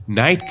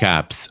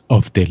Nightcaps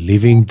of the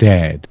Living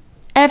Dead.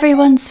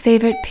 Everyone's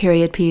favorite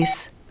period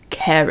piece,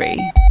 Carrie.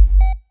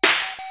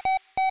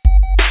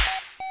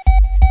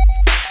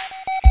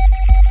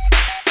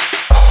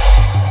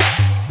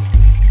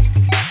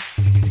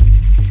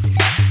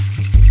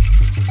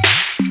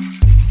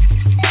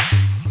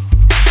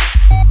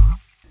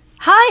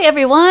 Hi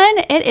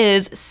everyone, it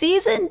is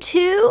season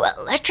 2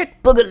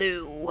 Electric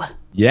Boogaloo.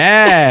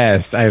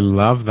 Yes, I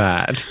love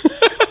that.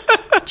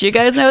 Do you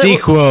guys know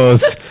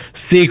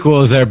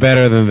Sequels are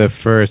better than the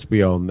first.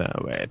 We all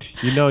know it.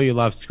 You know you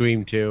love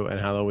Scream 2 and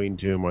Halloween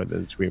 2 more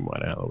than Scream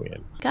 1 and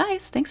Halloween.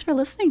 Guys, thanks for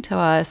listening to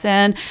us.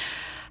 And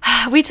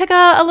we took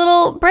a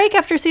little break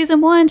after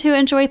season 1 to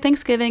enjoy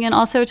Thanksgiving and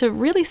also to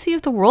really see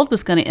if the world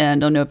was going to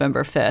end on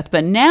November 5th.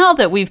 But now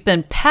that we've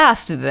been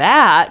past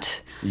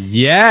that...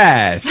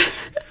 Yes!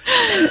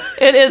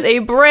 It is a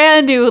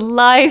brand new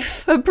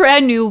life, a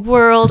brand new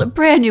world, a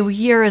brand new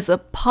year is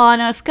upon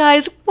us.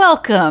 Guys,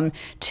 welcome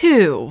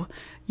to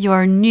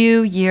your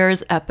New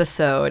Year's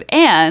episode.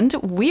 And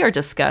we are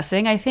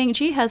discussing, I think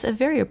G has a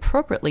very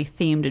appropriately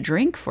themed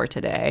drink for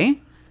today.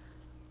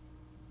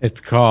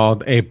 It's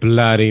called a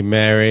Bloody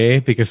Mary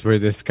because we're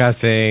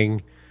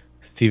discussing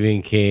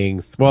Stephen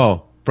King's,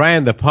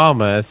 Brian De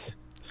Palma's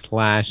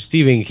 /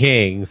 Stephen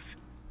King's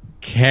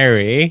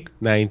Carrie,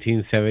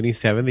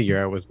 1977, the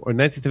year I was born.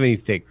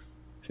 1976.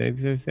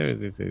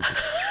 1977.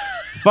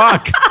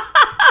 Fuck!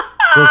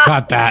 We'll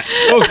cut that.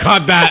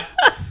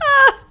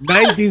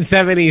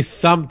 1970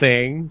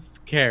 something.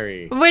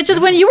 Carrie. Which is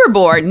when you were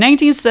born,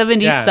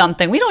 1970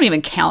 something. We don't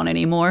even count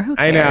anymore. Who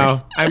cares? I know.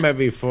 I might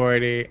be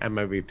 40. I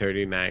might be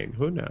 39.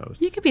 Who knows?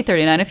 You could be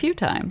 39 a few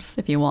times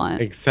if you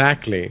want.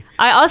 Exactly.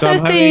 I also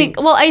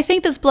I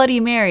think this Bloody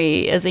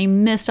Mary is a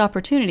missed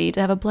opportunity to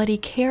have a Bloody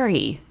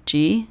Carrie.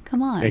 G,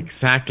 come on.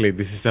 Exactly.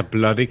 This is a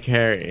Bloody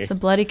Carrie. It's a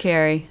Bloody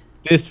Carrie.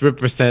 This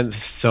represents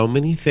so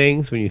many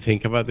things when you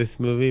think about this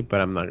movie,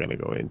 but I'm not going to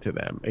go into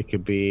them. It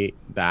could be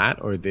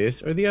that or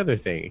this or the other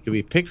thing. It could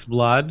be Pig's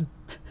blood,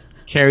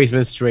 Carrie's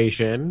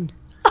menstruation,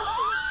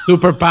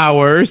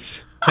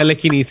 superpowers,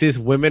 telekinesis,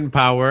 women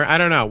power. I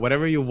don't know.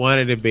 Whatever you want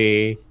it to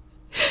be.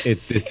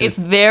 It's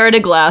there in a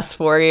glass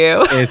for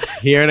you. It's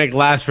here in a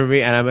glass for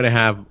me, and I'm going to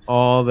have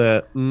all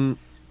the...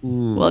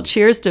 Well,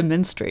 cheers to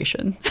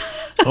menstruation.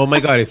 Oh my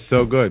God, it's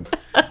so good.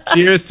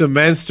 Cheers to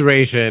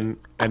menstruation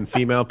and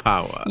female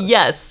power.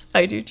 Yes,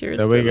 I do cheers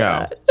to that. There we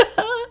go.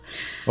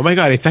 Oh my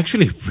God, it's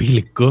actually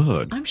really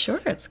good. I'm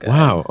sure it's good.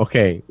 Wow,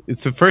 okay.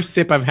 It's the first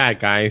sip I've had,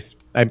 guys.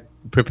 I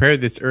prepared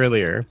this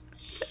earlier.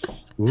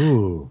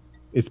 Ooh,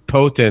 it's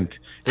potent.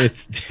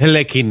 It's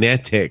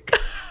telekinetic.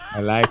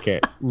 I like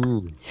it.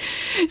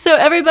 So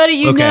everybody,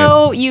 you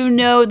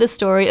know the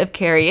story of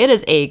Carrie. It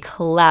is a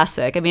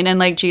classic. I mean, and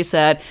like G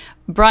said,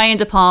 Brian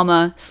De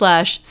Palma /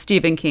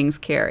 Stephen King's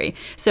Carrie.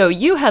 So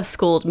you have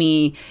schooled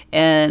me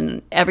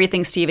in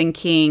everything Stephen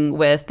King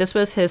with. This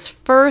was his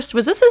first.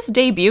 Was this his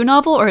debut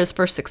novel or his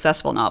first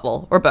successful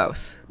novel, or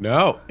both?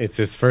 No, it's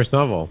his first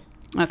novel.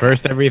 Okay.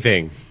 First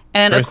everything.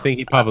 And first thing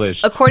he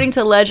published. According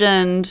to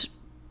legend,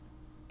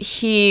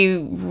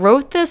 he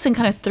wrote this and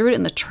kind of threw it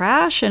in the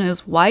trash, and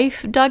his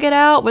wife dug it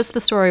out. What's the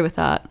story with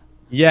that?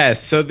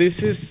 Yes. So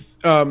this is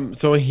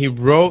so he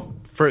wrote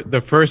for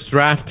the first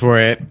draft for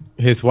it.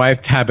 His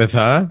wife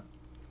Tabitha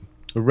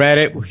read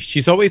it.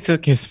 She's always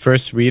like his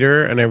first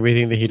reader and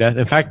everything that he does.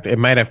 In fact, it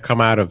might have come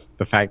out of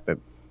the fact that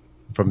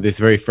from this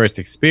very first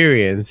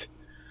experience.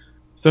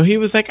 So he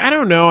was like, I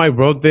don't know. I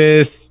wrote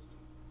this.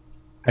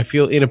 I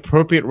feel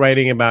inappropriate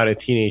writing about a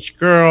teenage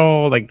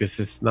girl. Like, this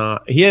is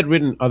not... He had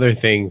written other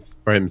things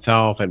for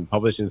himself and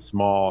published in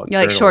small...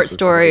 Yeah, like short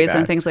stories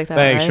and things like that,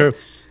 right? Sure.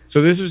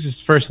 So this was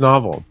his first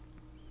novel.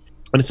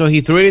 And so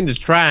he threw it in the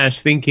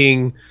trash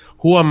thinking,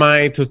 who am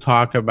I to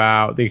talk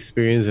about the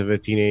experience of a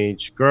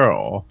teenage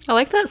girl? I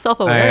like that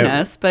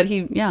self-awareness, but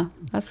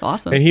that's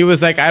awesome. And he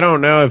was like, I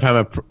don't know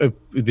if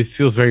this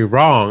feels very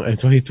wrong. And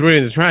so he threw it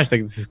in the trash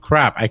like, this is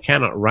crap. I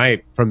cannot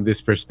write from this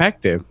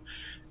perspective.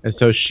 And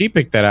so she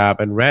picked that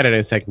up and read it. And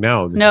it's like,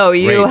 no,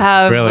 you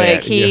have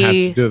like you have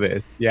to do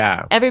this.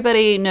 Yeah.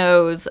 Everybody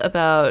knows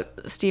about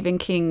Stephen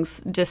King's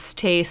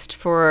distaste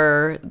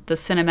for the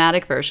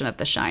cinematic version of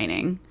The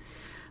Shining.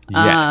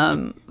 Yes.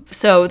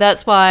 So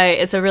that's why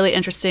it's a really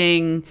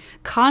interesting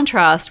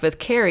contrast with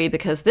Carrie,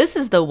 because this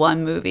is the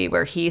one movie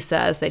where he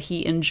says that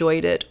he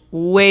enjoyed it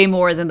way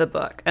more than the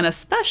book, and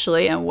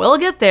especially, and we'll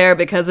get there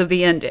because of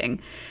the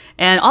ending.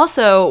 And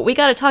also, we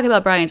got to talk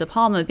about Brian De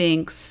Palma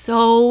being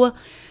so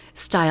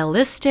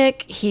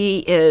stylistic. He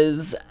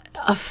is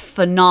a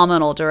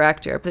phenomenal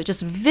director, but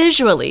just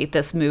visually,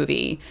 this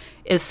movie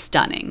is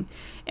stunning.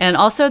 And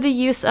also the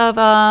use of,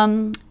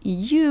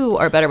 you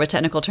are better with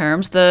technical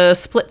terms, the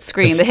split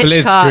screen, the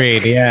Hitchcock.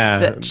 Split screen, yeah.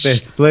 The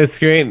split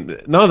screen.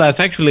 No, that's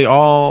actually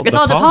all It's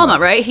all De Palma,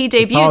 right? He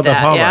debuted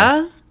that,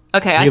 yeah?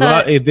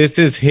 Okay, this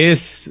is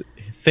his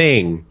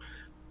thing.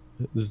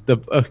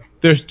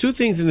 There's two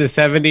things in the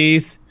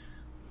 70s.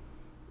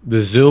 The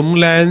zoom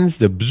lens,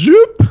 the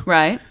bzoop.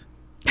 Right.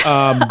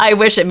 I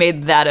wish it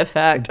made that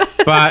effect.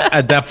 But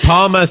a De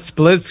Palma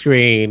split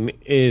screen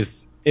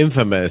is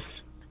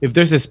infamous. if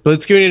there's a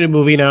split screen in a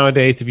movie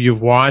nowadays, if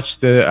you've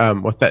watched the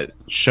what's that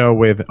show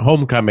with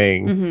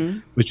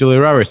Homecoming with Julia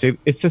Roberts,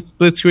 it's a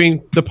split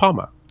screen De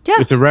Palma. Yeah.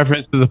 It's a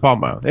reference to De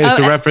Palma. And it's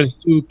a reference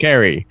to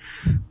Carrie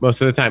most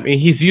of the time. And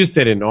he's used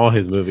it in all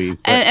his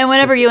movies. And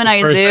whenever you and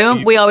I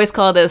Zoom, we always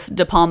call this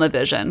De Palma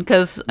vision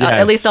because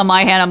at least on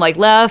my hand, I'm like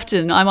left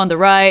and I'm on the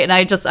right. And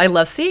I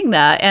love seeing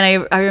that.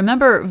 And I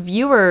remember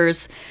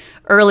viewers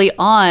early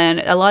on,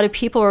 a lot of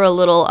people were a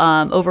little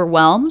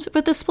overwhelmed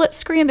with the split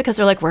screen because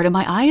they're like, where do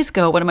my eyes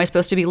go? What am I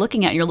supposed to be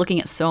looking at? And you're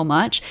looking at so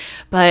much.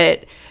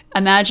 But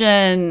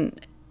imagine...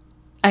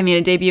 I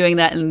mean, debuting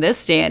that in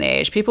this day and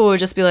age, people would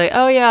just be like,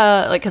 oh,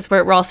 yeah, like, because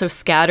we're all so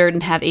scattered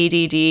and have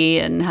ADD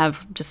and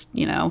have just,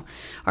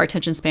 our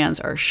attention spans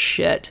are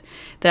shit,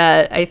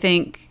 that I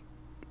think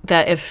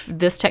that if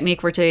this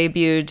technique were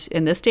debuted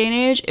in this day and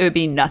age, it would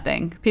be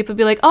nothing. People would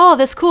be like, oh,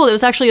 that's cool. It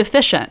was actually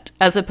efficient,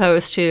 as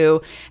opposed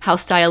to how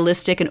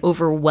stylistic and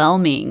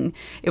overwhelming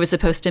it was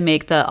supposed to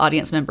make the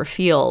audience member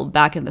feel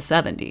back in the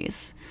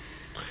 70s.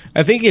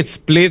 I think it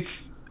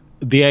splits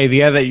the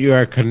idea that you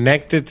are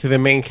connected to the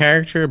main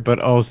character, but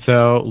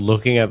also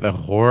looking at the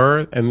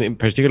horror, and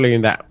particularly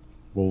in that,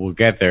 well, we'll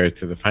get there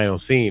to the final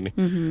scene,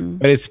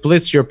 but it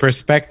splits your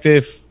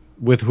perspective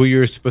with who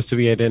you're supposed to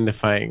be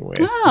identifying with.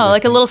 Oh,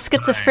 like a little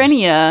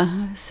schizophrenia.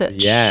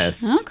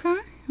 Yes. Okay.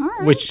 All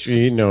right. Which,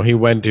 he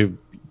went to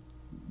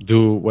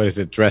do,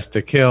 Dress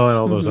to Kill and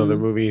all those other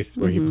movies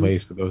where he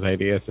plays with those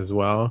ideas as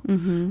well.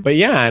 But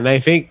yeah, and I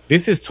think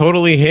this is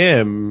totally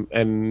him,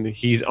 and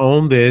he's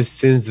owned this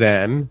since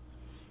then.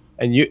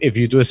 And if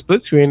you do a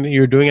split screen,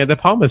 you're doing a De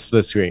Palma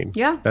split screen.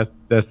 Yeah,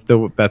 that's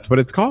what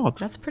it's called.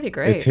 That's pretty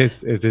great.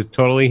 It's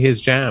totally his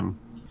jam.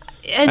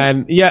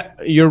 And yeah,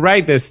 you're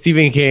right that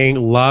Stephen King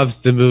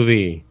loves the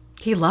movie.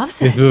 He loves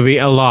this movie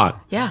a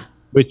lot. Yeah,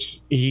 which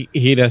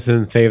he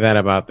doesn't say that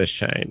about The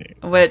Shining,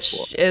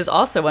 which is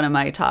also one of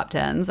my top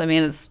 10s. I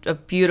mean, it's a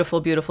beautiful,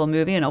 beautiful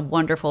movie and a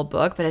wonderful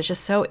book, but it's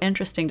just so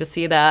interesting to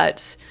see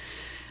that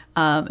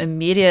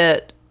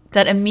immediate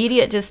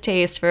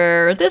distaste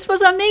for this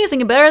was amazing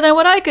and better than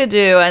what I could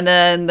do. And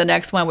then the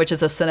next one, which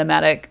is a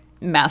cinematic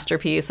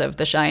masterpiece of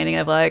The Shining,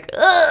 of like,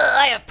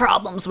 I have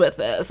problems with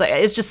this.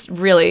 It's just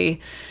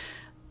really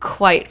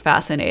quite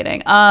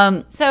fascinating.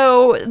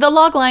 So the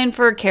log line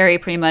for Carrie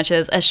pretty much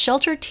is: a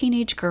sheltered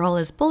teenage girl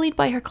is bullied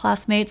by her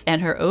classmates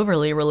and her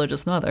overly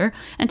religious mother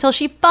until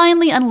she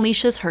finally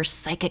unleashes her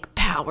psychic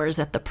powers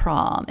at the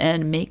prom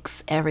and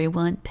makes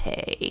everyone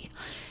pay.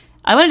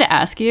 I wanted to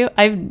ask you,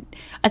 I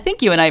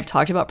think you and I have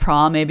talked about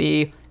prom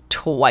maybe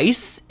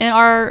twice in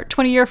our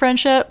 20-year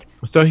friendship.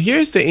 So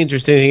here's the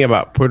interesting thing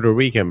about Puerto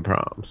Rican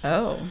proms.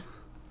 Oh.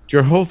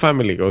 Your whole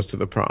family goes to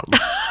the prom,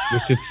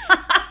 which is...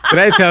 Did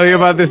I tell you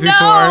about this before?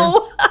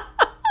 No.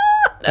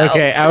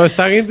 Okay, I was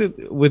talking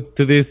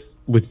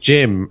with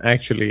Jim,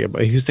 actually.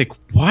 He was like,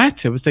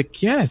 what? I was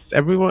like, yes,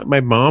 everyone.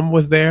 My mom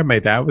was there. My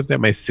dad was there.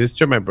 My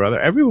sister, my brother,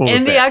 everyone was there.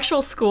 In the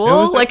actual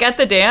school? Like at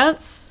the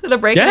dance? They're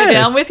breaking it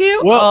down with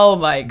you? Well, oh,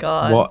 my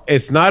God. Well,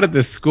 it's not at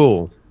the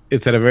school.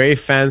 It's at a very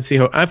fancy...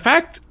 In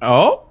fact,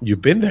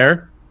 you've been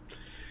there.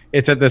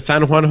 It's at the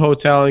San Juan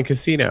Hotel and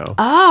Casino.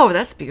 Oh,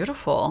 that's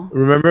beautiful.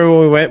 Remember when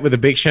we went with the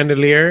big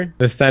chandelier?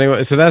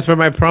 So that's where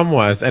my prom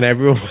was, and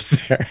everyone was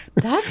there.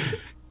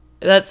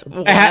 That's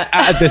what?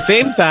 At the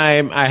same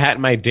time, I had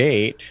my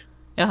date,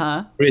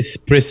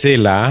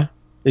 Priscilla,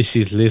 if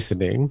she's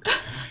listening.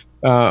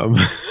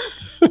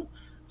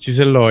 She's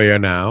a lawyer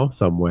now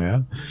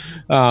somewhere.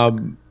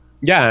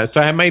 Yeah, so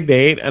I had my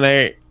date,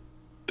 and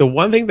the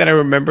one thing that I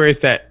remember is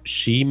that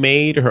she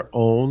made her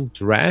own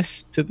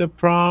dress to the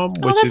prom.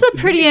 Oh, that's a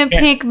pretty in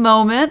pink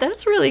moment.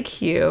 That's really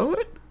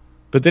cute.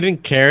 But didn't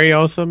Carrie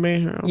also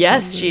make her own?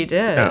 Yes, she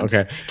did. Oh,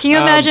 okay. Can you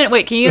imagine?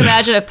 Can you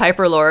imagine if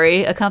Piper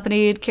Laurie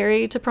accompanied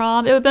Carrie to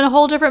prom? It would have been a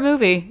whole different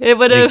movie. It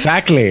would have.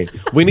 Exactly.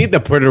 We need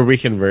the Puerto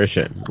Rican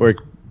version where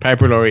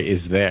Piper Laurie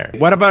is there.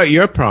 What about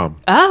your prom?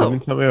 Oh. You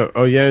didn't tell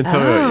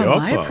me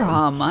about your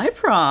prom. My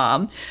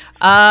prom.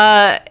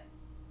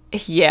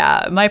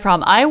 Yeah, my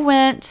prom. I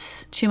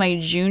went to my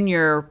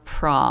junior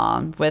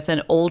prom with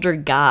an older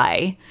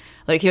guy.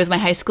 Like, he was my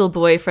high school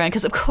boyfriend,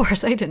 because of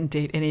course I didn't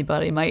date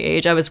anybody my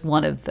age. I was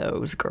one of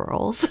those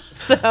girls.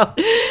 So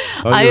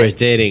you were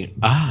dating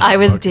up. I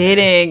was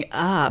dating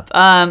up.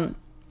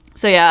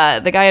 So yeah,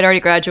 the guy had already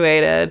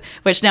graduated,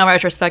 which now in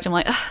retrospect, I'm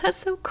like, that's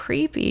so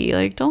creepy.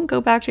 Like, don't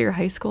go back to your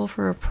high school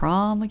for a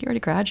prom. Like, you already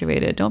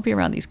graduated. Don't be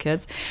around these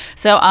kids.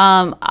 So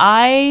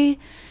I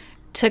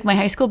took my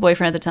high school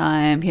boyfriend at the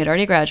time. He had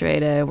already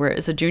graduated. It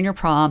was a junior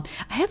prom.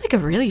 I had like a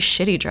really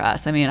shitty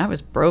dress. I mean, I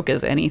was broke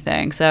as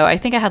anything. So I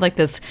think I had like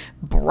this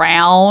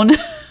brown,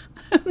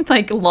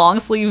 like long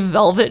sleeve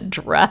velvet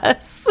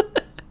dress.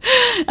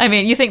 I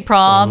mean, you think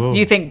prom? Do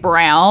you think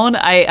brown?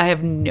 I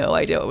have no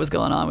idea what was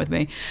going on with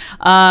me.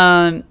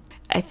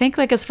 I think,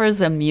 like, as far as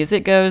the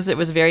music goes, it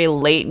was very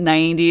late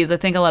 90s. I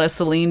think a lot of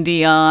Celine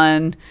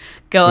Dion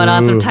going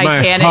on, some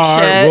Titanic my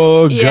heart shit.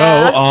 Will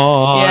go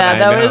on. Yeah,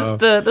 that was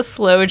the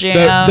slow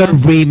jam. The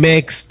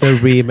remix,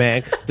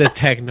 the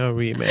techno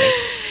remix.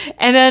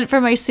 And then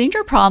for my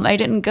senior prom, I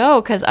didn't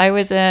go because I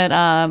was in,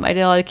 I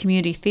did a lot of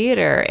community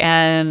theater,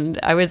 and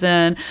I was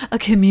in a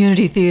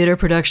community theater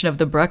production of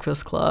The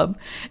Breakfast Club.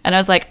 And I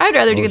was like, I'd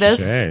rather do this,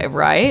 shit.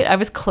 right? I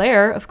was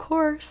Claire, of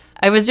course.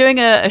 I was doing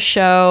a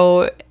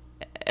show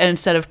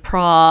instead of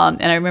prom,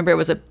 and I remember it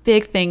was a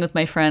big thing with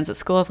my friends at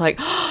school of like,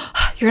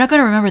 oh, you're not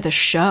going to remember the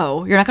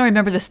show. You're not going to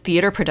remember this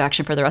theater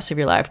production for the rest of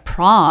your life.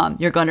 Prom,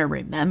 you're going to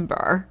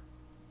remember.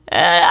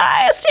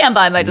 I stand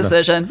by my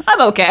decision.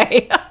 I'm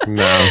okay.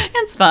 No.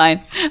 It's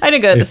fine. I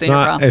didn't go to the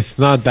senior prom. It's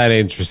not that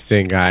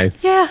interesting,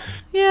 guys. Yeah.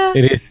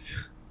 It is.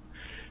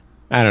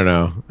 I don't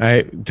know.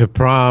 The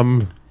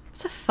prom.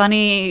 It's a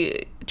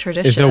funny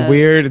tradition. It's a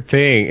weird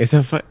thing.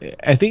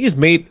 I think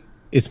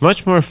it's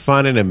much more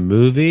fun in a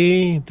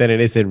movie than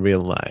it is in real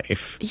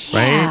life.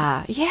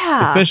 Right?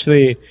 Yeah.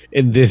 Especially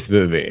in this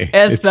movie.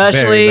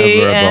 Especially It's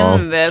very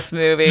memorable. in this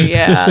movie.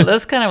 Yeah.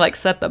 This kind of like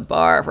set the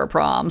bar for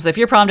proms. If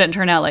your prom didn't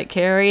turn out like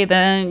Carrie,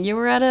 then you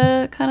were at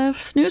a kind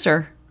of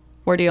snoozer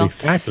ordeal.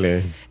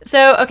 Exactly.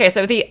 So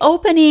the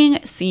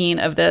opening scene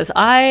of this,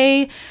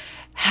 I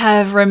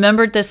have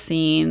remembered this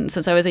scene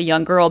since I was a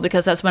young girl,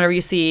 because that's whenever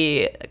you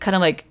see kind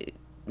of like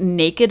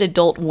naked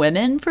adult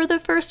women for the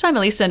first time,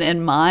 at least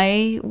in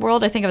my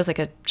world. I think I was like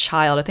a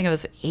child. I think I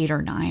was 8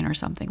 or 9 or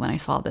something when I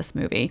saw this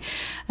movie.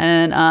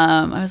 And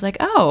I was like,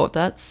 oh,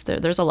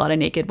 there's a lot of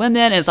naked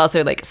women. And it's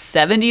also like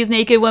 70s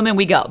naked women.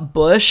 We got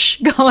Bush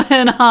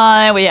going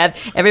on.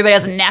 Everybody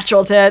has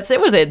natural tits.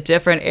 It was a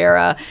different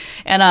era.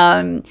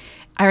 And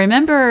I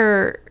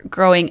remember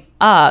growing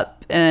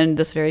up in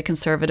this very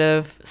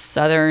conservative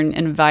Southern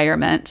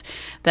environment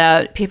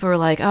that people were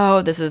like,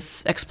 oh, this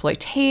is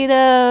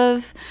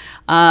exploitative.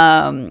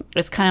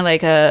 It's kind of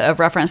like a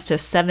reference to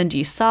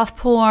 70s soft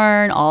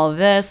porn, all of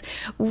this,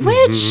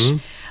 which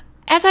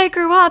as I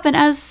grew up and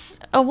as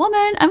a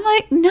woman, I'm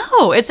like,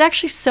 no, it's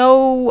actually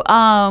so,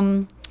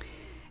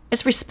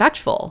 it's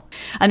respectful.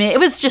 I mean, it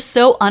was just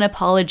so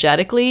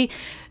unapologetically,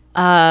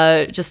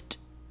 just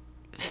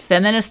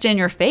feminist in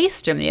your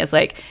face to me. It's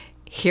like,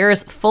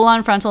 here's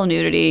full-on frontal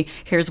nudity,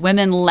 here's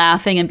women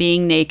laughing and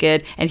being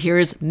naked, and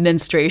here's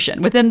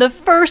menstruation within the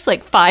first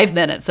 5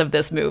 minutes of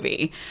this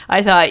movie.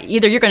 I thought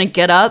either you're going to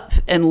get up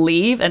and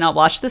leave and not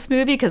watch this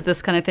movie because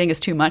this kind of thing is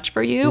too much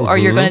for you, or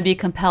you're going to be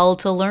compelled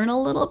to learn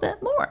a little bit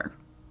more.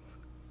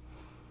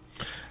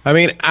 I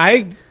mean,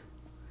 I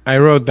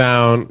wrote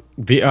down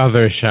the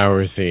other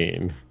shower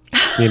scene,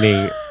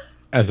 meaning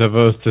as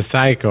opposed to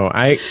Psycho.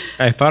 I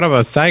thought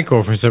about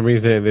Psycho for some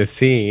reason in this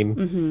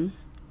scene.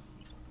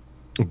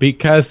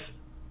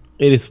 Because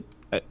it is,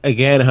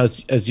 again,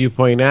 as you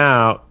point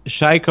out,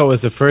 Psycho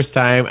was the first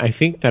time I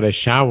think that a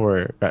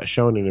shower got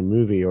shown in a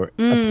movie, or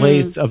a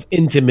place of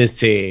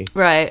intimacy,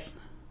 Right.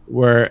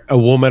 where a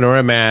woman or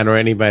a man or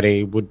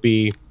anybody would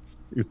be.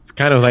 It's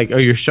kind of like,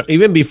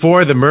 even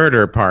before the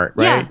murder part,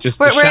 right? Yeah. Just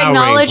we're the showering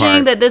acknowledging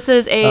part. that this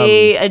is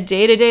a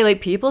day-to-day,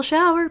 like, people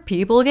shower,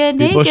 people get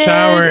naked. People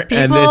shower,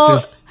 and this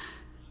is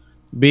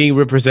being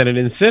represented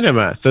in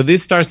cinema. So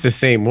this starts the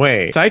same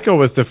way. Psycho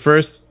was the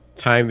first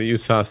time that you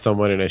saw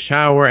someone in a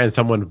shower, and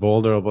someone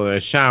vulnerable in a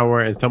shower,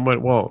 and someone,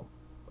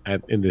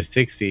 in the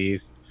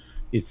 60s,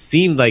 it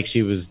seemed like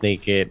she was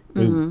naked.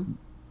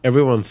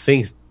 Everyone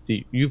thinks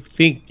you've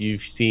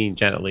seen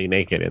Janet Leigh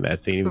naked in that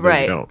scene, even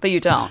right? though you don't. But you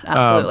don't.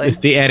 Absolutely. It's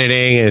the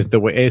editing, it's the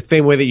way, it's the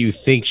same way that you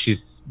think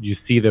you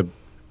see the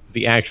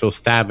actual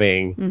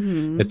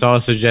stabbing. It's all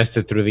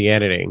suggested through the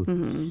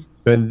editing.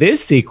 So in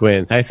this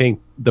sequence, I think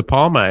De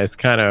Palma is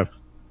kind of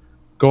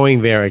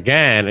going there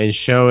again and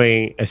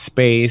showing a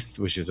space,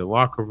 which is a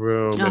locker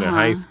room in a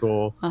high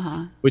school,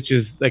 which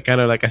is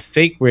kind of like a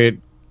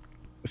sacred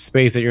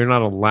space that you're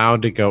not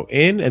allowed to go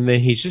in, and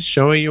then he's just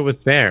showing you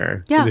what's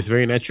there in this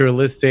very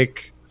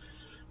naturalistic,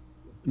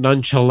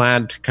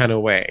 nonchalant kind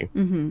of way.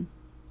 And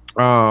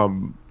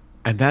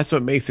that's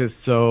what makes it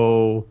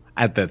so,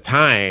 at the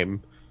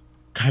time,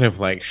 kind of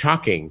like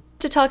shocking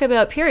to talk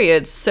about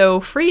periods so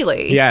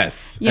freely.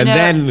 Yes.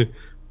 Then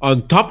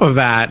on top of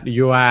that,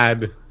 you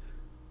add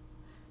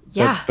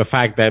the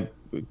fact that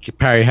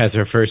Perry has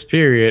her first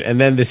period, and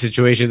then the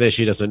situation that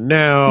she doesn't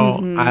know,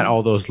 add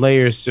all those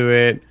layers to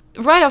it.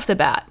 Right off the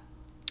bat,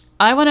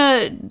 I want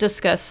to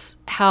discuss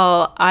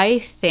how I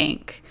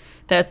think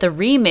that the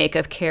remake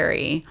of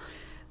Carrie,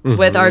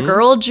 with our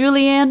girl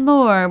Julianne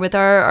Moore, with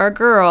our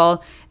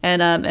girl,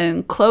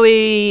 and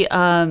Chloe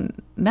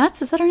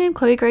Metz, is that her name?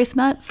 Chloe Grace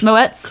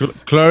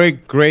Moetz? Chloe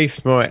Grace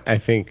Moetz, I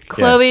think.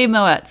 Chloe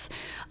Moetz.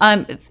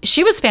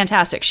 She was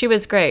fantastic. She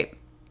was great.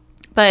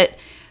 But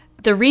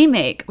the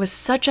remake was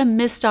such a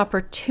missed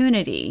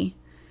opportunity,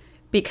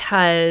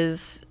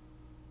 because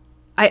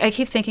I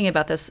keep thinking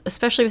about this,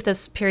 especially with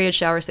this period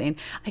shower scene.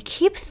 I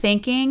keep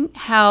thinking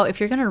how, if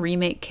you're going to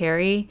remake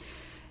Carrie,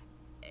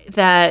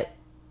 that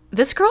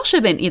this girl should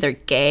have been either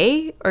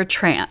gay or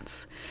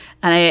trans.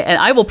 And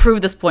I will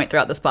prove this point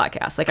throughout this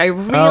podcast. Like, I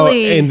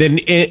really... and then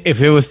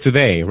if it was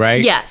today,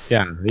 right? Yes.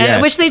 Yeah.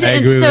 And, which they did. I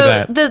agree with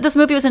that. This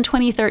movie was in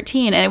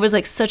 2013, and it was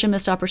like such a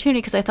missed opportunity,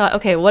 because I thought,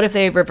 okay, what if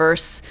they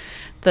reverse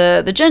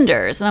the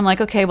genders? And I'm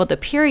like, okay, well, the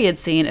period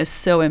scene is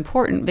so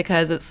important,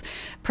 because it's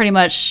pretty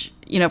much,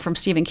 from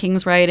Stephen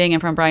King's writing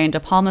and from Brian De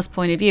Palma's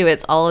point of view,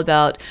 it's all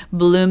about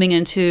blooming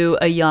into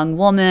a young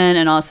woman,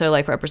 and also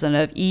like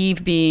Representative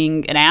Eve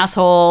being an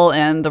asshole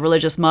and the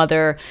religious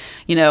mother,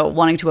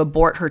 wanting to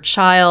abort her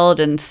child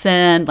and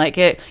sin. Like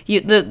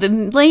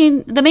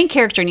the main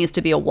character needs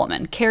to be a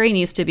woman. Carrie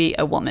needs to be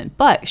a woman,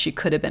 but she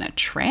could have been a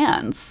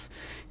trans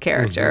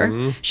character.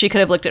 Mm-hmm. She could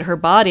have looked at her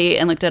body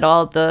and looked at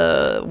all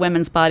the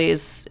women's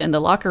bodies in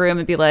the locker room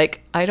and be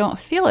like, I don't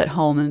feel at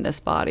home in this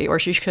body. Or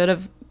she could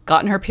have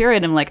gotten her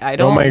period and like, I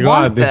don't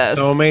want this. There's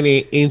so many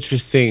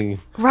interesting...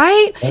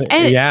 Right?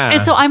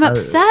 And so I'm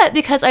upset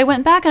because I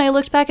went back and I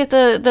looked back at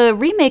the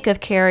remake of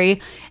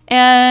Carrie,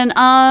 and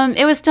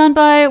it was done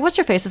by, what's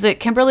her face? It's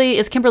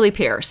Kimberly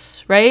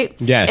Pierce, right?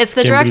 Yes. It's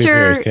the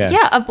director,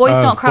 of Boys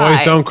Don't Cry.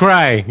 Boys Don't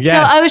Cry, yes.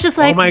 So I was just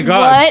like, oh my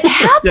God. What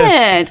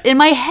happened? In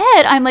my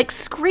head, I'm like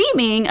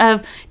screaming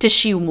of, does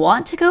she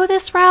want to go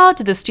this route?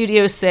 Did the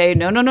studio say,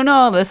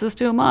 no, this is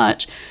too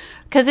much?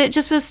 Because it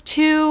just was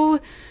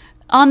too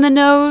on the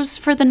nose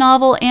for the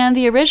novel and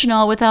the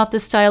original without the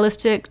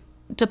stylistic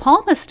De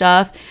Palma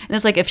stuff. And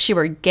it's like, if she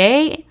were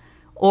gay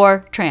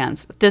or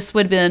trans, this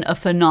would have been a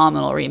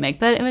phenomenal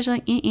remake. But it was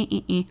like,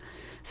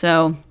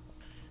 So,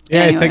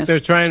 yeah, anyways. It's like they're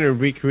trying to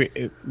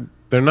recreate.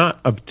 They're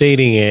not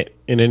updating it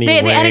in any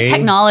way. They added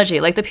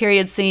technology, like the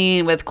period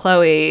scene with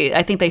Chloe.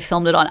 I think they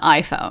filmed it on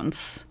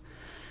iPhones.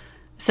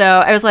 So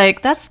I was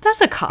like, that's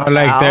a cop out.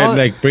 Like they're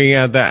like bringing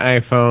out the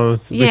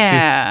iPhones.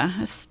 Yeah,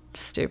 it's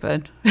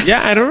stupid.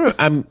 Yeah, I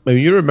don't know.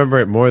 You remember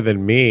it more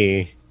than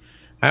me.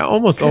 I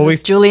almost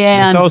always it's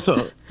Julianne. There's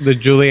also the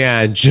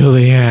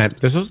Julianne.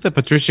 There's also the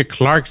Patricia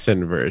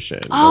Clarkson version.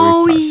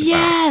 Oh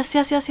yes.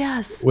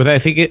 With I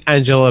think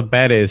Angela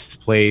Bettis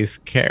plays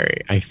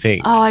Carrie. I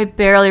think. Oh, I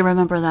barely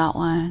remember that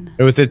one.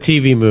 It was a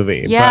TV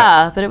movie.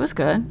 Yeah, but it was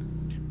good.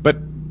 But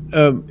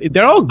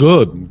they're all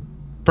good.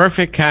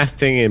 Perfect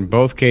casting in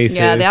both cases.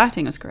 Yeah, the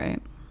acting is great.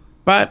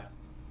 But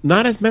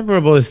not as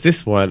memorable as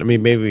this one. I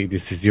mean, maybe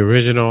this is the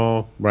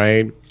original,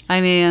 right?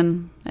 I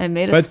mean, it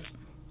made us.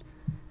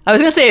 I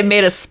was going to say it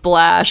made a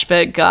splash,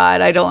 but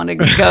God, I don't want to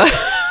go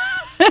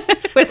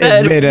with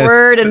that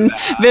word and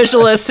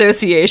visual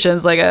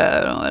associations. Like,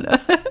 I don't want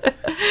to.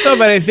 No,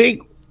 but I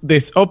think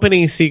this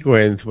opening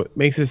sequence, what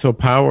makes it so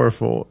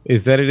powerful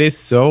is that it is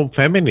so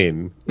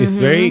feminine.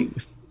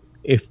 It's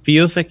it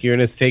feels like you're in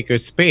a sacred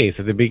space.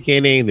 At the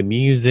beginning, the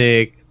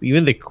music,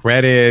 even the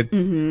credits,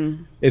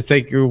 it's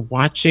like you're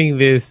watching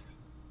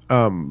this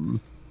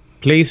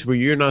place where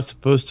you're not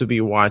supposed to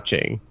be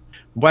watching.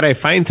 What I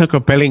find so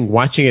compelling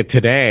watching it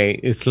today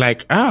is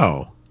like,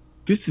 oh,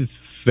 this is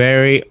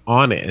very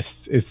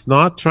honest. It's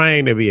not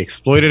trying to be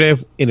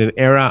exploitative in an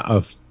era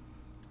of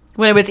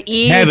when it was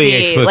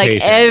easy, like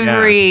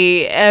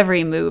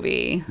every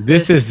movie.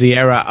 This is the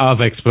era of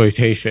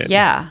exploitation.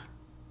 Yeah.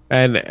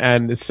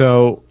 And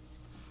so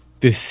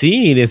the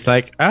scene is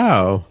like,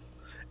 oh,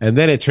 and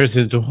then it turns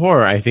into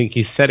horror. I think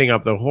he's setting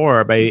up the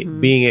horror by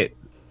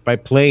by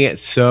playing it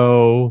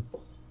so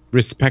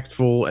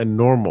respectful and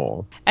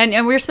normal.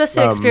 And we're supposed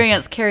to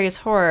experience Carrie's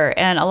horror,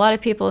 and a lot of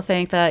people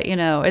think that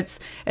it's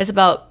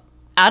about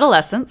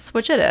adolescence,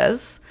 which it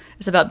is.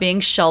 It's about being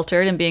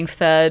sheltered and being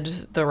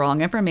fed the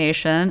wrong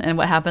information and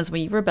what happens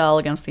when you rebel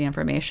against the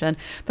information,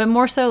 but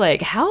more so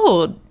like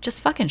how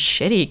just fucking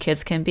shitty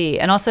kids can be.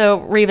 And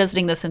also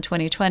revisiting this in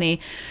 2020,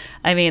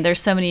 I mean,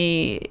 there's so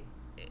many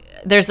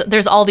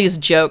there's all these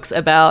jokes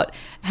about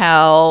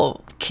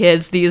how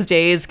kids these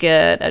days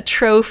get a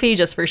trophy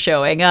just for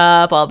showing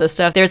up, all this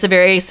stuff. There's a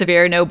very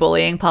severe no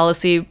bullying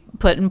policy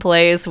put in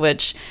place,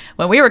 which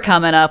when we were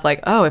coming up, like,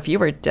 oh, if you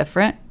were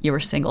different, you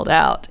were singled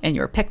out and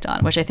you were picked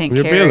on, which I think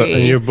you're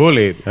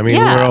bullied. I mean,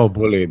 we're all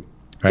bullied.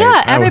 Right?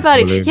 Yeah,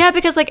 everybody. Yeah,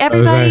 because like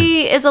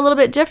everybody is a little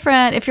bit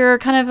different. If you're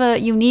kind of a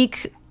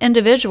unique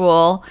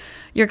individual,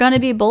 you're going to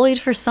be bullied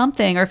for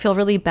something or feel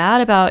really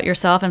bad about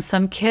yourself, and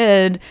some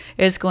kid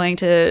is going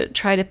to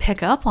try to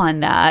pick up on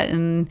that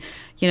and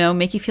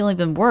make you feel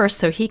even worse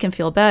so he can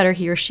feel better,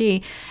 he or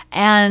she.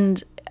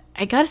 And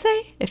I gotta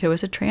say, if it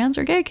was a trans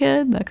or gay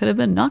kid, that could have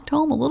been knocked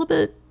home a little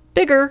bit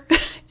bigger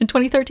in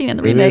 2013 in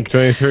the remake.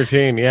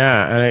 2013,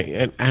 yeah.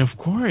 And of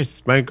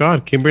course, my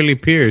God, Kimberly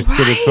Pierce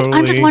could have totally...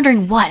 I'm just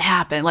wondering what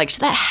happened. Like,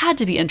 that had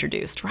to be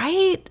introduced,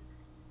 right?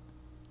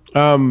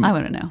 I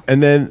want to know.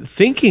 And then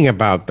thinking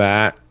about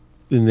that,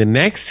 in the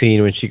next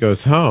scene when she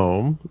goes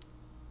home,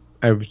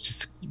 I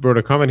just wrote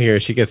a comment here.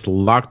 She gets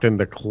locked in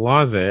the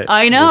closet.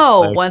 I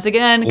know. Like, once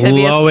again, could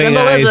be a symbolism.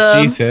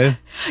 Eyes Jesus.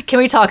 Can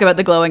we talk about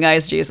the glowing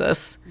eyes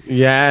Jesus?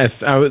 Yes.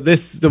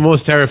 This is the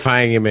most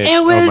terrifying image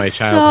of my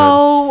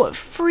childhood. So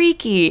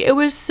freaky. It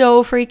was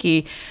so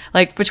freaky.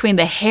 Like, between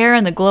the hair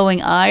and the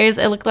glowing eyes,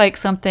 it looked like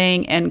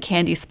something in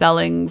Candy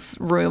Spelling's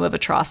room of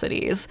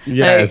atrocities.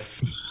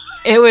 Yes. Like,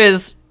 it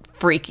was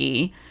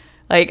freaky.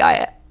 Like,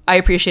 I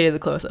appreciated the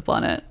close-up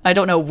on it. I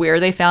don't know where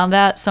they found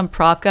that. Some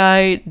prop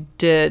guy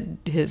did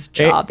his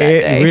job that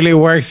day. It really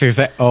works because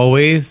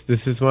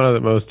this is one of the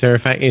most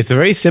terrifying. It's a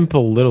very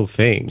simple little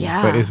thing,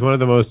 but it's one of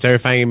the most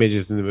terrifying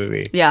images in the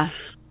movie. Yeah.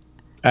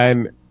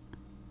 And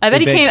I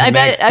bet he then came. I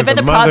bet connects to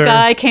the prop mother.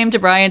 guy came to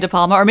Brian De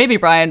Palma, or maybe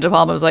Brian De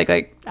Palma was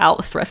like out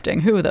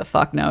thrifting. Who the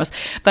fuck knows?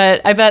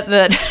 But I bet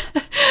that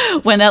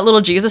when that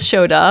little Jesus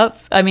showed up,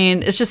 I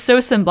mean, it's just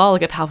so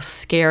symbolic of how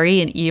scary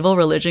and evil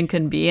religion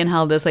can be, and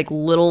how this like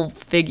little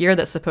figure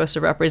that's supposed to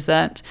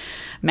represent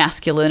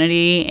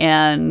masculinity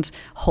and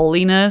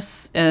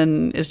holiness,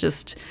 and is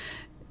just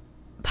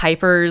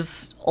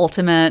Piper's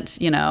ultimate,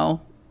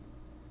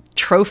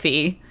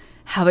 trophy.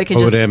 How it could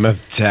just Totem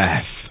of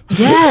death.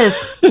 Yes,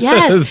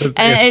 yes. That's And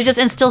good. it just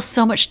instills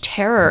so much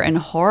terror and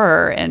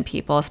horror in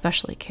people,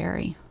 especially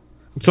Carrie.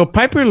 So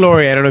Piper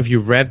Laurie, I don't know if you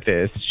read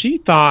this. She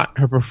thought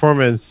her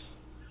performance,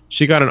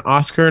 she got an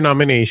Oscar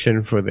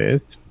nomination for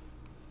this,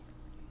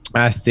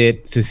 as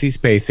did Sissy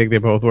Spacek. They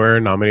both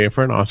were nominated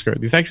for an Oscar.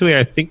 This actually,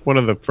 I think, one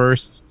of the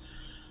first.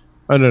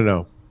 Oh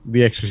no,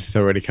 The Exorcist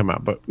already come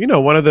out, but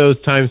one of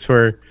those times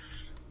where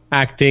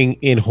acting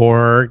in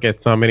horror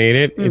gets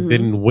nominated. It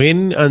didn't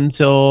win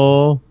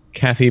until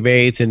Kathy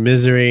Bates in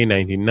Misery in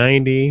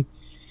 1990,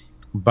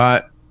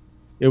 but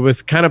it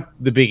was kind of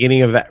the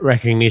beginning of that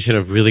recognition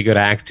of really good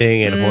acting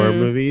in horror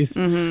movies.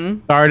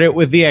 Started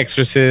with The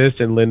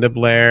Exorcist and Linda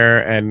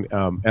Blair and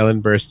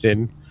Ellen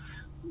Burstyn.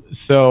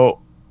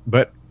 So,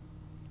 but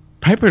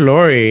Piper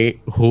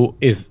Laurie, who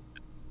is,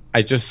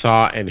 I just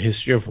saw in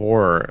History of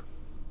Horror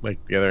like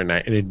the other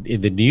night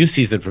in the new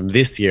season from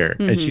this year,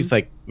 and she's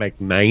like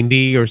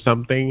 90 or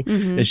something,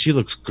 and she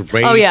looks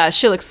great. Oh yeah,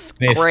 she looks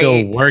And great.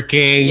 it's still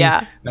working.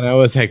 Yeah. And I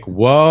was like,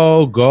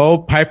 whoa, go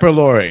Piper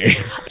Laurie.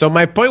 So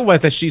my point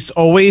was that she's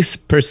always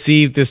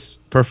perceived this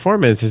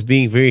performance as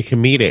being very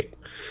comedic.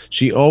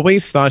 She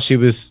always thought she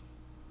was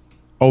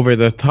over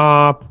the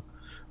top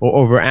or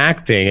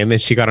overacting, and then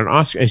she got an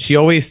Oscar, and she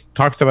always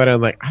talks about it.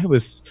 I'm like, I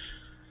was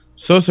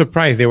so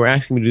surprised they were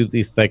asking me to do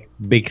these like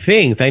big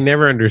things. I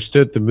never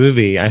understood the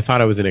movie. I thought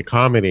I was in a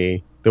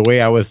comedy the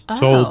way I was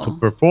told to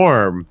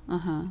perform.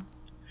 And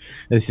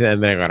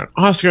then I got an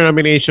Oscar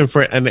nomination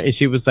for it, and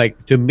she was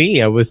like, to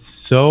me, I was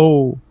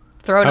so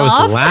Thrown I was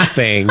off.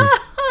 laughing.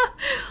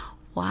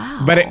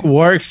 Wow. But it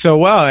works so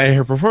well, and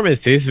her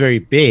performance is very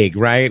big,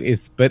 right?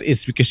 It's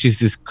because she's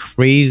this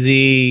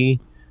crazy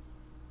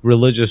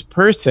religious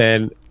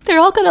person. They're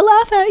all gonna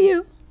laugh at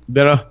you.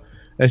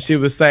 And she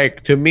was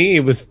like, to me,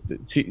 it was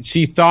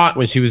she thought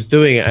when she was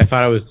doing it, I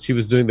thought she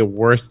was doing the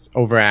worst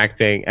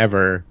overacting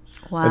ever.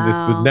 Wow. And this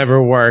would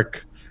never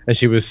work. And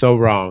she was so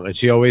wrong. And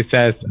she always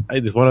says,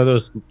 it's one of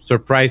those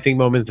surprising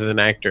moments as an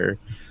actor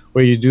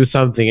where you do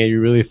something and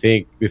you really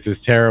think this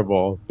is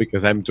terrible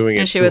because I'm doing it.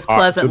 And she too was hard,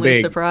 too pleasantly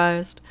big.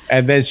 surprised.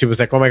 And then she was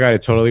like, oh my God,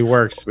 it totally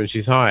works when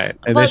she saw it.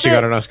 And then she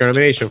got an Oscar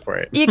nomination for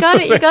it. You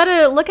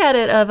gotta look at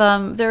it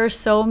of there are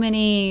so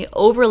many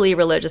overly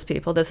religious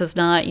people. This is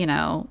not,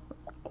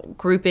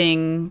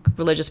 grouping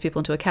religious people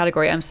into a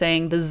category. I'm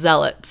saying the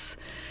zealots,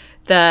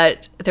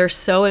 that they're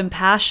so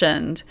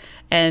impassioned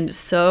and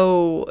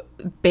so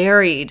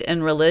buried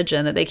in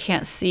religion that they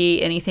can't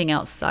see anything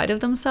outside of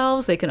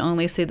themselves. They can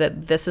only see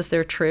that this is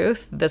their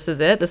truth. This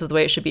is it. This is the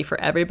way it should be for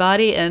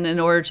everybody. And in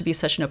order to be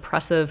such an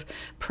oppressive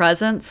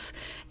presence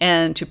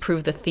and to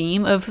prove the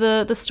theme of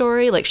the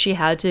story, like she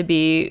had to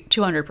be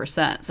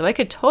 200%. So I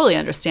could totally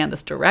understand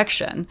this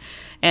direction.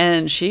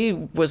 And she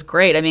was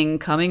great. I mean,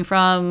 coming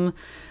from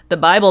the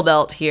Bible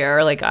Belt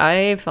here, like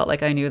I felt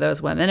like I knew those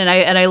women,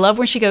 and I love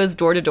when she goes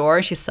door to door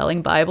and she's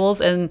selling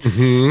Bibles, and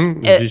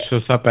She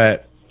shows up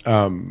at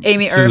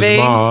Amy Sue's Irving's,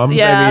 mom,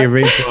 yeah. Amy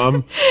Irving's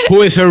mom,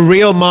 who is her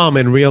real mom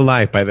in real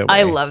life, by the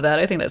way. I love that.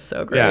 I think that's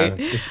so great. Yeah,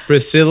 it's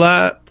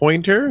Priscilla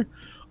Pointer,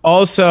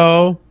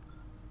 also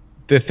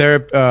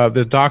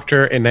the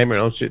doctor in Nightmare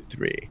on Elm Street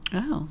 3.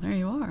 Oh, there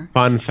you are.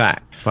 Fun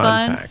fact.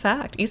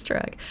 Easter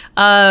egg.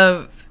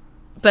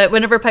 But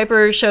whenever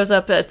Piper shows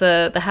up at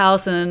the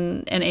house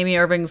and Amy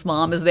Irving's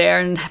mom is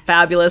there and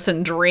fabulous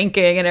and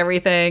drinking and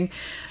everything,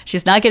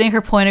 she's not getting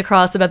her point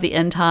across about the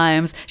end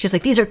times. She's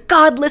like, these are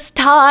godless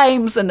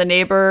times. And the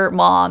neighbor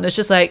mom is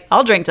just like,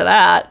 I'll drink to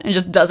that, and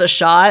just does a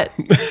shot.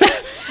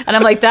 And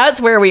I'm like,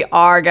 that's where we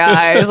are,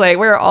 guys. Like,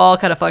 we're all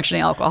kind of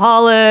functioning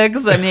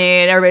alcoholics. I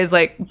mean, everybody's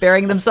like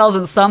burying themselves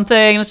in something.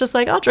 And it's just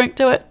like, I'll drink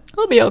to it.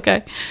 I'll be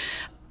okay.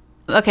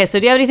 Okay, so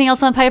do you have anything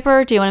else on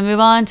Piper? Do you want to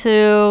move on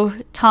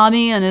to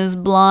Tommy and his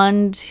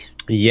blonde?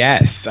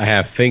 Yes, I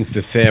have things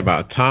to say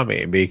about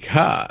Tommy,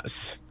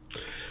 because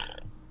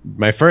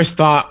my first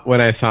thought when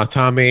I saw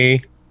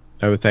Tommy,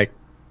 I was like,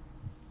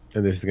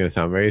 and this is going to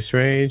sound very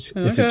strange,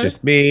 Is it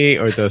just me,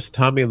 or does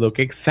Tommy look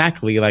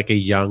exactly like a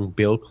young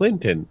Bill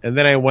Clinton? And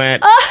then I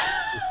went,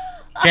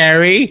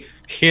 Carrie,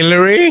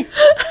 Hillary,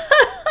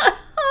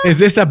 is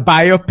this a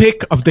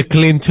biopic of the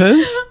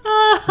Clintons?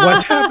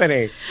 What's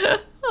happening?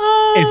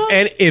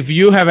 If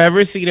you have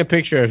ever seen a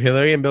picture of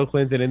Hillary and Bill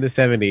Clinton in the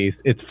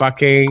 70s, it's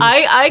fucking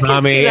I could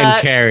Tommy see that.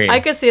 and Carrie. I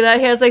could see that.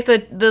 He has like the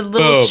little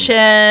Boom.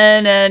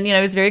 chin, and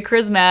he's very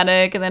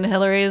charismatic. And then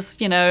Hillary's,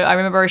 I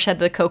remember she had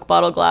the Coke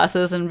bottle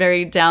glasses and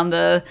very down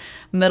the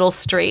middle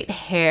straight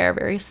hair,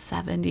 very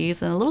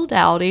 70s and a little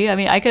dowdy. I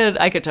mean, I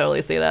could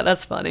totally see that.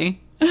 That's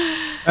funny.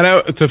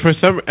 And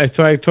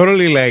so I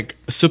totally like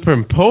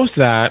superimposed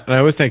that, and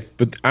I was like,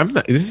 but I'm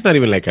not. This is not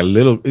even like a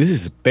little. This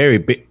is very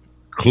big,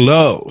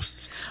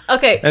 close.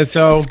 Okay, And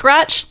so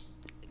scratch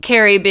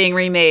Carrie being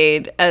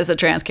remade as a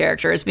trans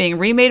character. Is being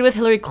remade with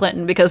Hillary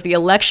Clinton because the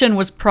election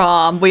was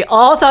prom. We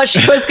all thought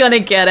she was going to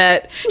get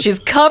it. She's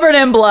covered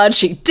in blood.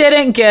 She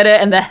didn't get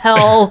it, and the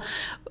hell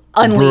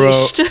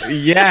unleashed. Bro,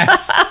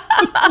 yes.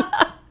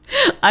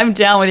 I'm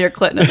down with your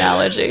Clinton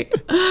analogy.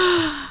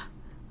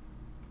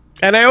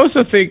 And I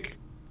also think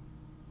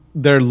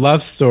their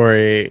love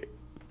story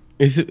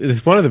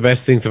is one of the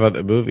best things about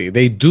the movie.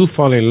 They do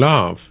fall in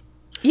love.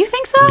 You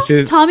think so? Which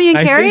is, Tommy and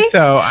Carrie? I think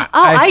so.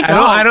 I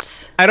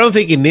don't. I don't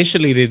think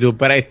initially they do,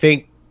 but I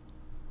think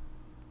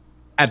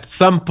at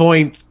some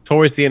point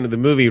towards the end of the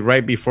movie,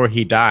 right before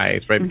he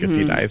dies, right, because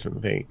he dies from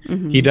the thing,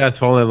 he does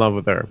fall in love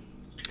with her.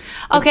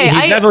 Okay,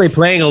 he's definitely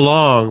playing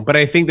along, but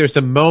I think there's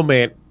a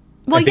moment.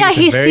 Well, yeah,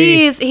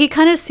 he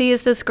kind of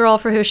sees this girl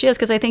for who she is,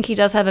 because I think he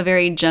does have a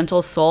very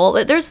gentle soul.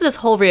 There's this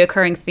whole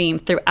reoccurring theme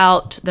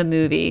throughout the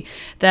movie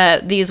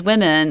that these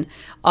women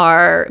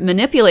are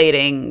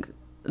manipulating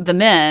the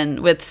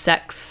men with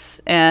sex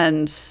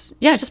and,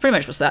 yeah, just pretty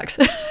much with sex.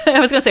 I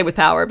was going to say with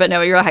power, but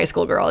no, you're a high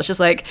school girl. It's just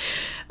like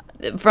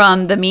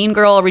from the mean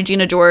girl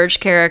Regina George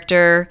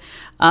character.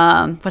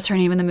 What's her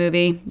name in the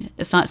movie?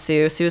 It's not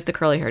Sue. Sue is the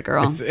curly-haired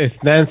girl.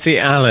 It's Nancy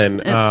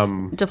Allen.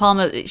 It's De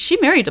Palma. She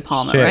married De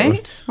Palma,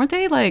 right? Weren't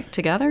they like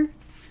together?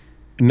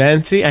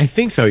 Nancy, I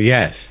think so.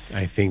 Yes,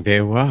 I think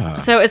they were.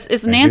 So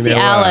it's Nancy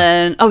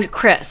Allen. Oh,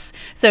 Chris.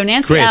 So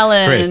Nancy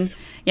Allen. Chris.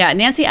 Yeah,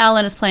 Nancy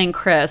Allen is playing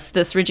Chris,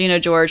 this Regina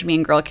George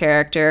mean girl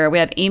character. We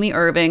have Amy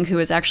Irving, who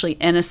is actually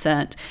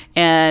innocent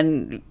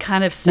and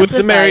kind of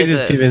sympathizes. Was married to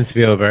Steven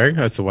Spielberg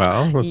as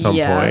well at some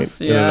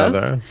point.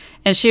 Yes.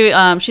 And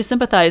she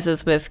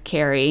sympathizes with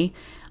Carrie.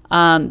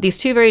 These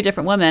two very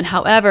different women.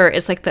 However,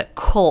 it's like the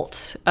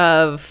cult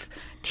of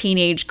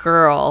teenage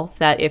girl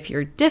that if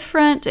you're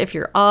different, if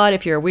you're odd,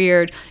 if you're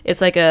weird,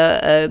 it's like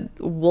a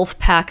wolf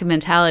pack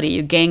mentality.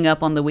 You gang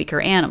up on the weaker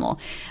animal.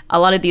 A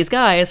lot of these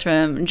guys,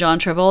 from John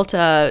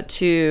Travolta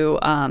to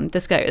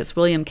this guy is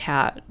William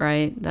Catt,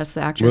 right? That's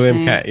the actor's name.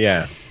 William Catt,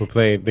 yeah, who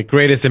played the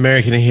greatest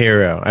American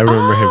hero. I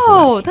remember him.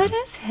 Oh, that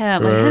is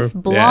him. Like his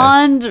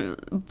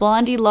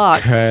blondie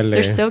locks. Curly.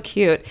 They're so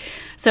cute.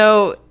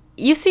 So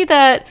you see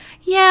that,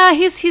 yeah,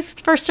 he's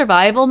for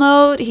survival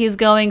mode. He's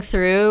going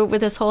through with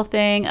this whole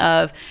thing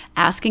of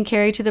asking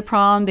Carrie to the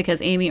prom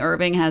because Amy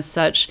Irving has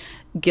such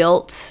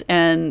guilt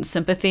and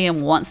sympathy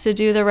and wants to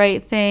do the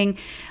right thing.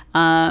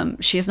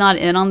 She's not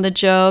in on the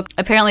joke.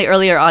 Apparently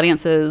earlier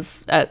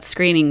audiences at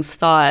screenings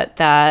thought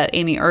that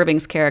Amy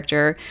Irving's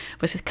character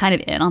was kind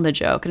of in on the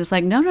joke. And it's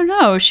like,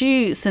 no.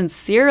 She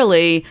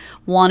sincerely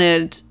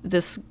wanted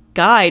this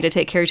guy to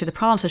take Carrie to the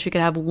prom so she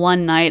could have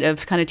one night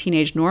of kind of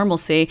teenage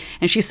normalcy.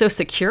 And she's so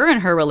secure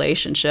in her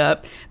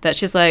relationship that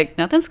she's like,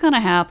 nothing's going to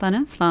happen.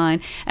 It's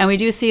fine. And we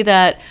do see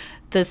that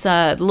this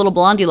little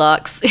blondie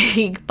locks,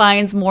 he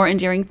finds more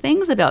endearing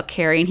things about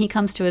Carrie, and he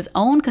comes to his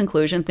own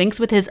conclusion, thinks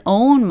with his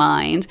own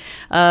mind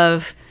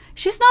of,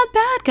 she's not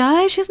bad,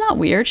 guys. She's not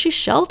weird. She's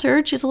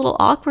sheltered. She's a little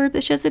awkward,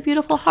 but she has a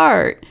beautiful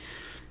heart.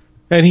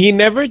 And he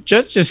never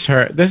judges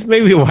her. This may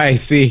be why I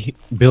see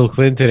Bill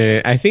Clinton in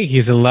it. I think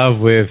he's in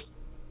love with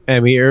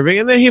Amy Irving,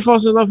 and then he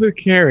falls in love with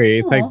Carrie.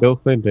 It's like Bill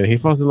Clinton. He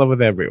falls in love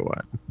with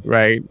everyone,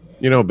 right?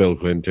 You know Bill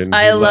Clinton.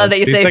 I love that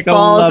you say like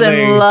falls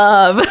in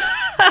love.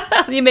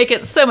 You make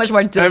it so much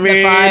more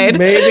dignified. I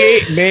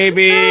mean,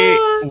 maybe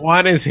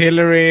one is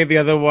Hillary, the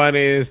other one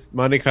is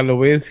Monica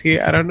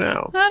Lewinsky. I don't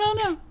know.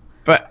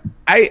 But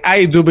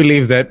I do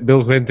believe that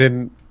Bill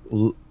Clinton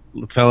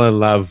fell in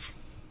love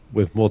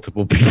with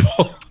multiple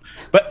people.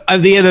 But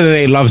at the end of the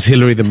day, loves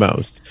Hillary the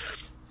most.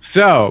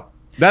 So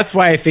that's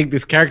why I think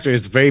this character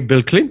is very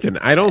Bill Clinton.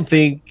 I don't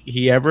think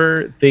he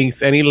ever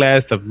thinks any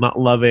less of not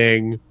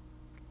loving.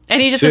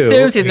 And he just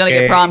assumes he's going to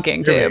get prom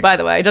king too. By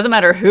the way, it doesn't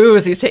matter who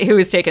he's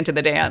taken to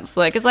the dance.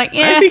 Like it's like,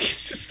 yeah. I think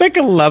he's just like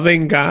a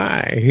loving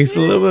guy. He's a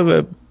little bit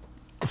of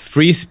a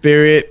free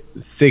spirit,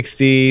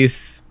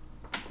 60s,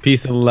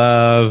 peace and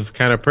love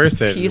kind of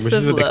person, which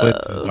is what the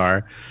Clintons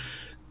are.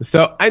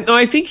 So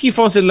I think he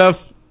falls in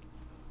love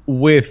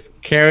with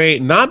Carrie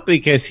not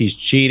because he's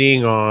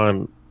cheating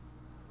on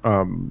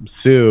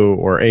Sue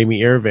or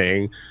Amy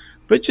Irving,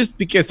 but just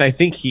because I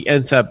think he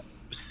ends up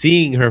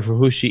seeing her for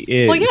who she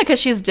is. Well, yeah,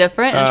 because she's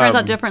different, and it turns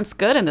out different's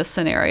good in this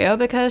scenario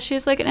because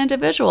she's like an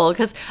individual.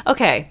 Because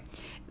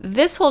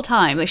this whole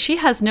time, like, she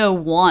has no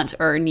want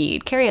or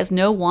need. Carrie has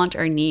no want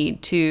or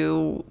need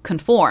to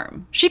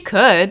conform. She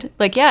could,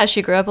 like, yeah,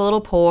 she grew up a little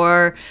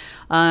poor.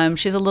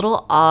 She's a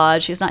little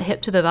odd. She's not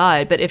hip to the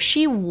vibe. But if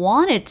she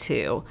wanted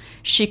to,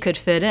 she could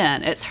fit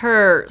in. It's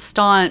her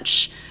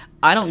staunch,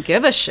 I don't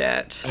give a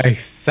shit.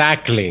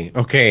 Exactly.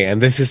 Okay,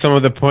 and this is some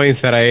of the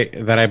points that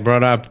I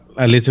brought up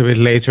a little bit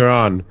later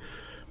on.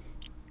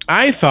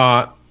 I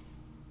thought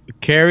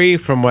Carrie,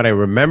 from what I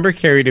remember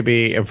Carrie to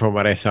be, and from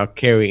what I saw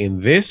Carrie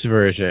in this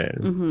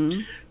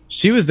version,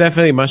 she was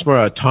definitely much more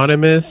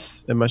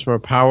autonomous and much more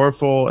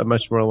powerful and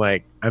much more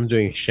like I'm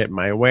doing shit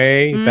my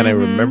way than I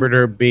remembered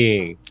her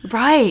being.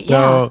 Right.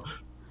 Yeah.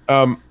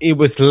 So it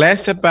was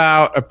less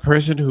about a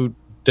person who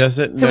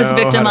doesn't Who was know how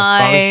to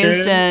victimized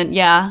function and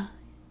yeah.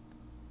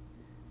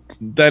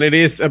 than it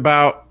is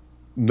about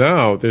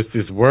no, there's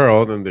this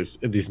world and there's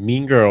these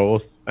mean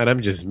girls and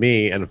I'm just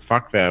me and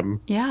fuck them.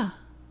 Yeah.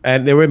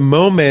 And there were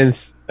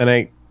moments, and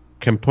I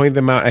can point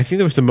them out. I think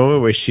there was a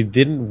moment where she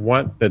didn't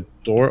want the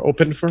door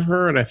open for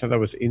her, and I thought that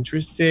was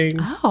interesting.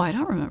 Oh, I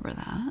don't remember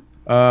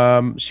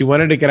that. She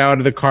wanted to get out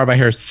of the car by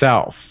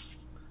herself.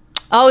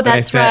 Oh,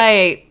 that's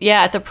right.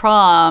 Yeah, at the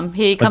prom.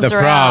 He comes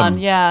around.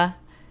 Yeah.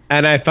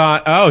 And I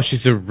thought, oh,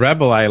 she's a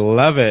rebel. I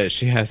love it.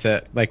 She has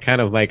a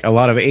kind of like a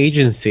lot of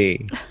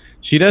agency.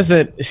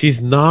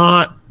 She's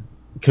not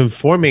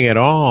conforming at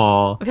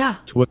all Yeah.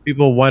 to what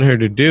people want her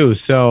to do.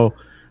 So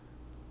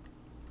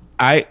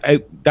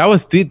I that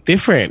was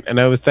different. And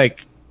I was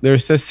like,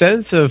 there's a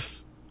sense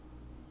of,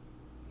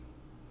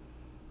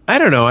 I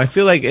don't know. I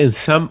feel like in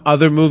some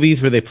other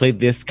movies where they play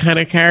this kind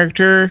of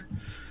character,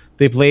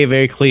 they play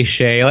very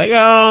cliche, like,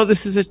 oh,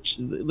 this is a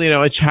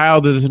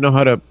child who doesn't know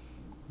how to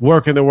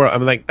work in the world.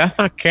 I'm like, that's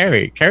not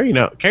Carrie.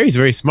 Carrie's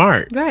very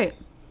smart. Right.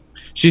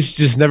 She's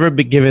just never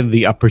been given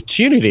the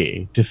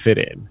opportunity to fit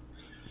in.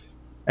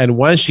 And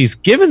once she's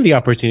given the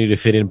opportunity to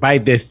fit in by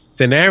this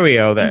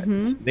scenario that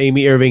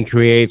Amy Irving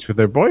creates with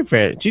her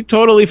boyfriend, she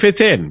totally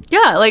fits in.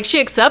 Yeah, like she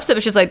accepts it,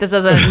 but she's like, this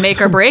doesn't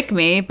make or break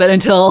me. But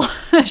until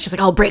she's like,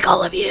 I'll break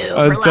all of you.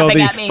 Until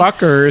these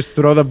fuckers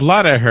throw the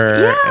blood at her.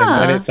 Yeah.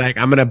 And then it's like,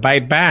 I'm going to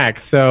bite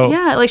back. So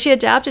yeah, like she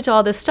adapted to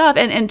all this stuff.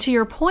 And to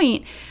your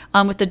point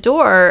with the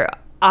door,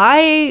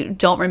 I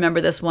don't remember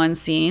this one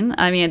scene.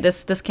 I mean,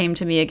 this came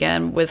to me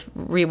again with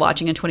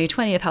rewatching in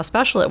 2020 of how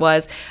special it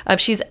was.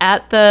 She's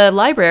at the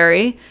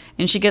library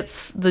and she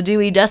gets the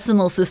Dewey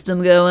Decimal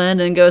System going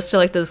and goes to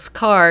like those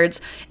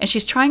cards, and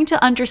she's trying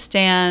to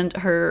understand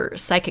her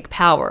psychic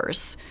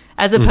powers.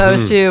 As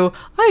opposed to,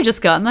 I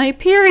just got my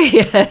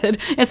period.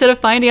 Instead of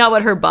finding out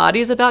what her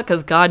body's about,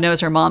 because God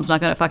knows her mom's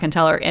not going to fucking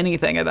tell her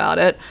anything about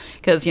it.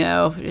 Because,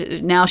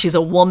 now she's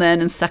a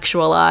woman and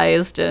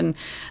sexualized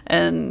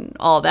and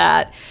all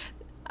that.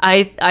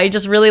 I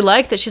just really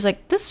like that she's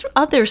like, this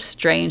other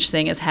strange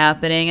thing is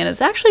happening, and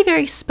it's actually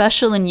very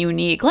special and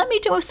unique. Let me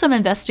do some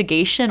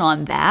investigation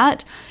on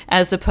that,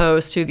 as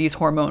opposed to these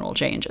hormonal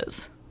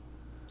changes.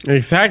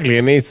 Exactly,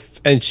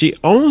 and she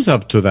owns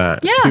up to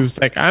that. Yeah. She was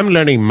like, I'm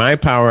learning my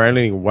power, I'm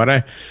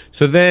learning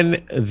so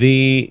then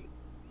the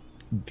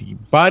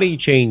body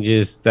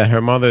changes that her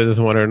mother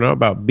doesn't want her to know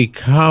about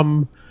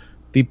become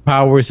the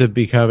powers of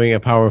becoming a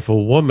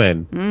powerful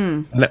woman.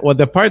 And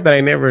the part that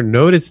I never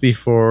noticed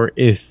before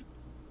is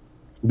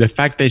the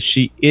fact that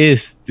she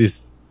is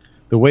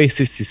the way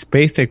Sissy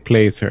Spacek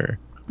plays her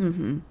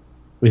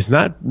is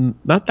not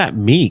that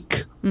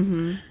meek.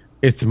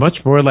 It's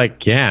much more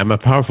like, yeah, I'm a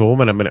powerful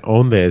woman. I'm going to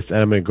own this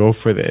and I'm going to go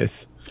for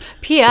this.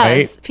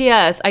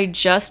 P.S. I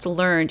just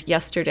learned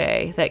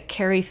yesterday that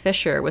Carrie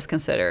Fisher was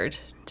considered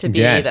to be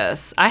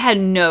this. I had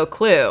no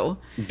clue.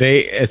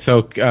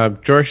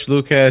 George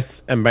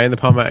Lucas and Brian De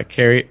Palma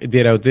Carrie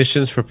did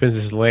auditions for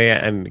Princess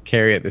Leia and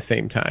Carrie at the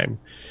same time.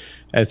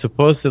 And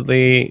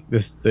supposedly,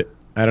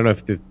 I don't know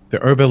if the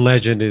urban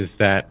legend is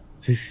that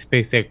Sissy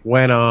Spacek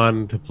went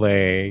on to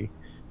play.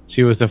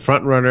 She was a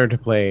front runner to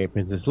play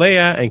Princess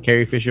Leia, and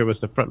Carrie Fisher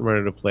was the front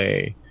runner to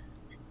play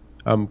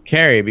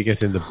Carrie,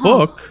 because in the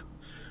book,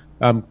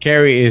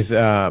 Carrie is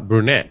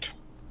brunette.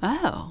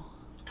 Oh.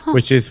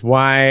 Which is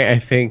why I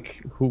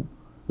think in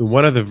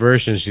one of the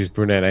versions she's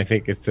brunette. I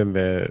think it's in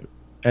the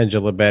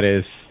Angela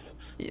Bettis,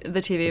 the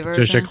TV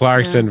version, Trisha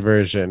Clarkson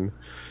version.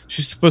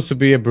 She's supposed to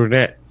be a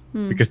brunette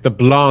because the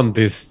blonde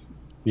is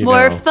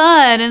more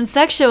fun and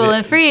sexual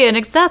and free and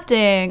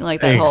accepting, like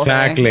that whole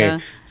thing.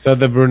 Exactly. So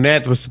the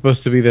brunette was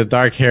supposed to be the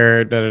dark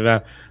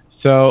hair.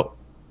 So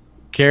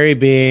Carrie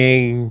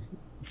being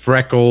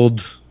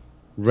freckled,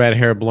 red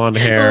hair, blonde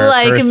hair,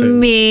 like person,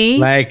 me,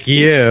 like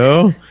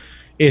you,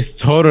 is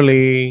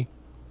totally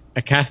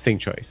a casting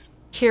choice.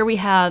 Here we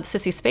have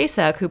Sissy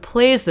Spacek, who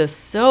plays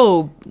this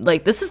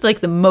this is like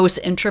the most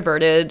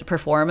introverted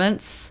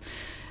performance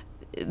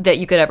that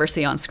you could ever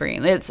see on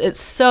screen. It's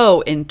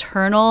so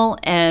internal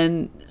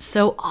and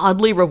so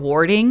oddly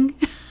rewarding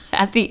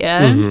at the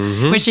end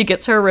when she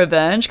gets her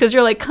revenge, because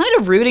you're like kind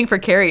of rooting for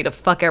Carrie to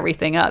fuck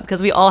everything up,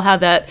 because we all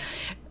have that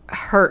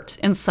hurt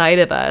inside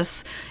of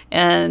us,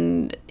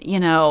 and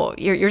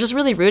you're just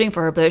really rooting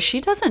for her, but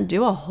she doesn't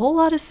do a whole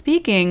lot of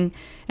speaking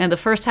in the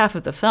first half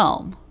of the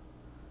film.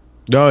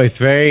 No, it's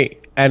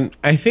and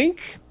I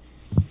think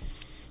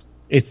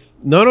it's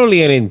not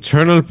only an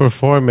internal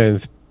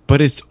performance, but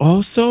it's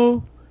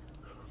also,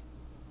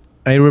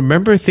 I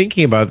remember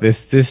thinking about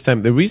this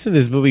time. The reason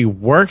this movie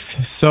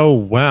works so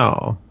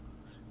well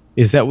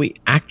is that we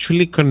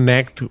actually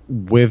connect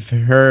with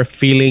her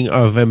feeling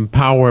of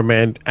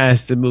empowerment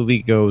as the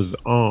movie goes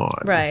on.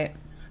 Right.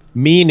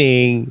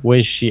 Meaning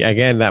when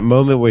that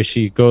moment where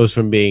she goes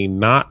from being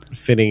not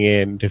fitting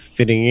in to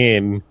fitting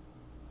in,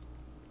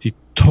 she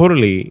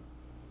totally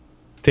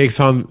takes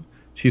on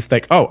She's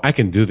like, oh, I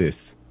can do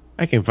this.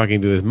 I can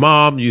fucking do this.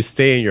 Mom, you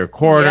stay in your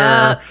corner.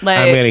 Yeah, like-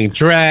 I'm getting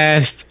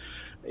dressed.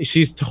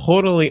 She's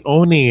totally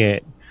owning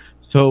it.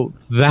 So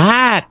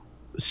that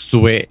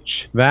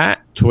switch,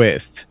 that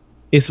twist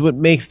is what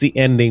makes the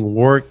ending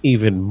work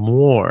even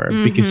more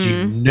because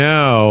you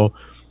know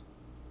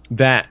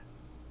that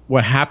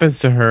what happens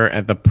to her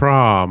at the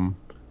prom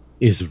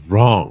is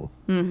wrong.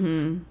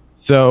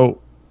 So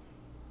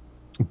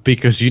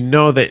because you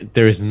know that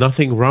there is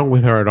nothing wrong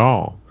with her at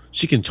all.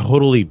 She can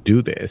totally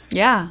do this.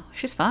 Yeah,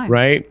 she's fine.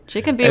 Right?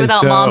 She can be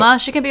without mama.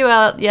 She can be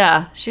without,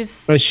 yeah.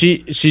 But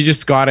she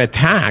just got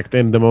attacked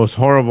in the most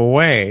horrible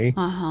way.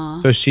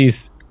 So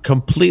she's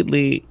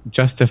completely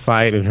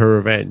justified in her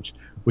revenge,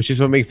 which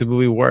is what makes the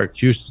movie work.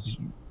 You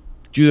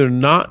do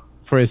not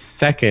for a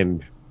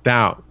second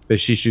doubt that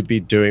she should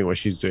be doing what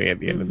she's doing at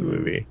the end of the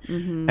movie.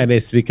 And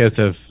it's because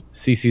of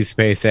Cece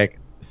Spacek's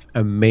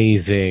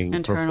amazing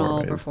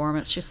internal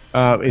performance. She's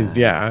so good.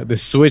 Yeah, the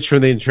switch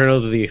from the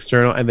internal to the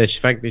external, and the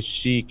fact that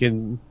she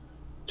can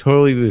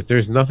totally do this.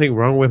 There's nothing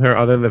wrong with her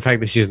other than the fact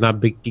that she's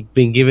not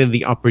been given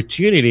the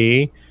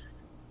opportunity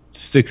to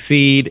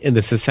succeed in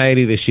the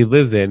society that she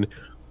lives in,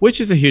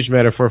 which is a huge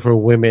metaphor for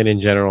women in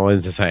general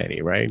in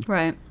society, right?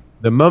 Right.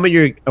 The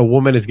moment a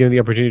woman is given the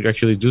opportunity to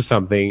actually do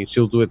something,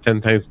 she'll do it 10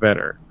 times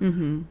better.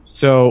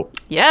 So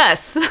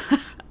yes.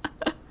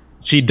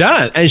 she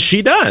does, and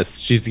she does.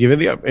 She's given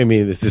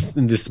this is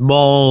in this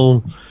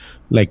small,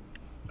 like,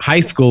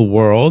 high school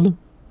world.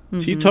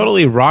 She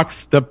totally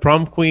rocks the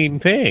prom queen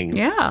thing.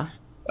 Yeah.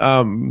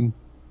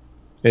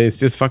 It's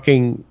just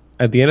fucking.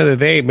 At the end of the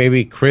day,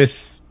 maybe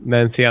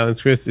Nancy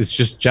Allen's Chris, is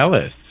just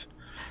jealous.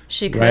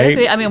 She could right?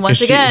 be. I mean,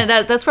 once again,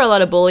 that's where a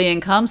lot of bullying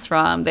comes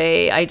from.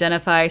 They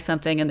identify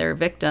something in their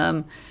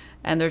victim,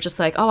 and they're just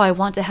like, oh, I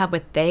want to have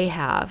what they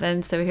have.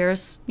 And so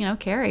here's,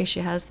 Carrie. She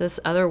has this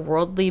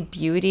otherworldly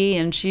beauty,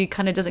 and she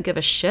kind of doesn't give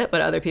a shit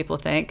what other people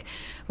think.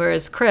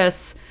 Whereas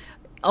Chris,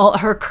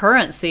 her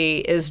currency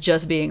is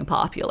just being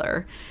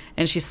popular.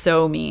 And she's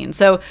so mean.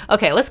 So,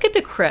 okay, let's get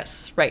to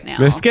Chris right now.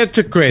 Let's get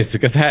to Chris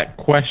because I had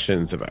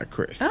questions about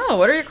Chris. Oh,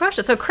 what are your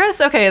questions? So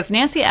Chris, okay, it's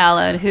Nancy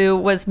Allen, who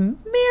was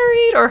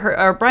married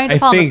or Brian De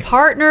Palma's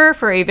partner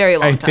for a very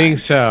long time.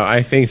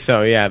 I think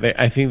so. Yeah,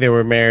 I think they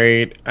were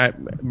married.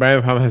 Brian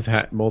De Palma has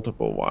had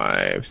multiple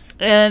wives.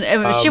 And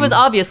she was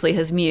obviously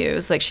his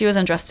muse. Like, she was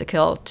in Dressed to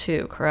Kill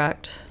too,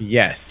 correct?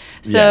 Yes.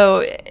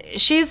 So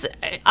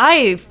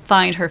I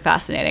find her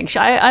fascinating.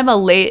 I'm a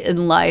late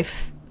in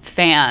life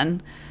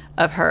fan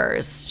of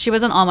hers. She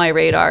wasn't on my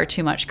radar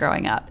too much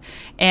growing up.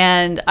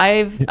 And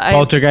I've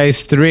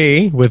Poltergeist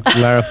 3 with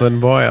Lara Flynn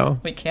Boyle.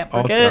 We can't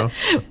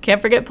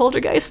forget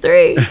Poltergeist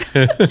 3.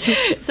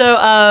 So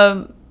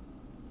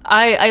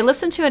I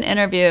listened to an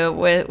interview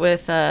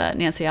with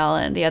Nancy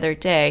Allen the other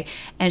day,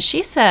 and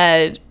she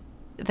said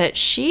that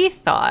she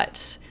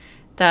thought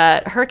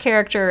that her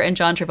character and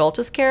John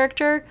Travolta's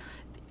character,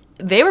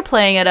 they were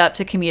playing it up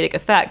to comedic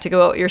effect, to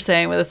go what you're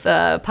saying with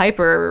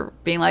Piper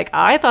being like,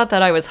 I thought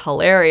that I was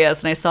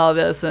hilarious and I saw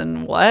this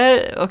and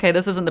what? Okay,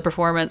 this isn't the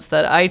performance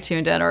that I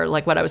tuned in or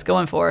like what I was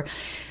going for.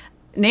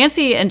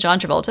 Nancy and John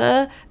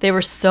Travolta, they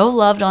were so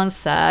loved on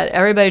set.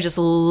 Everybody just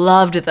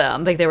loved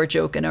them. Like, they were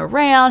joking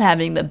around,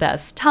 having the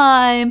best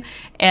time.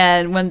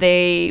 And when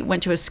they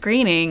went to a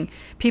screening,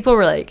 people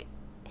were like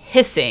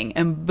hissing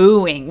and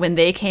booing when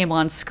they came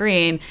on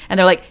screen, and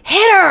they're like,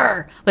 hit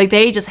her! Like,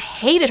 they just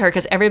hated her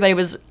because everybody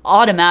was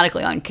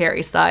automatically on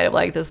Carrie's side of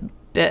like, this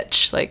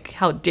bitch, like,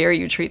 how dare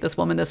you treat this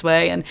woman this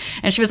way. And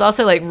she was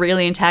also like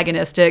really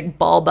antagonistic,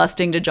 ball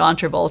busting to John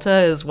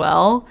Travolta as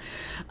well.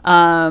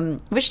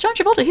 Which John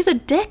Travolta, he's a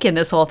dick in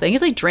this whole thing.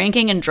 He's like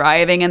drinking and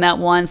driving in that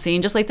one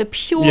scene, just like the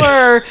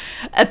pure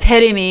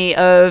epitome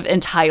of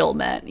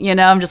entitlement.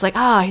 I'm just like,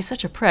 he's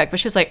such a prick. But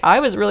she's like, I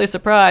was really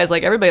surprised.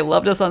 Like, everybody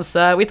loved us on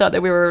set. We thought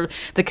that we were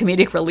the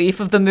comedic relief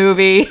of the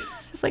movie.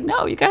 It's like,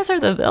 no, you guys are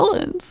the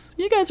villains.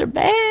 You guys are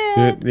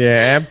bad.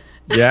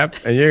 Yep.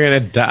 And you're gonna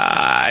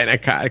die in a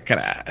car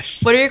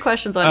crash. What are your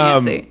questions on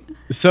Nancy?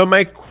 So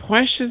my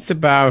questions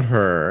about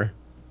her.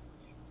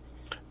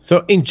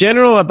 So in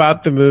general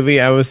about the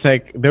movie, I was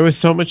like, there was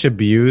so much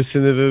abuse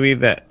in the movie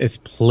that it's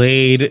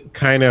played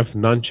kind of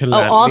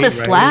nonchalantly. Oh, all the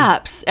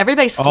slaps.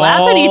 Everybody's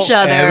slapping each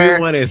other.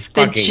 Everyone is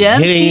fucking the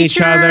gym hitting teacher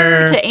each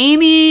other. To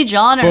Amy,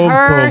 John and Boom,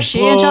 her, boom,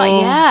 she and John.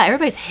 boom. Yeah,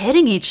 everybody's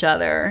hitting each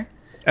other.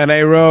 And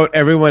I wrote,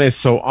 everyone is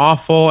so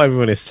awful.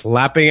 Everyone is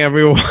slapping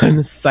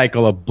everyone.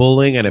 Cycle of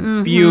bullying and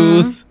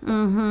abuse.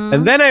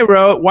 And then I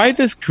wrote, why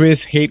does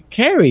Chris hate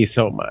Carrie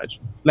so much?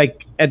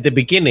 Like, at the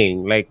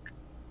beginning, like,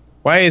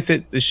 why is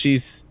it that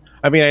she's...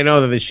 I mean, I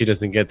know that she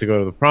doesn't get to go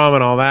to the prom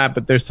and all that,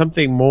 but there's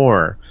something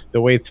more.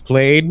 The way it's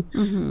played,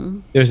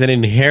 there's an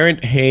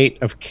inherent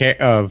hate of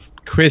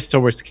Chris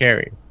towards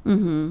Carrie.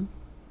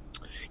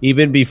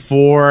 Even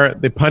before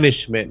the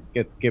punishment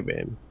gets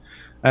given.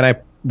 And I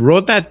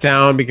wrote that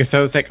down because I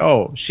was like,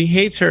 oh, she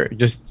hates her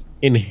just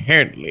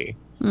inherently.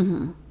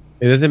 It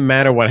doesn't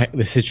matter what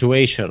the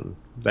situation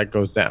that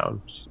goes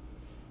down.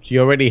 She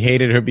already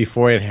hated her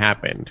before it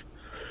happened.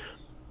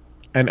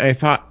 And I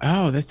thought,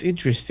 oh, that's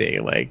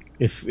interesting. Like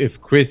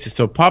if Chris is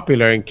so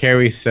popular and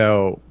Carrie's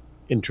so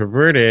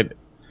introverted,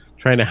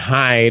 trying to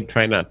hide,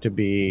 trying not to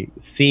be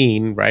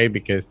seen, right?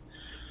 Because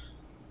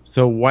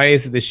so why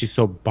is it that she's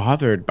so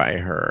bothered by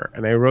her?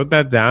 And I wrote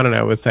that down, and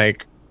I was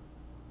like,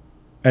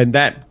 and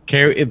that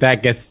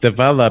gets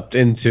developed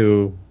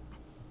into,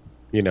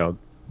 you know,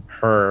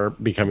 her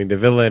becoming the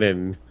villain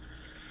and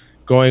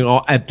going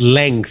all at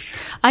length.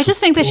 I just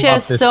think that she pull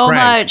has off this so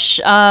prank. much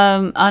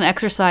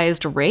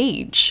unexercised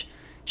rage.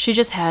 She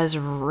just has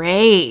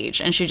rage,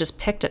 and she just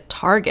picked a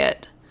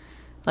target,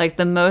 like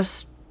the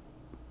most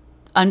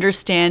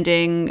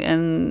understanding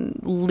and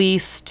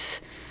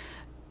least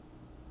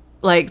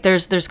like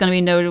there's going to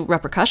be no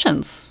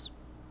repercussions,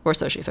 or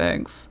so she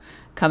thinks,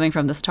 coming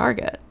from this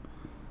target.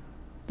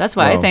 That's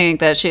why I Well, think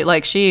that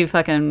she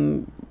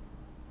fucking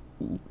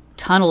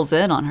tunnels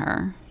in on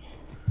her.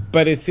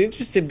 but it's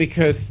interesting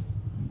because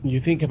you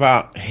think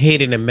about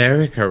hate in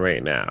America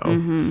right now.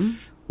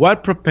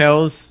 What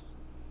propels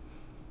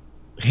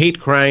hate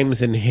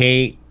crimes and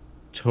hate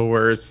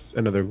towards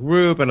another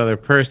group, another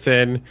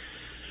person?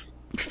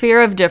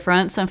 Fear of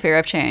difference and fear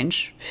of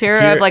change. Fear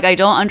of Fear, like, I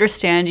don't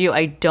understand you,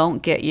 I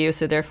don't get you,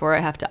 so therefore I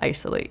have to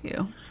isolate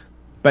you.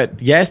 but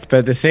yes, but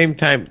at the same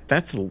time,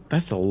 that's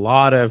a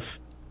lot of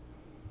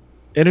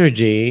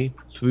energy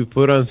to be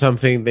put on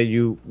something that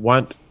you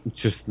want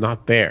just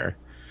not there.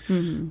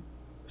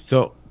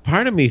 So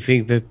part of me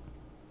think that,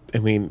 I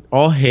mean,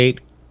 all hate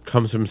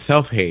comes from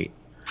self-hate,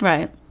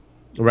 Right.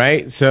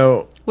 right?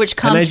 So, Which and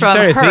I comes just from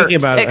started hurt. thinking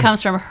about It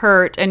comes from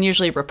hurt and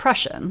usually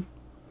repression.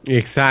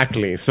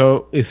 exactly.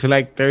 So it's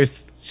like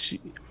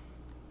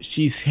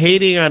she's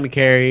hating on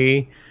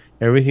Carrie,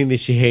 everything that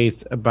she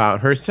hates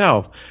about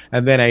herself.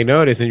 And then I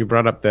noticed, and you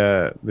brought up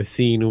the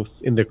scene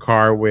in the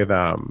car with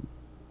John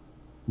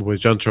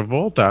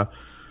Travolta,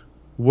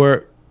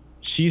 where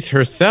she's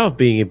herself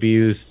being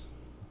abused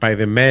by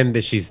the men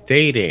that she's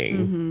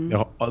dating.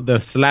 The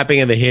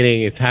slapping and the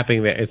hitting is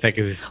happening there. It's like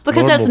it's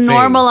Because that's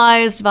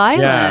normalized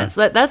violence.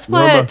 Yeah. That's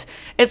Normal. what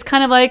it's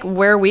kind of like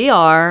where we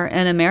are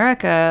in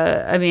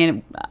America. I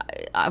mean,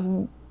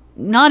 I'm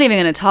not even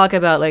going to talk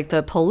about like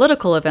the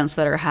political events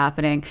that are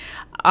happening.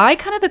 I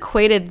kind of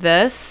equated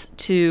this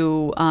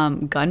to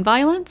gun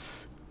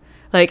violence.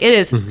 Like it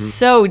is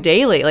so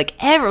daily. Like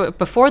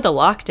before the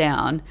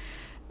lockdown,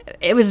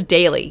 it was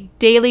daily.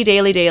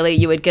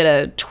 You would get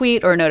a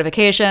tweet or a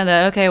notification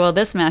that, okay, well,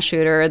 this mass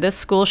shooter, this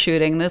school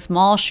shooting, this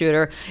mall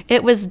shooter,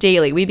 it was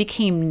daily. We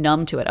became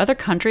numb to it. Other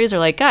countries are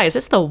like, guys,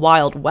 it's the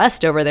Wild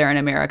West over there in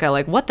America.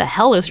 Like, what the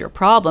hell is your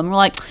problem? We're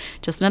like,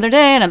 just another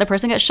day, another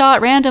person gets shot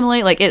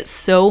randomly. Like, it's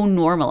so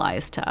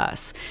normalized to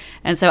us.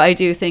 And so I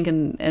do think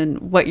in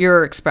what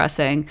you're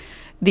expressing,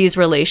 these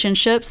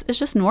relationships is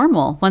just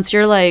normal. Once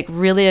you're like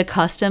really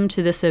accustomed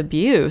to this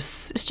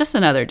abuse, it's just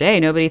another day.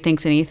 Nobody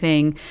thinks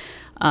anything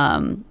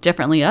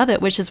differently of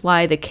it, which is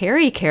why the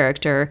Carrie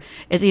character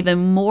is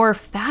even more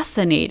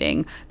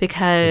fascinating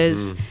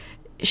because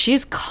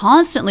she's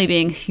constantly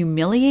being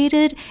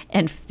humiliated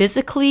and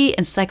physically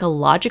and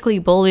psychologically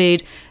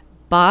bullied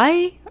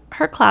by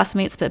her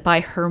classmates, but by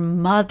her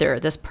mother,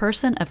 this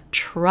person of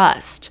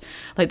trust.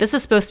 Like this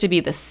is supposed to be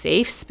the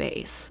safe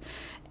space.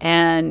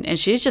 And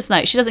she's just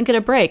not, she doesn't get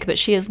a break, but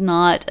she is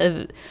not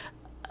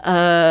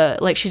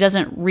like she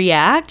doesn't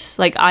react.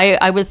 Like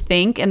I would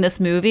think in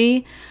this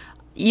movie,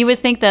 you would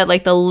think that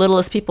like the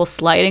littlest people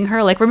slighting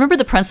her, like remember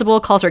the principal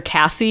calls her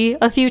Cassie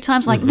a few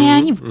times, like,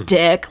 man, you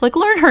dick, like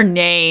learn her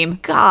name,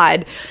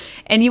 God.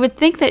 And you would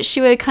think that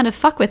she would kind of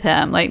fuck with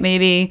him, like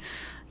maybe,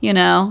 you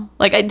know,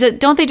 like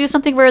don't they do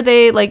something where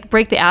they like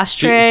break the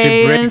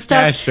ashtray she breaks and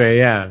stuff? the ashtray,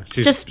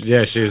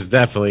 yeah. She's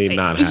definitely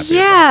not happy.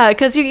 Yeah,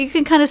 because you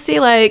can kind of see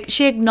like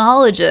she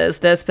acknowledges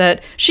this,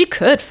 but she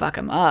could fuck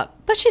him up,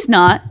 but she's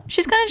not.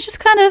 She's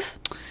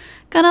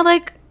gonna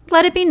like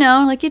let it be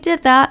known, like you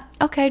did that.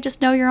 Okay,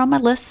 just know you're on my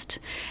list.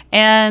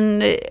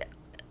 And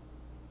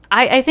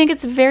I think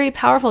it's very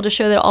powerful to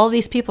show that all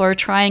these people are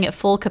trying at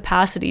full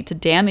capacity to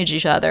damage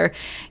each other.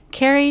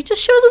 Carrie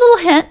just shows a little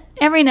hint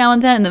every now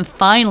and then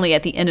finally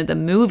at the end of the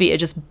movie, it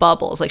just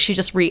bubbles. Like she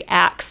just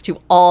reacts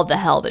to all the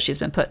hell that she's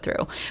been put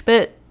through.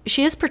 But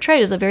she is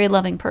portrayed as a very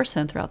loving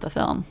person throughout the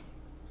film.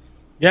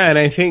 Yeah, and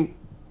I think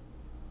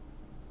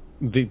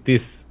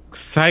this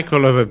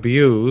cycle of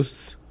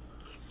abuse,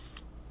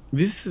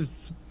 this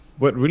is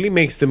what really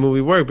makes the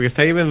movie work, because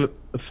I even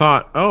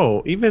thought,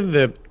 oh, even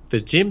the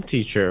gym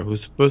teacher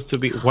who's supposed to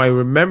be, who I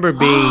remember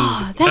being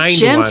the That kind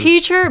gym one.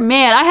 teacher?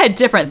 Man, I had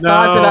different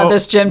thoughts about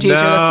this gym teacher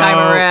this time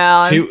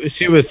around.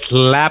 She was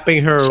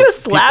slapping her. She was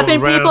slapping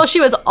people. around. She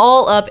was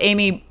all up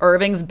Amy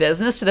Irving's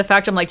business to the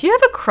fact I'm like, do you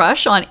have a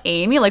crush on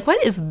Amy? Like,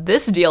 what is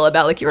this deal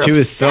about? Like, you're She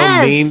was so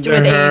mean obsessed to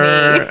with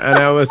her, Amy. and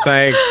I was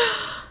like,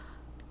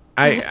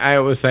 I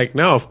was like,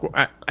 no, of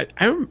course.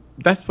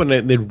 That's when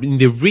in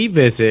the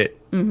revisit,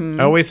 I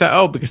always said,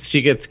 oh, because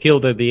she gets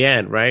killed at the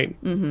end,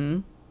 right?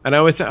 Mm-hmm. And I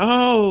always said,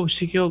 oh,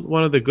 she killed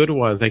one of the good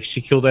ones. Like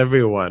she killed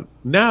everyone.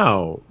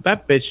 No,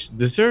 that bitch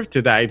deserved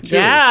to die too.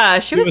 Yeah,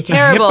 she was a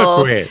terrible.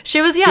 hypocrite.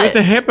 She was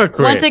a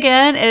hypocrite. Once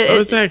again, I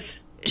was like,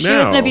 She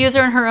was an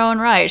abuser in her own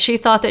right. She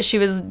thought that she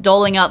was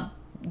doling out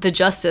the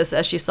justice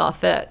as she saw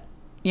fit.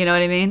 You know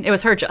what I mean? It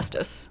was her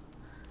justice.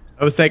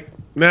 I was like,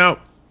 no,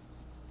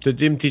 the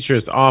gym teacher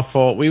is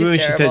awful. She's When she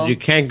terrible. said you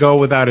can't go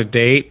without a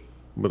date.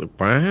 What?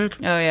 Oh,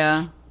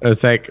 yeah. I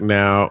was like,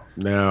 no.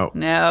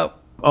 No.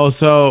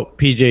 Also,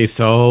 PJ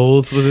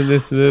Souls was in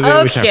this movie,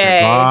 which I Okay.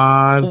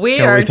 forgot. We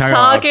Can are talk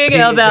talking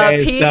about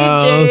Souls?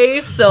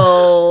 PJ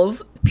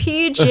Souls.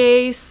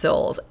 PJ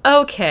Souls.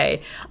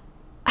 Okay.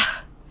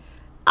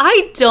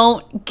 I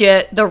don't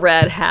get the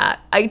red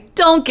hat. I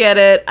don't get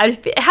it.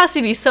 It has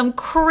to be some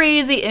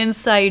crazy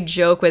inside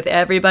joke with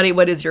everybody.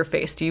 What is your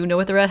face? Do you know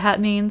what the red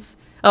hat means?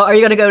 Oh, are you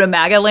going to go to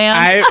MAGA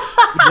land?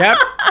 Yep.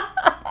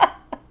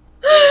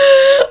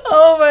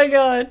 Oh my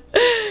God.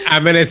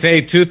 I'm going to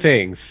say two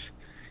things.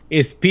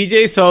 Is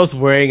PJ Souls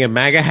wearing a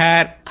MAGA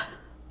hat?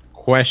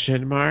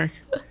 Question mark.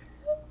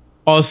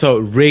 Also,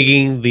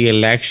 rigging the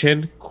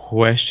election?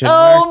 Question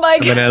mark. Oh my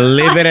I'm going to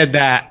leave it at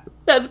that.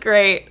 That's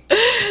great.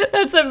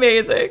 That's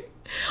amazing.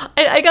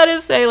 I gotta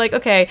say, like,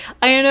 okay,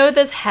 I know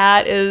this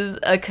hat is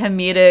a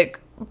comedic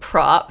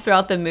prop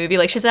throughout the movie.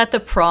 Like, she's at the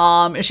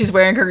prom and she's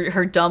wearing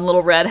her dumb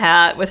little red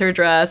hat with her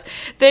dress.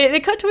 They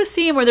cut to a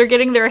scene where they're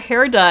getting their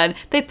hair done.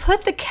 They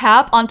put the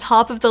cap on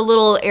top of the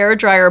little air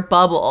dryer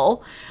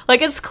bubble.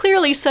 Like, it's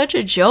clearly such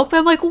a joke, but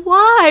I'm like,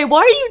 why?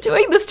 Why are you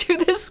doing this to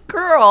this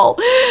girl?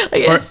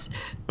 Like, it's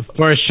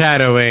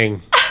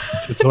foreshadowing.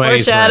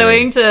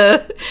 Foreshadowing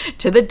to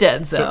the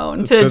dead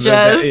zone, to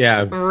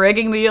just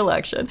rigging the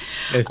election.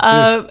 It's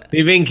just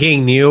Stephen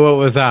King knew what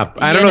was up.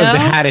 I don't know if the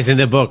hat is in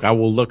the book. I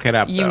will look it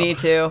up. You need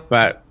to.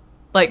 But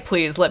like,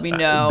 please let me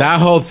know. That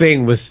whole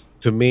thing was,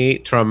 to me,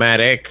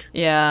 traumatic.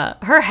 Yeah,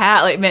 her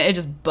hat, like, man, it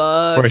just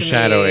bugged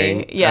foreshadowing.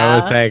 me. Yeah, I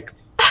was like,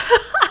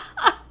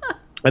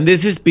 and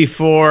this is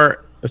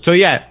before. So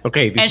yeah,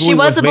 okay. This and she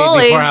was a made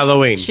bully before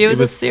Halloween. She was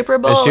a super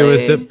bully. And she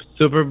was a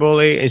super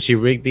bully, and she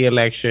rigged the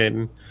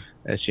election.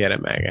 And she had a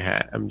MAGA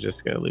hat. I'm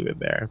just gonna leave it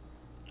there.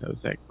 I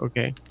was like,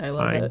 okay, I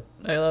love fine. it.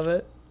 I love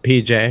it.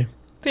 PJ.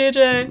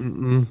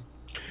 PJ.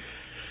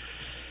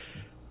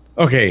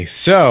 Okay,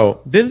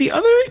 so then the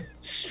other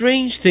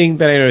strange thing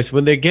that I noticed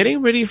when they're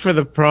getting ready for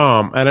the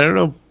prom, and I don't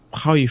know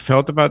how you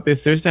felt about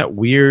this. There's that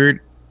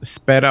weird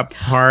sped up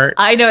part.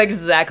 I know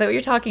exactly what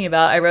you're talking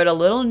about. I wrote a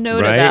little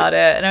note Right? about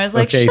it, and I was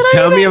like, Okay, should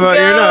tell I me even about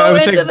your note. I go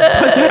was like, into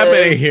this? what's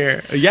happening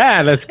here?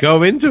 Yeah, let's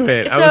go into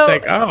it. I was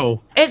like, oh.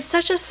 It's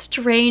such a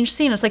strange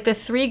scene. It's like the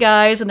three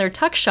guys and they're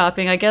tuck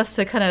shopping, I guess,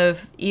 to kind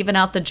of even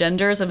out the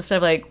genders. Instead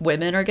of like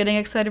women are getting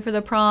excited for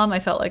the prom, I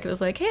felt like it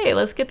was like, hey,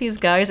 let's get these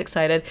guys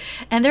excited.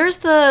 And there's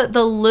the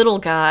little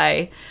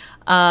guy.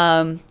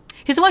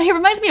 He's the one. He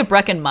reminds me of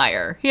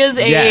Breckenmeyer. He is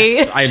a.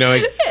 Yes, I know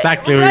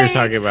exactly what you're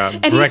talking about.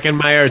 And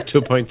Breckenmeyer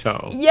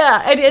 2.0.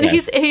 Yeah, and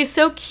Yes. he's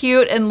so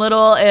cute and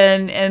little,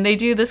 and they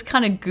do this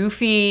kind of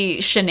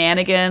goofy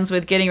shenanigans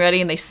with getting ready,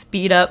 and they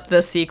speed up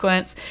the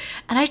sequence.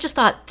 And I just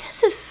thought,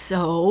 this is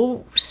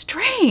so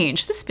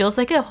strange. This feels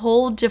like a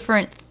whole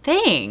different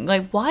thing.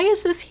 Like, why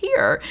is this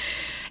here?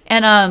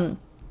 And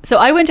so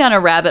I went down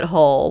a rabbit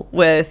hole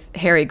with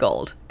Harry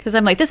Gold. Because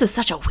I'm like, this is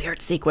such a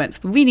weird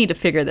sequence. We need to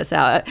figure this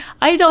out.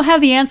 I don't have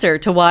the answer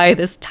to why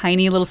this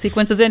tiny little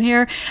sequence is in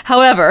here.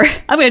 However,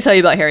 I'm going to tell you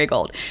about Harry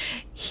Gold.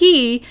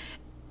 He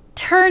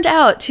turned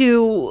out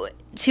to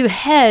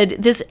head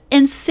this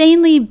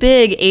insanely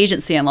big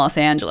agency in Los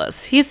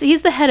Angeles. He's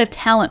the head of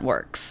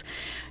TalentWorks.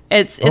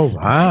 It's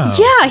wow.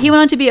 Yeah, he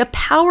went on to be a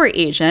power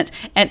agent,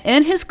 and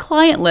in his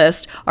client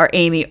list are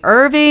Amy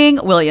Irving,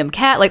 William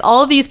Catt, like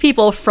all of these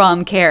people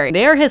from Carrie.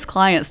 They are his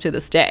clients to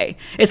this day.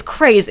 It's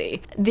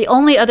crazy. The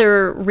only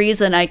other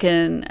reason I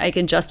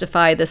can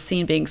justify this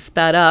scene being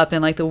sped up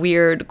and like the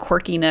weird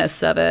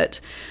quirkiness of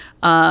it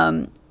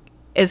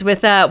is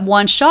with that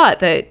one shot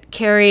that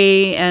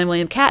Carrie and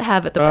William Catt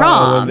have at the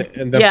prom.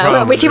 The yeah,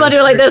 prom. we keep on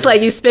doing like this,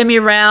 like you spin me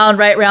round,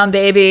 right round,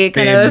 baby,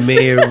 kind of. Spin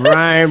me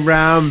right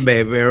round,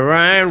 baby,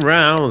 right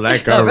round,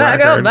 like a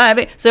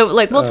record. So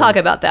like we'll talk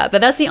about that,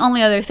 but that's the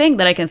only other thing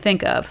that I can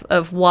think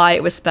of why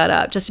it was sped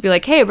up, just to be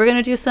like, hey, we're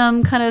gonna do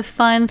some kind of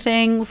fun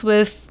things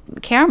with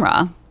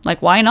camera.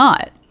 Like, why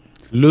not?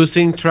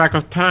 Losing track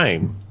of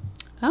time.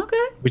 Okay.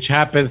 Which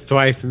happens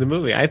twice in the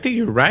movie. I think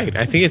you're right.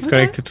 I think it's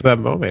connected to that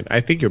moment.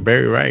 I think you're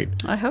very right.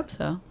 I hope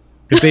so.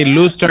 Because they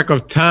lose track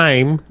of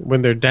time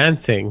when they're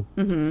dancing.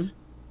 Mm-hmm.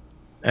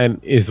 And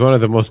it's one of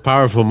the most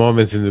powerful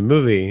moments in the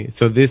movie.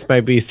 So this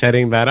might be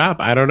setting that up.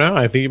 I don't know.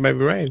 I think you might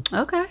be right.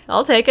 Okay.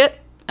 I'll take it.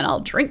 And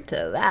I'll drink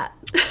to that.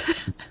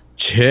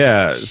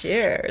 Cheers.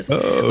 Cheers.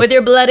 With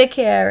your Bloody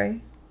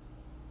Carrie.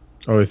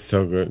 Oh, it's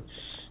so good.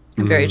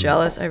 I'm very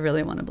jealous. I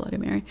really want a Bloody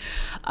Mary.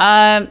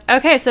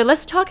 Okay, so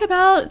let's talk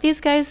about these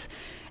guys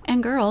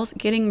and girls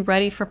getting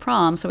ready for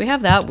prom. So we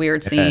have that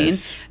weird scene.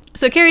 Yes.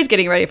 So Carrie's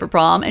getting ready for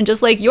prom, and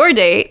just like your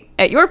date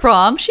at your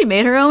prom, she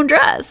made her own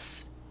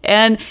dress.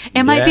 And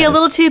it might be a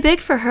little too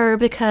big for her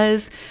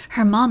because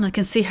her mama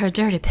can see her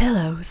dirty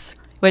pillows,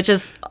 which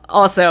is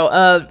Also,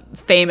 a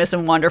famous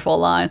and wonderful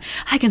line.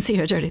 I can see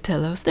your dirty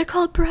pillows. They're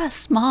called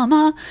breasts,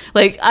 mama.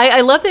 Like,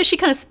 I love that she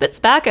kind of spits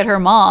back at her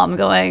mom,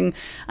 going,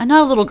 I'm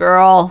not a little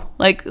girl.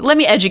 Like, let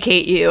me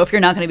educate you if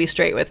you're not going to be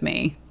straight with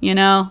me. You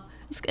know?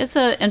 It's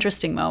an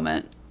interesting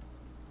moment.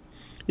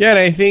 Yeah, and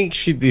I think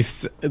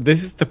this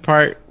is the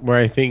part where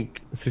I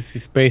think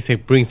Sissy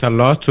Spacek brings a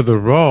lot to the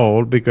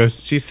role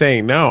because she's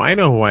saying, no, I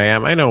know who I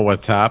am. I know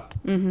what's up.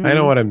 I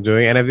know what I'm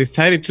doing. And I've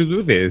decided to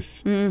do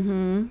this.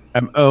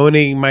 I'm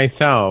owning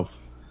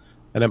myself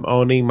and I'm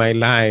owning my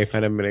life.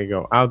 And I'm going to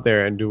go out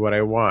there and do what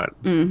I want.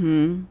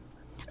 I'm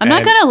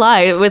not going to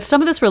lie. With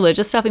some of this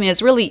religious stuff, I mean,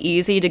 it's really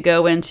easy to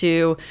go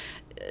into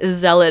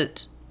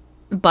zealot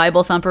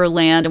Bible thumper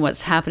land and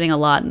what's happening a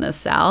lot in the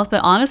South. But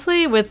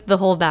honestly, with the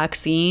whole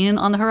vaccine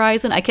on the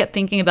horizon, I kept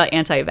thinking about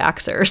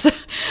anti-vaxxers,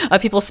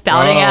 people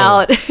spouting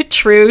out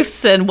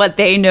truths and what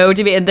they know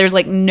to be, and there's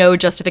like no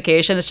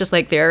justification. It's just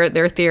like their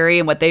theory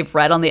and what they've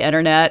read on the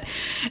internet.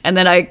 And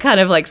then I kind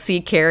of like see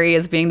Carrie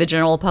as being the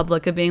general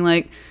public of being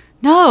like,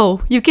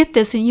 no, you get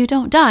this and you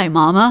don't die,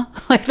 mama.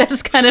 Like,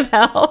 that's kind of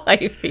how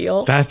I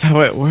feel. That's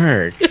how it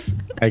works.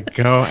 I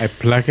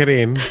plug it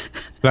in,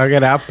 plug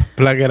it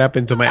up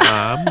into my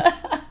arm,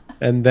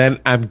 and then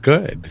I'm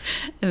good.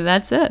 And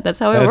that's it. That's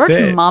how it works,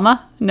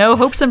 mama. No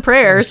hopes and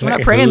prayers. We're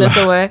not praying this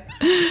away.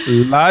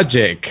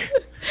 Logic.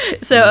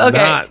 So, okay.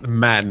 Not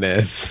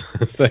madness.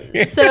 So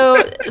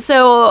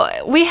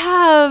we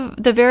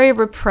have the very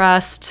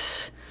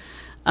repressed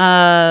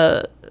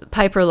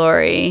Piper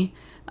Laurie,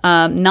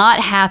 not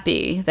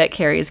happy that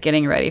Carrie's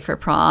getting ready for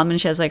prom, and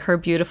she has like her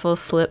beautiful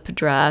slip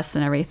dress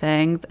and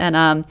everything.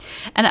 And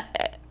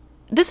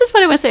this is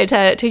what I want to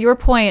say to your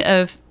point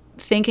of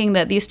thinking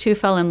that these two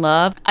fell in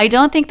love. I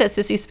don't think that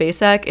Sissy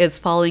Spacek is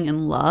falling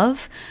in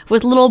love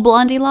with little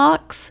blondie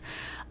locks.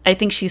 I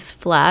think she's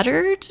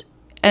flattered.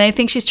 And I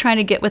think she's trying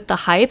to get with the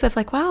hype of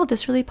like, wow,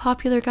 this really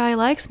popular guy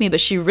likes me. But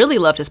she really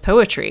loved his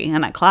poetry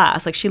in that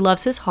class. Like, she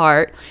loves his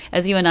heart.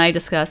 As you and I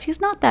discussed, he's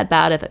not that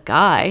bad of a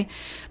guy.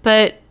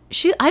 But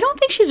I don't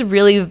think she's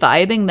really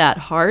vibing that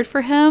hard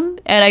for him.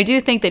 And I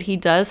do think that he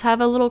does have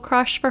a little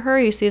crush for her.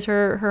 He sees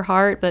her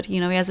heart, but, you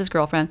know, he has his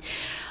girlfriend.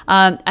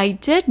 I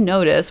did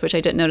notice, which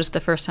I didn't notice the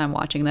first time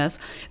watching this,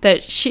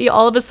 that she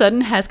all of a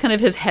sudden has kind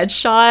of his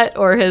headshot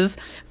or his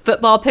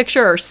football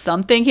picture or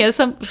something. He has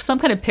some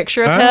kind of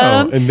picture of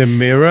him in the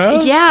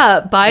mirror. Yeah,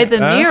 by the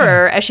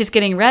mirror as she's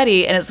getting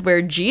ready, and it's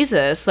where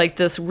Jesus, like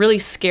this really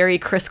scary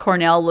Chris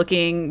Cornell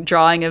looking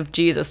drawing of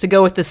Jesus, to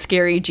go with the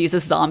scary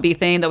Jesus zombie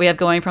thing that we have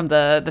going from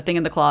the thing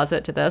in the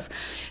closet to this.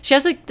 She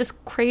has like this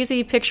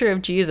crazy picture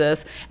of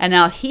Jesus, and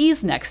now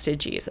he's next to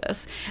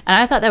Jesus, and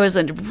I thought that was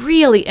a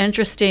really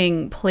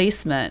interesting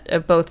placement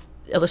of both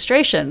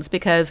illustrations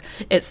because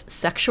it's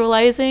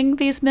sexualizing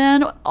these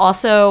men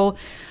also.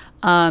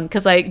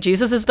 Because like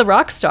Jesus is the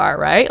rock star,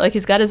 right? Like,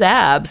 he's got his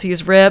abs,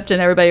 he's ripped,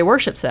 and everybody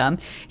worships him.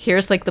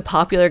 Here's like the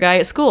popular guy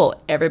at school,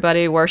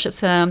 everybody worships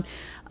him,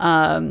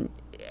 and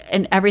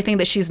everything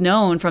that she's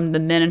known from the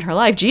men in her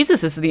life.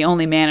 Jesus is the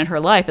only man in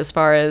her life as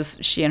far as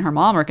she and her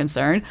mom are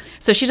concerned.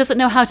 So she doesn't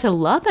know how to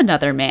love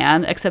another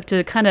man except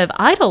to kind of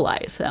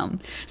idolize him.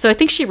 So I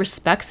think she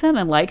respects him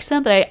and likes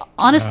him, but I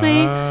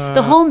honestly,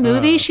 the whole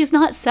movie, she's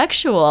not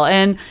sexual.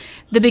 And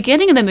the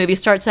beginning of the movie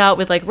starts out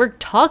with like, we're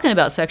talking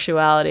about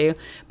sexuality,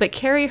 but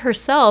Carrie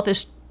herself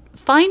is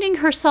finding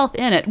herself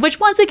in it, which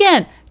once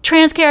again,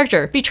 trans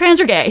character, be trans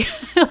or gay.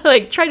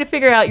 Like, try to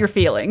figure out your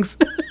feelings.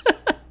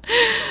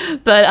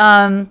 But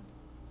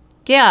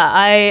yeah,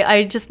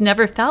 I just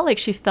never felt like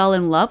she fell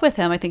in love with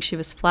him. I think she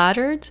was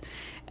flattered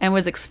and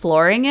was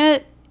exploring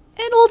it,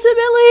 and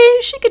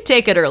ultimately she could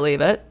take it or leave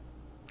it,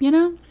 you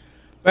know?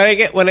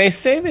 But when I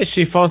say that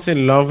she falls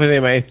in love with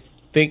him, I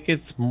think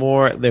it's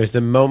more, there's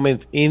a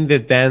moment in the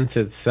dance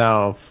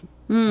itself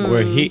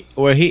where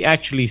he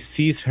actually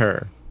sees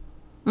her,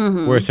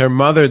 whereas her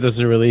mother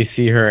doesn't really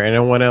see her and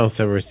no one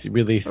else ever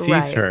really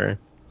sees her,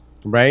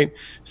 right?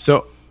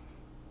 So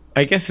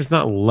I guess it's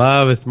not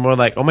love, it's more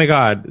like, oh my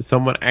god,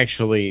 someone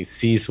actually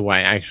sees who I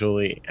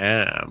actually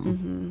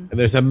am. And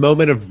there's a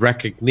moment of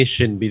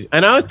recognition,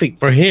 and I would think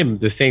for him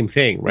the same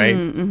thing, right?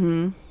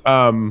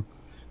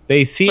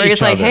 They see where each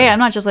he's like, other. hey, I'm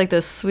not just like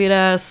this sweet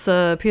ass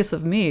piece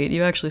of meat,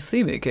 you actually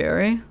see me,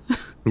 Carrie.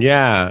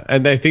 Yeah,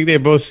 and I think they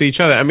both see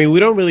each other. I mean, we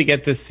don't really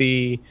get to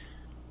see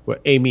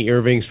what Amy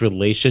Irving's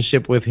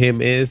relationship with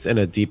him is in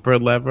a deeper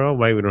level.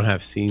 Why we don't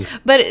have scenes?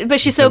 But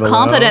she's so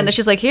confident that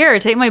she's like, here,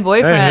 take my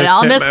boyfriend.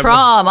 I'll miss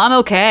prom. I'm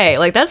okay.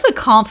 Like, that's a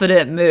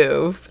confident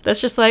move.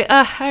 That's just like,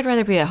 I'd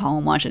rather be at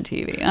home watching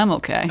TV. I'm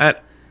okay.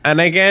 And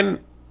again,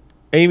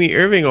 Amy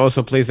Irving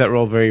also plays that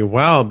role very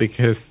well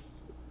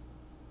because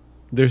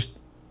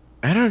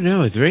I don't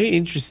know, it's very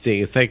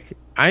interesting. It's like,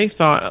 I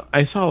thought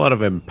I saw a lot of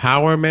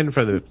empowerment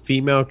from the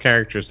female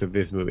characters of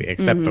this movie,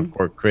 except of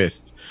course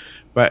Chris.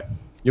 But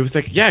it was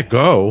like, yeah,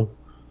 go.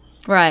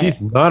 Right.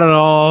 She's not at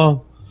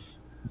all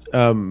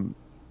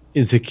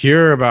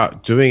insecure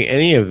about doing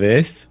any of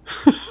this.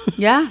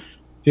 Yeah.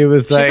 She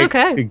was She's like,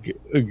 okay.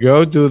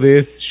 Go do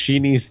this. She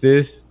needs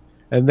this.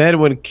 And then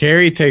when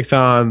Carrie takes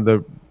on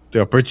the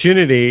the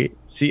opportunity,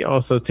 she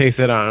also takes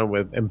it on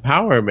with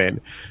empowerment.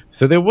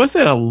 So there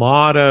wasn't a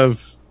lot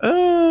of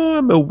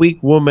I'm a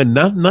weak woman.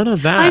 None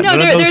of I that. know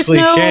None of those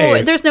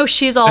cliches. there's no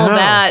she's all No.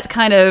 that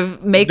kind of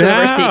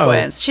makeover No.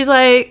 sequence. She's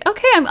like,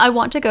 okay, I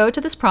want to go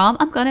to this prom.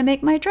 I'm gonna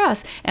make my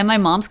dress, and my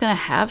mom's gonna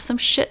have some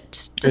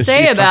shit to And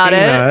say she's about fucking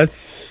it.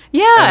 nuts.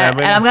 Yeah,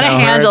 and I'm gonna tell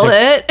her handle to-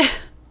 it.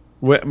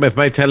 with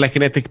my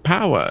telekinetic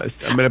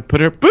powers. I'm gonna put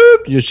her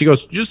boop. And she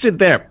goes, "You sit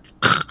there."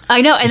 I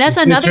know, and that's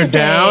She sits another her thing.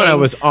 down. That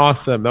was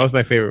awesome. That was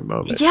my favorite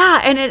moment. Yeah,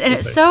 and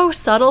it's so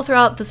subtle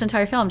throughout this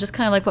entire film, just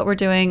kind of like what we're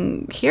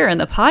doing here in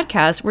the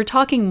podcast. We're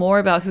talking more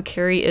about who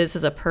Carrie is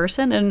as a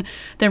person and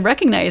then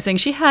recognizing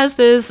she has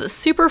this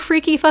super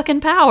freaky fucking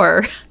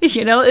power.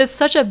 You know, it's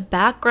such a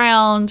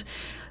background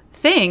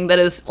thing that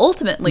is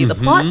ultimately the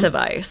plot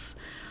device.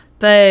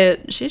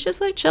 But she's just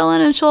like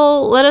chilling, and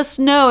she'll let us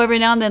know every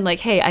now and then, like,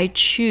 hey, I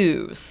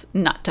choose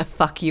not to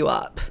fuck you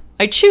up.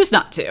 I choose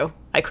not to.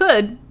 I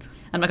could.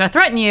 I'm not going to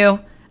threaten you.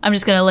 I'm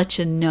just going to let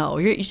you know.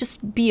 You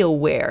just be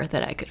aware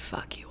that I could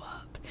fuck you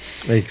up.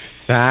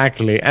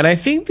 Exactly. And I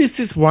think this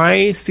is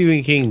why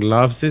Stephen King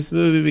loves this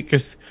movie,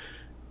 because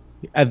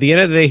at the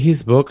end of the day,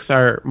 his books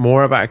are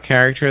more about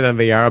character than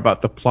they are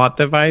about the plot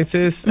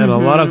devices. And a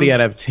lot of the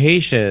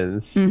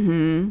adaptations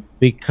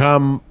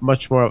become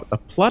much more of the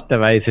plot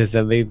devices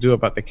than they do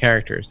about the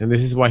characters. And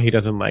this is why he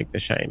doesn't like The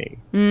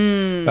Shining.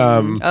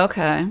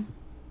 Okay.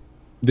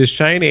 The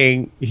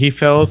Shining,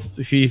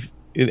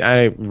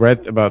 I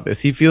read about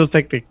this. He feels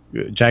like the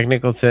Jack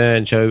Nicholson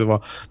and Shelley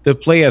Duvall, they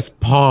play as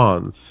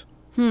pawns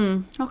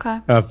Okay.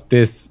 of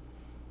this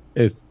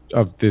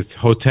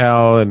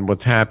hotel and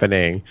what's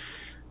happening.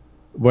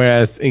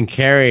 Whereas in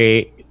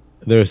Carrie,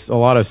 there's a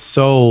lot of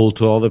soul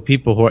to all the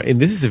people who are. And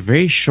this is a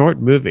very short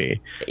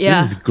movie.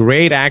 Yeah. This is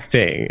great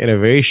acting in a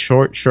very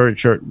short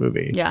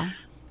movie. Yeah.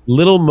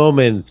 Little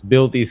moments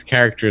build these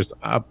characters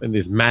up in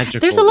this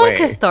magical There's a lot way. of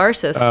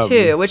catharsis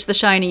too, which The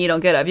Shining you don't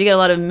get of. You get a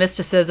lot of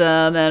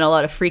mysticism and a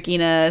lot of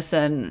freakiness,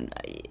 and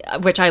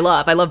which I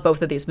love. I love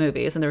both of these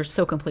movies, and they're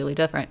so completely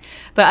different.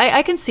 But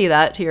I can see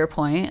that, to your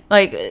point.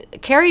 Like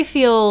Carrie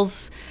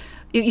feels,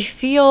 you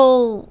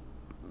feel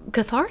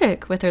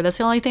cathartic with her. That's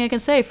the only thing I can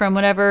say from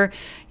whenever,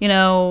 you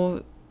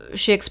know,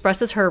 she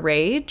expresses her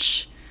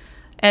rage.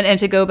 And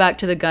to go back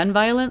to the gun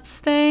violence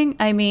thing,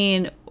 I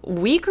mean,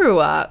 we grew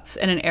up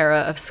in an era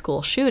of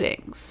school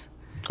shootings.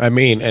 I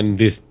mean, and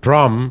this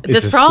prom is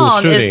This a school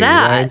prom shooting, is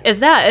that. right?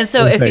 And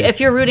so Insane. if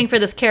you're rooting for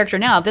this character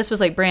now, if this was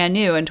like brand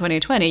new in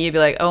 2020, you'd be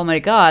like, oh my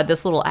God,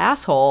 this little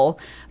asshole,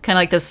 kind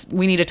of like this,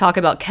 we need to talk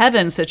about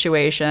Kevin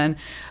situation.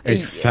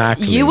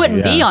 Exactly, You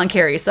wouldn't be yeah. on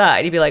Carrie's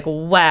side. You'd be like,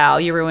 wow,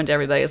 you ruined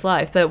everybody's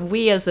life. But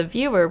we as the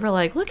viewer, we're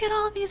like, look at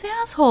all these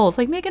assholes,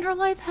 like making her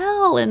life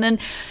hell.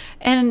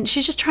 And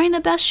she's just trying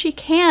the best she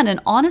can. And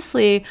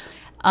honestly,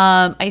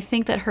 I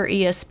think that her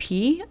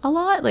ESP a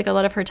lot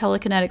of her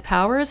telekinetic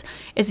powers,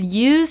 is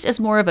used as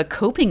more of a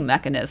coping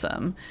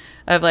mechanism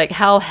of like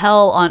how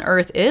hell on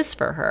earth is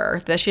for her.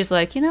 That she's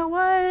like, you know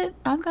what?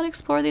 I'm going to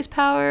explore these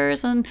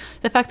powers. And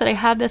the fact that I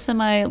have this in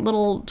my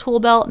little tool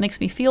belt makes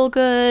me feel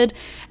good.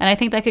 And I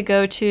think that could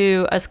go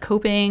to us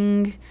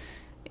coping,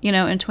 you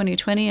know, in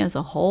 2020 as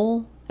a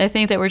whole. I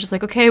think that we're just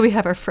like, okay, we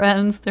have our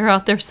friends. They're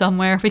out there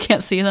somewhere. We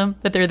can't see them,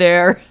 but they're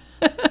there.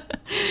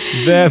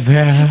 They're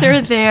there.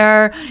 They're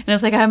there, and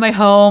it's like, I have my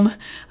home.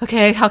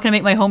 Okay, how can I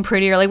make my home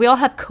prettier? Like, we all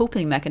have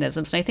coping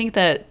mechanisms, and I think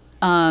that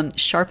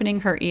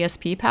sharpening her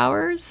ESP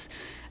powers,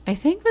 I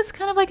think, was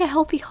kind of like a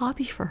healthy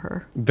hobby for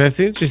her. That's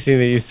interesting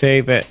that you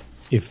say that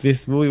if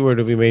this movie were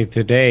to be made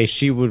today,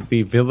 she would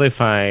be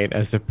vilified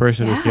as the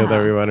person who killed Yeah.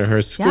 everyone in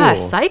her school. Yeah,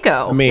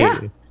 psycho. I mean, Yeah.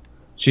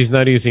 she's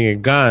not using a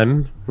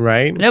gun,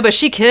 right? No, but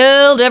she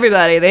killed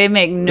everybody. They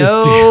make no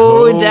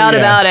Oh, doubt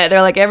about yes. it.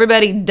 They're like,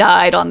 everybody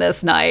died on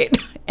this night.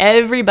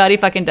 Everybody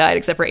fucking died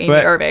except for Amy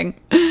But- Irving.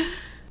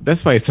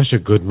 That's why it's such a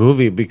good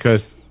movie,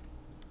 because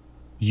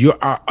you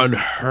are on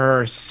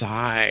her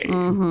side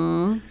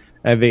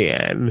at the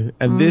end.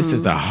 And this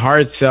is a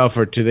hard sell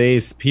for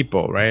today's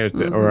people, right?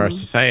 Or our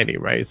society,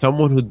 right?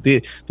 Someone who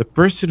did, the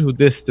person who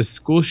did the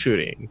school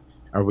shooting,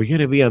 are we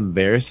going to be on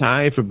their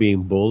side for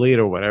being bullied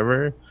or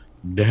whatever?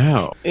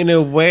 No. In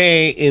a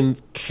way, in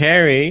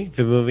Carrie,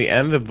 the movie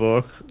and the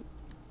book,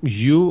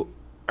 you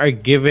are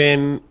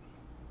given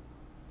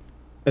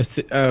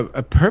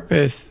a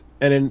purpose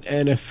and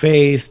a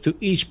face to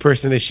each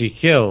person that she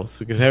kills.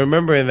 Because I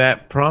remember in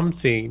that prom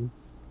scene,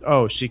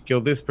 oh, she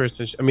killed this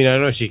person. I mean, I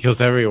know she kills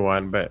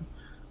everyone, but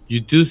you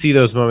do see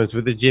those moments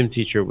with the gym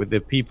teacher, with the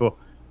people.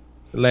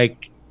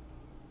 Like,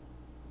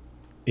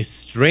 it's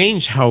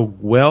strange how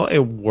well it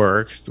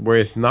works, where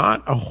it's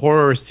not a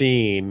horror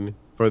scene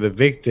for the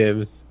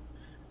victims.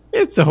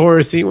 It's a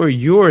horror scene where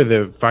you're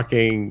the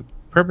fucking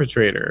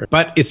perpetrator.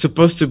 But it's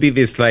supposed to be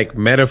this like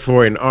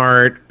metaphor in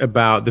art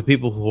about the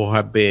people who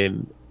have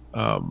been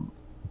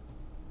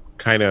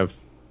kind of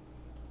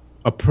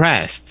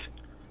oppressed,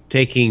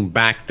 taking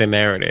back the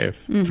narrative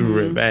through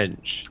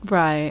revenge,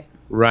 Right,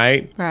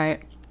 right?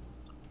 right.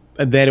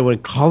 And then when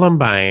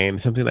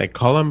something like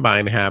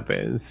Columbine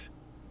happens,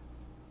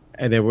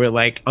 And then we're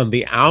like, on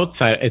the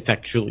outside, it's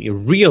actually a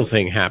real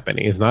thing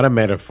happening. It's not a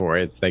metaphor.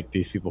 It's like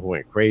these people who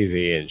went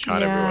crazy and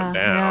shot everyone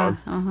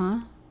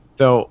down.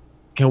 So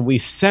can we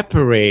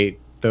separate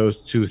those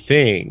two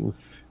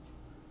things?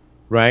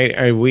 Right?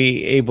 Are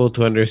we able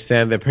to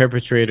understand the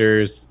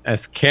perpetrators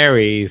as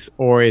Carrie's,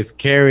 or is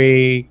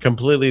Carrie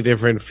completely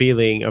different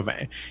feeling of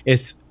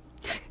it's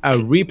a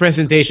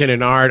representation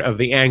in art of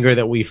the anger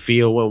that we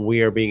feel when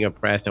we are being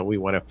oppressed and we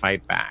want to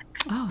fight back?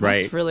 Oh, that's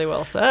right? really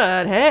well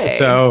said. Hey,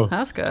 so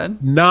that's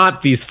good.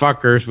 Not these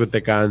fuckers with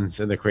the guns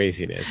and the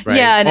craziness, right?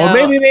 Yeah, no. Or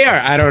maybe they are.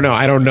 I don't know.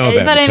 I don't know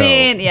them. But I so.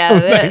 mean,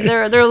 yeah,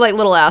 they're like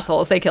little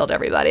assholes. They killed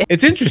everybody.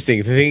 It's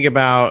interesting to think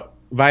about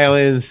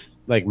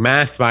violence, like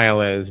mass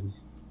violence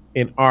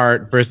in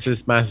art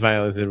versus mass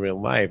violence in real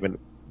life, and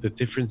the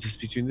differences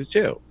between the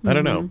two. I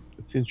don't know.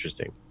 It's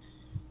interesting.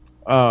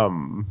 But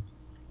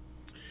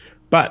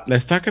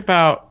let's talk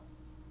about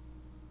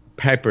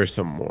Piper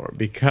some more,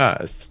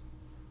 because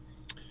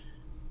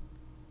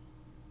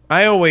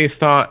I always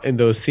thought in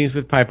those scenes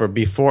with Piper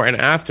before and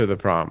after the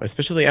prom,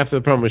 especially after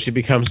the prom when she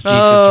becomes Jesus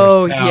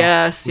herself.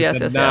 Yes.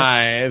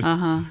 Knives.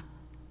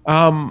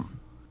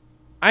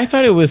 I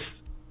thought it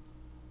was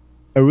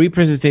a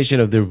representation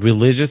of the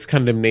religious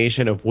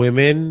condemnation of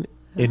women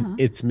in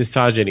its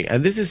misogyny.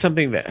 And this is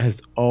something that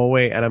has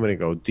always, and I'm going to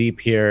go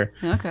deep here,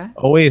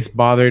 always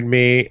bothered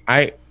me.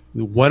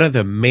 One of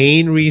the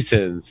main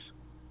reasons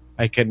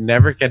I could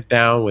never get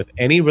down with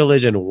any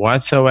religion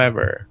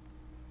whatsoever,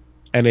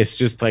 and it's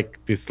just like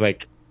this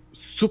like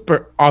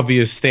super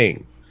obvious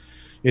thing,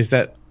 is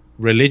that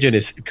religion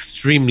is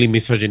extremely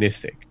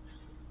misogynistic.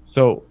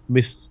 So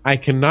I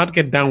cannot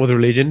get down with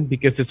religion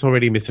because it's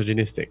already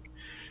misogynistic.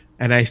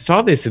 And I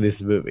saw this in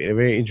this movie in a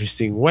very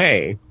interesting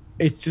way.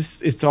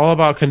 It's all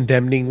about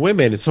condemning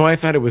women. So I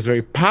thought it was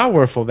very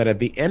powerful that at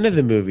the end of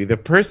the movie, the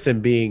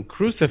person being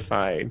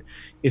crucified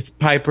is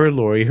Piper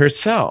Laurie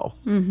herself.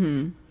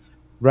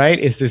 Right?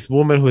 It's this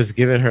woman who has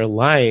given her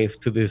life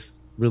to this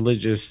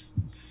religious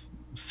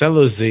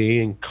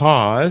zealousy and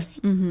cause.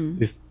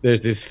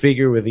 There's this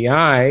figure with the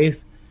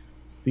eyes.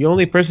 The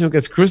only person who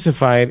gets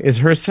crucified is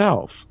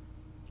herself.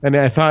 And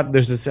I thought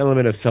there's this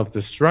element of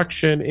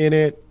self-destruction in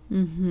it,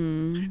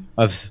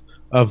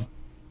 of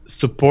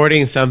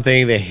supporting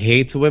something that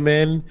hates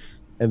women,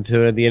 and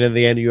so at the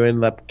end you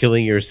end up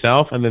killing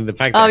yourself. And then the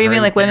fact that you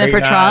mean like Women for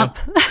Trump?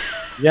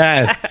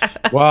 Yes.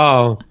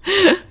 Well,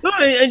 no,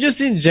 and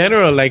just in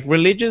general, like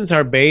religions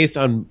are based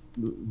on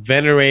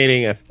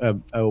venerating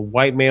a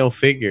white male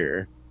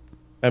figure.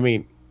 I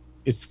mean,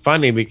 it's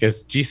funny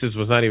because Jesus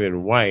was not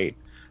even white.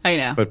 I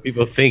know. But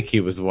people think he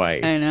was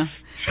white. I know.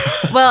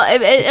 Well,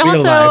 it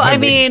also, I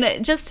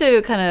mean, just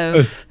to kind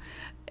of...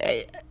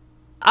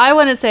 I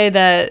want to say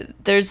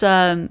that there's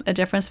a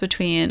difference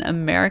between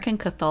American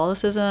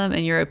Catholicism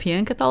and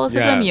European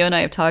Catholicism. You and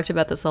I have talked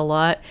about this a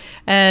lot.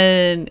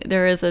 And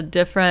there is a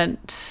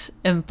different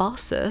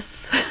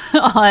emphasis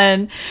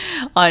on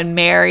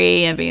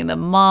Mary and being the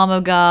mom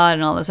of God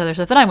and all this other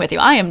stuff. But I'm with you.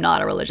 I am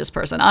not a religious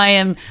person. I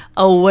am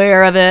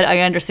aware of it. I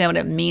understand what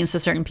it means to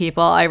certain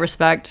people. I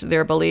respect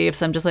their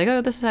beliefs. I'm just like,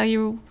 oh, this is how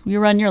you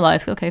run your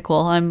life. Okay,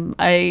 cool.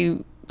 I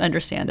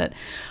understand it.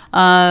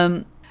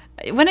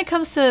 When it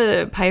comes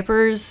to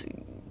Piper's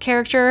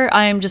character,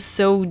 I am just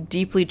so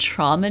deeply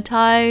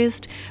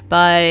traumatized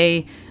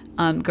by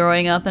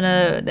growing up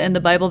in the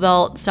Bible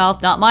Belt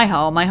South. Not my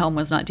home. My home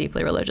was not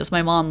deeply religious.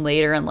 My mom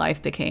later in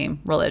life became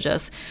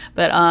religious,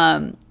 but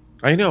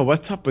I know.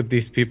 What's up with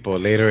these people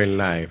later in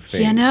life?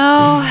 You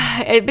know,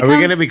 it becomes... Are we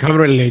going to become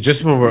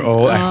religious when we're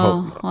old? I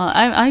hope. Well,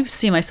 I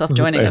see myself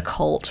joining a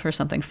cult or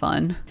something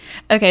fun.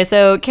 Okay,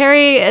 so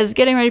Carrie is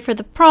getting ready for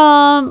the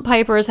prom.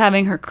 Piper is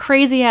having her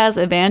crazy-ass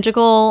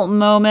evangelical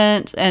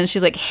moment, and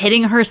she's like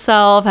hitting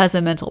herself, has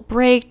a mental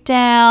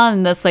breakdown,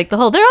 and that's like the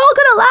whole, they're all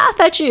going to laugh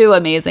at you,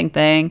 amazing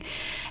thing.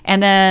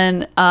 And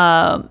then,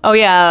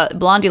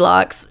 Blondie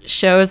Locks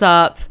shows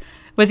up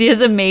with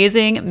his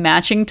amazing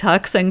matching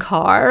tux and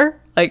car.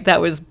 Like,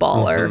 that was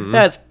baller.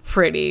 That's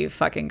pretty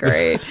fucking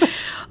great.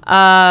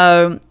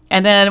 And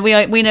then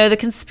we know the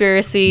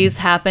conspiracies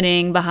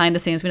happening behind the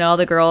scenes. We know all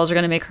the girls are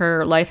going to make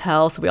her life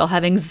hell. So we all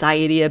have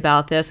anxiety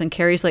about this. And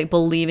Carrie's like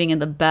believing in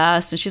the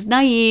best. And she's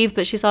naive,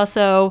 but she's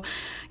also,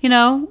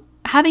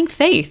 having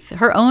faith,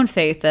 her own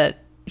faith that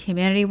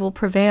humanity will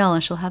prevail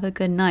and she'll have a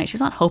good night. She's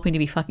not hoping to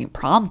be fucking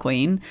prom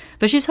queen,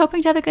 but she's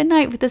hoping to have a good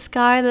night with this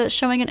guy that's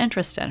showing an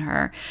interest in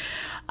her.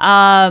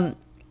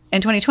 In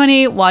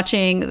 2020,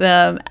 watching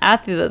them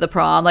at the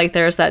prom, like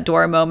there's that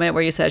door moment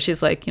where you said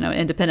she's like,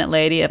 independent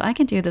lady of I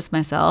can do this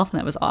myself. And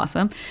that was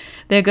awesome.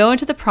 They go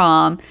into the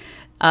prom.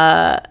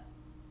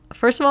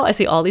 First of all, I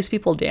see all these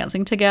people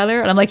dancing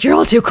together and I'm like, you're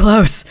all too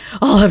close.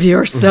 All of you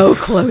are so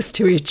close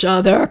to each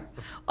other.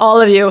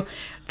 All of you.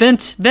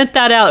 Vent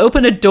that out.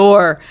 Open a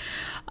door.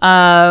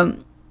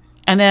 And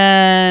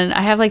then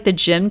I have like the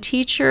gym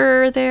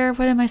teacher there.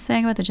 What am I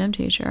saying about the gym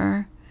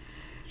teacher?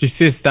 She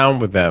sits down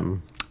with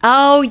them.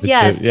 Oh,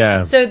 yes.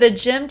 Yeah. So the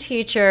gym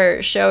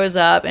teacher shows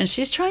up and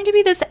she's trying to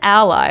be this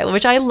ally,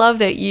 which I love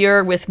that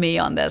you're with me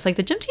on this. Like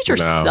the gym teacher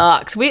No.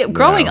 sucks.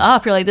 Growing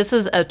up, you're like, this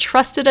is a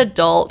trusted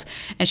adult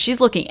and she's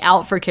looking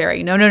out for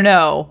Carrie. No, no,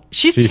 no.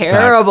 She's She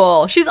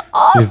terrible. She's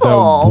She's the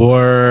awful.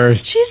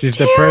 worst. She's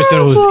the person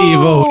who's evil,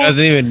 terrible. who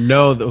doesn't even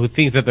know, who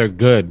thinks that they're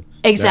good.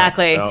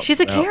 Exactly. No, She's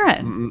a no.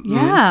 Karen.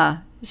 Yeah.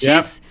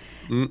 Yep.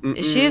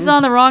 She's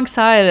on the wrong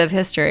side of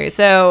history.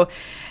 So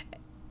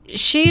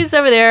she's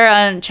over there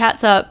and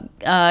chats up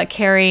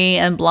Carrie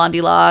and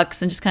Blondie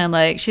Locks and just kind of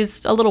like,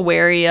 she's a little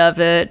wary of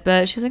it,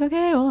 but she's like,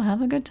 okay, well,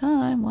 have a good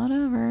time,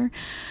 whatever.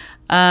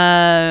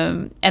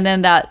 And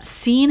then that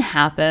scene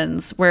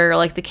happens where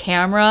like the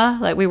camera,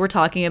 like we were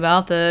talking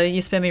about, the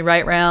you spin me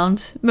right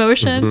round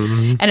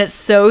motion, and it's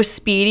so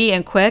speedy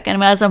and quick.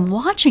 And as I'm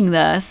watching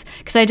this,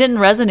 because I didn't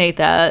resonate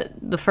that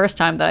the first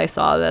time that I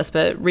saw this,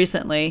 but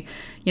recently,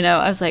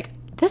 I was like,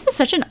 this is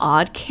such an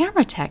odd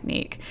camera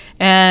technique.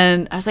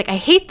 And I was like, I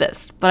hate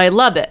this, but I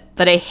love it,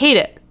 but I hate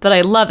it, but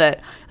I love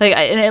it.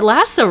 And it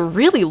lasts a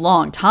really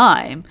long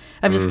time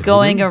of just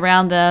going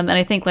around them. And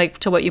I think like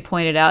to what you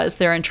pointed out is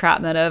their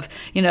entrapment of,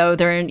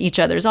 they're in each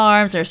other's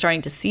arms. They're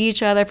starting to see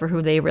each other for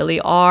who they really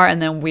are.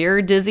 And then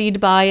we're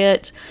dizzied by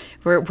it.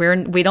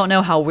 We don't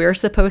know how we're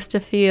supposed to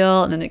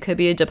feel. And then it could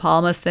be a De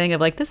Palma's thing of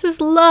like, this is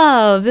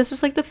love. This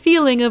is like the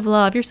feeling of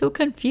love. You're so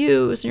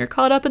confused and you're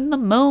caught up in the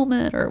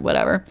moment or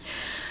whatever.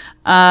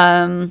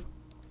 And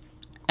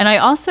I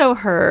also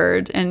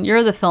heard, and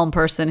you're the film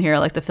person here,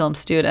 like the film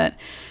student,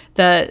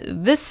 that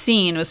this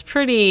scene was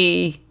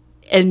pretty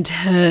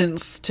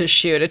intense to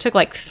shoot. It took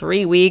like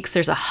 3 weeks.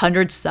 There's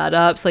 100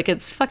 setups. Like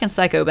it's fucking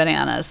psycho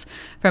bananas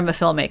from a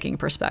filmmaking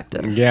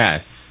perspective.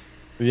 Yes.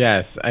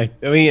 I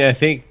mean, I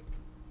think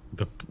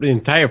the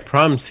entire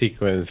prom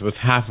sequence was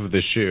half of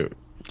the shoot.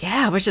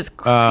 Yeah, which is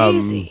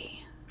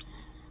crazy.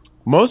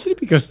 Mostly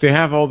because they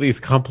have all these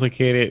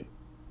complicated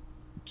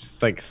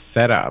just like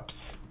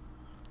setups.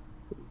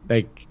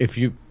 Like if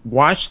you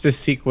watch the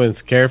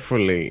sequence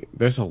carefully,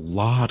 there's a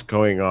lot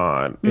going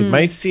on. It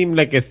might seem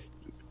like it's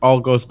all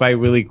goes by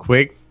really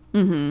quick,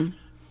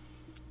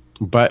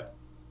 but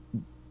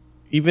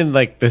even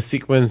like the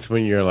sequence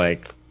when you're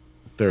like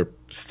they're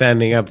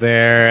standing up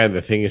there and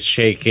the thing is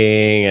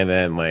shaking, and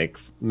then like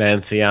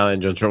Nancy Allen,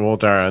 John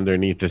Travolta are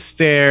underneath the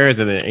stairs,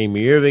 and then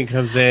Amy Irving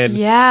comes in.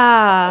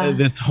 Yeah.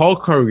 This whole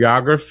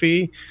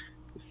choreography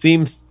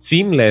seems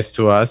seamless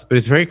to us, but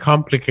it's very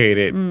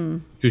complicated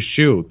to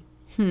shoot.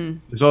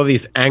 There's all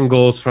these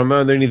angles from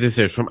underneath the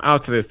stairs, from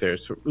outside the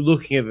stairs,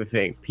 looking at the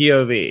thing,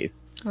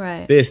 POVs.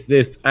 Right.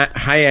 This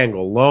high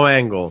angle, low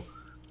angle,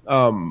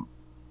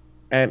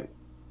 and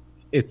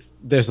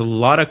there's a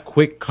lot of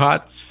quick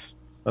cuts,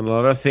 and a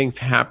lot of things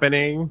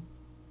happening,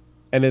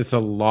 and it's a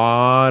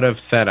lot of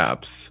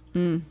setups,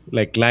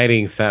 like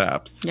lighting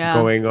setups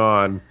going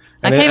on.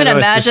 I And can't even know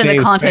it's imagine the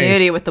same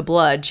continuity space. with the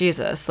blood.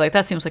 Jesus, like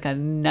that seems like a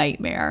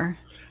nightmare.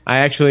 I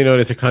actually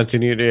noticed a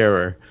continuity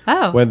error.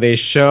 Oh. When they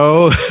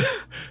show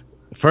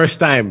first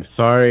time,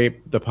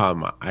 sorry, De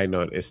Palma, I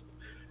noticed.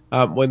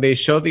 When they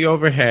show the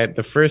overhead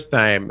the first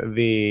time,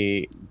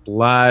 the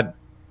blood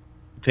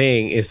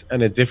thing is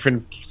in a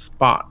different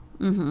spot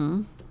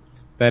than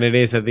it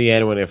is at the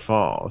end when it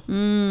falls.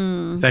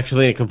 It's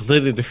actually in a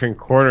completely different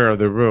corner of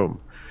the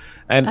room.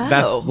 And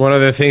that's one of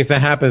the things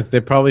that happens.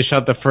 They probably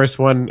shot the first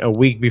one a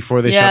week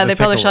before they shot the second one. Yeah, they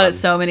probably shot it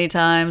so many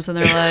times, and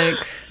they're like,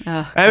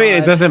 oh, I mean,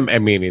 it God. doesn't. I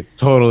mean, it's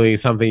totally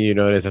something you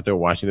notice after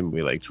watching the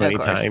movie like 20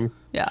 Of course.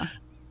 times. Yeah.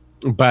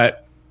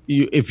 But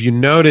if you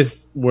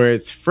notice where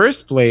it's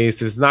first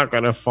place, it's not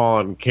going to fall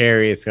on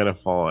Carrie. It's going to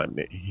fall on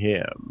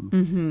him.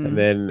 And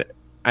then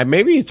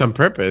maybe it's on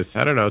purpose.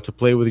 I don't know, to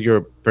play with your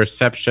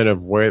perception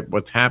of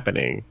what's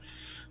happening.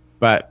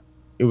 But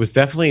it was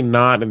definitely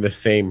not in the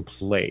same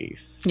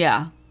place.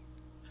 Yeah.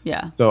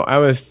 Yeah. So I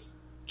was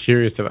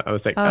curious about. I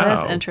was like, Oh,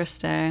 that's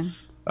interesting.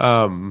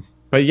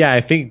 But yeah,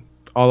 I think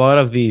a lot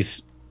of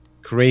these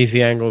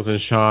crazy angles and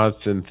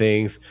shots and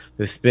things,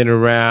 the spin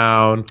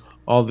around,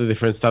 all the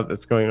different stuff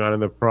that's going on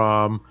in the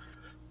prom,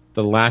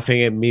 the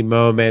laughing at me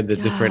moment, the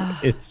different.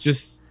 It's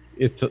just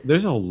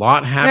there's a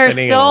lot happening.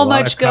 There's so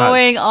much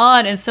going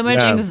on and so much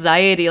Yeah.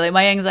 anxiety. Like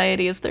my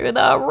anxiety is through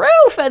the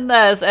roof in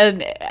this.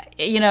 And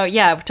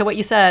to what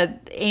you said,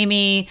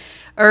 Amy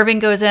Irving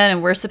goes in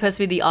and we're supposed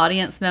to be the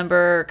audience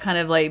member kind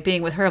of like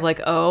being with her of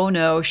like, oh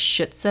no,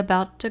 shit's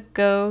about to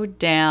go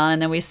down.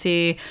 And then we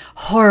see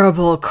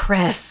horrible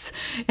Chris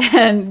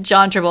and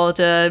John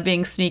Travolta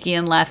being sneaky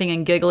and laughing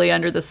and giggly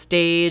under the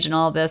stage and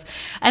all this.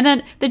 And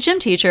then the gym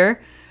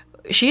teacher,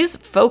 she's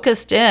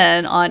focused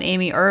in on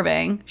Amy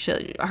Irving.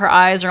 Her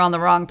eyes are on the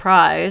wrong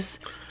prize,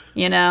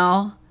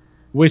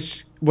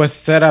 which was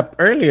set up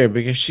earlier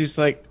because she's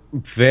like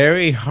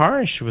very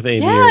harsh with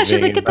Amy. Yeah, Irving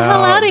she's like, get the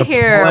hell out of the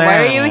here. Why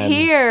are you plan.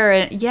 here?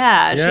 And she's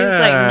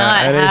like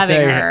not and it's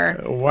having like,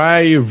 her. Why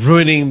are you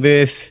ruining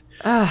this?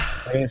 And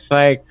it's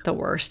like, The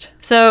worst.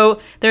 So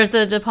there's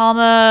the De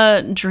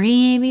Palma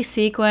dreamy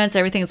sequence.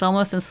 Everything's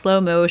almost in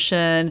slow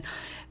motion.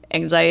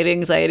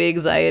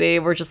 Anxiety.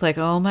 We're just like,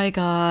 oh my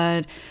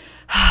God.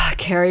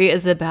 Carrie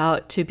is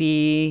about to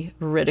be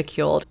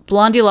ridiculed.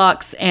 Blondie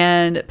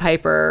and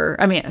Sissy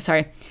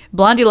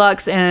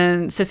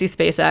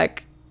Spacek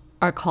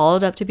are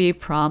called up to be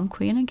prom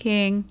queen and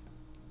king.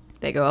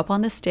 They go up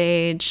on the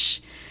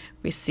stage.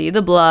 We see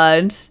the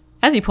blood,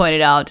 as you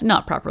pointed out,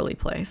 not properly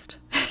placed.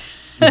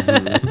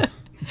 Mm-hmm.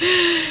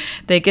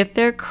 They get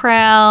their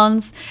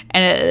crowns,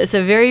 and it's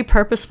a very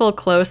purposeful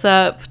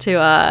close-up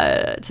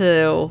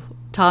to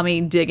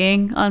Tommy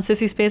digging on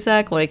Sissy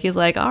Spacek. Like, he's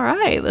like, all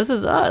right, this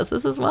is us.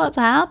 This is what's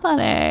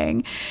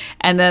happening.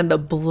 And then the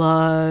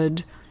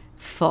blood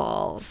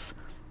falls.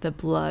 The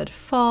blood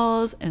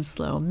falls in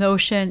slow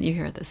motion. You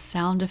hear the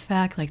sound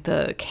effect, like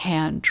the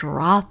can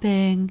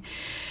dropping.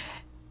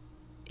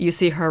 You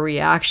see her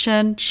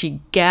reaction. She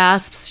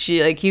gasps.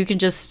 You can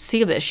just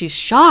see that she's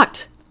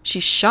shocked.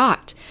 She's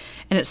shocked.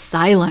 And it's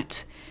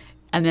silent.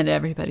 And then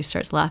everybody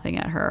starts laughing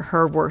at her.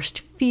 Her worst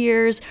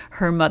fears,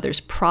 her mother's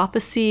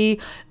prophecy,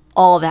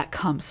 all that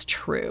comes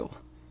true.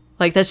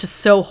 Like, that's just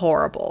so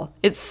horrible.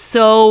 It's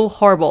so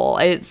horrible.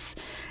 It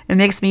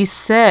makes me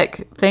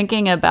sick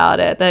thinking about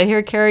it. That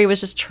here Carrie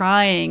was just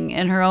trying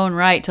in her own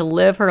right to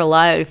live her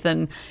life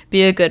and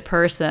be a good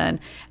person.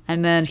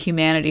 And then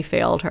humanity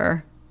failed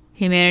her.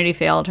 Humanity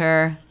failed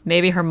her.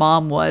 Maybe her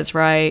mom was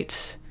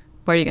right.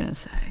 What are you going to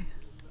say?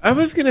 I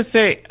was going to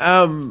say,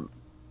 and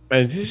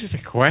this is just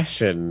a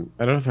question.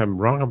 I don't know if I'm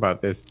wrong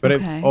about this, but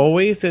Okay. I've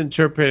always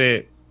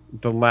interpreted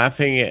the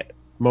laughing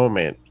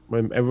moment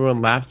when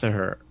everyone laughs at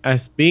her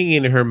as being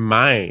in her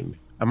mind.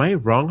 Am I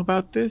wrong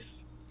about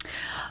this?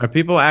 Are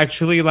people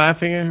actually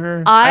laughing at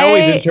her? I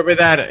always interpret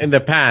that in the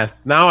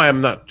past. Now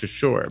I'm not too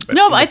sure. But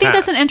no, I think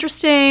that's an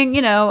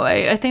interesting,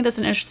 I think that's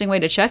an interesting way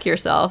to check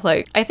yourself.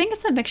 Like, I think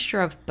it's a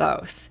mixture of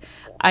both.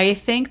 I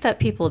think that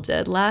people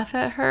did laugh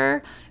at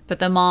her, but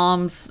the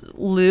mom's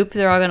loop,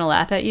 they're all going to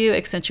laugh at you,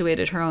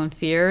 accentuated her own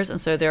fears.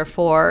 And so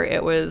therefore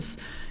it was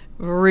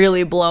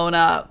really blown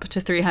up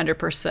to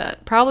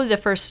 300%. Probably the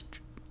first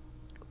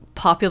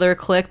popular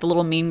clique, the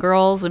little mean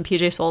girls and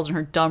PJ Souls and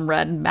her dumb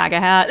red MAGA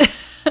hat.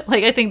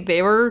 Like, I think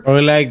they were...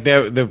 Or like,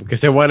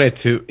 because they wanted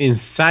to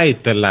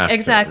incite the laughter.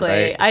 Exactly.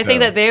 Right? I think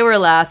that they were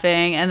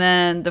laughing, and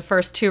then the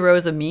first two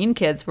rows of mean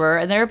kids were,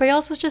 and then everybody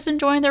else was just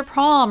enjoying their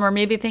prom, or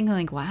maybe thinking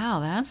like, wow,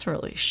 that's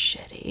really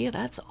shitty.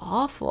 That's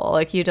awful.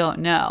 Like, you don't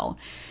know.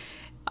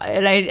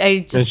 And I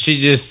just... And she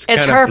just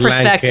it's kind her of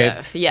blankets.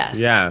 perspective. Yes.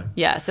 Yeah.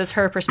 Yes, it's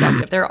her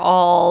perspective. They're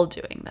all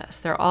doing this.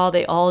 They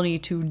all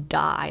need to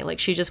die. Like,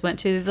 she just went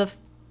to the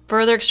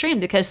further extreme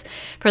because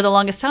for the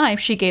longest time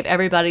she gave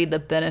everybody the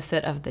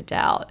benefit of the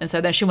doubt, and so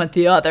then she went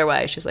the other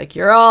way. She's like,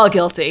 you're all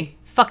guilty,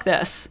 fuck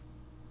this,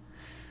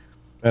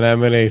 and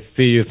I'm gonna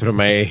see you through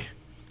my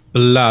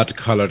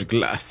blood-colored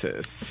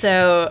glasses.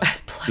 So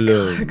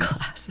blood-colored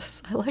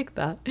glasses, I like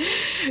that.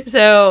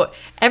 So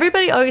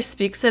everybody always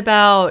speaks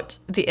about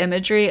the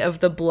imagery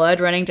of the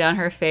blood running down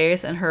her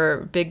face and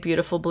her big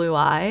beautiful blue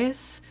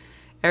eyes.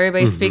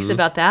 Everybody speaks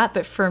about that,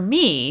 but for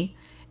me,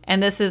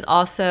 and this is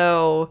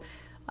also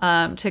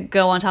to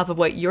go on top of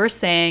what you're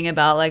saying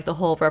about like the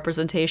whole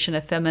representation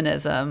of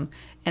feminism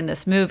in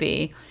this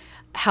movie,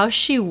 how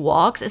she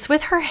walks is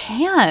with her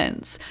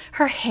hands.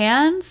 Her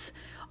hands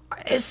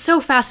is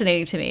so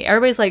fascinating to me.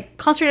 Everybody's like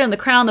concentrated on the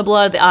crown, the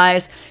blood, the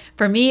eyes.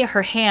 For me,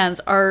 her hands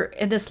are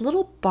in this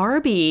little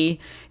Barbie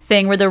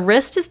thing where the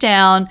wrist is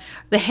down,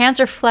 the hands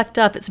are flecked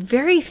up. It's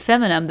very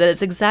feminine. That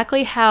it's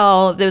exactly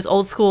how those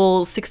old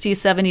school 60s,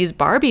 70s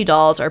Barbie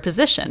dolls are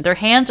positioned. Their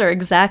hands are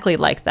exactly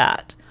like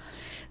that.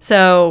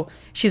 So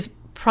she's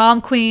prom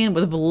queen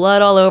with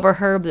blood all over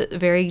her, but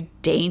very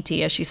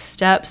dainty as she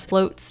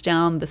floats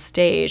down the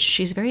stage.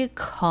 She's very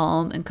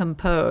calm and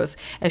composed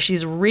as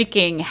she's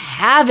wreaking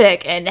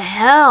havoc and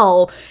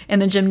hell in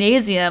the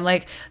gymnasium.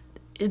 Like,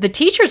 the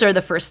teachers are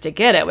the first to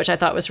get it, which I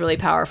thought was really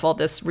powerful,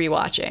 this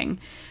rewatching.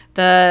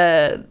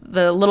 The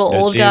little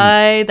old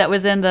guy that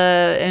was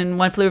in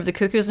One Flew Over the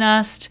Cuckoo's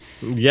Nest.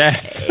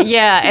 Yes.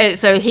 Yeah,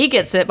 so he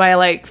gets it by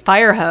like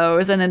fire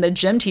hose, and then the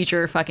gym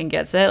teacher fucking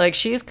gets it. Like,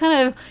 she's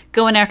kind of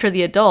going after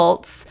the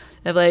adults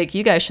of like,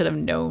 you guys should have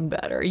known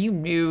better. You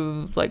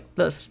knew like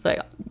this,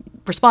 like,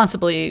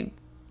 responsibly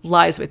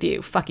lies with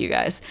you. Fuck you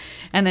guys.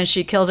 And then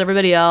she kills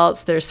everybody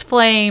else. There's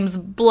flames,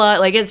 blood,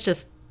 like, it's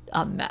just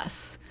a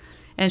mess.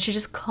 And she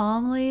just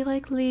calmly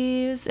like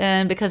leaves.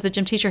 And because the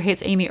gym teacher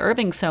hates Amy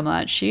Irving so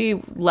much,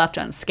 she left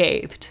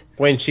unscathed.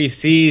 When she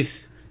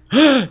sees,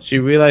 she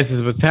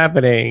realizes what's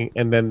happening,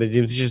 and then the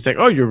gym teacher's like,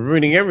 "Oh, you're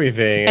ruining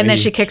everything." And then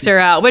she kicks her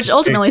out, which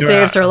ultimately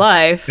saves her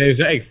life.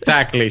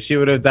 Exactly. She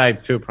would have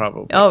died too,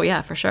 probably. Oh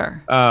yeah, for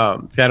sure.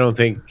 So I don't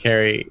think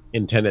Carrie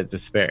intended to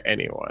spare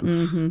anyone.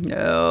 Mm-hmm.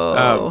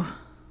 No.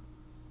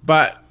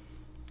 But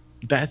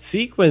that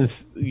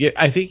sequence,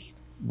 I think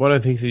one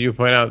of the things that you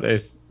point out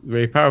is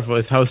very powerful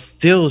is how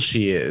still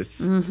she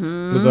is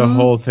with the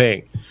whole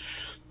thing.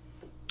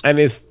 And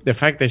it's the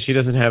fact that she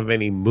doesn't have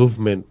any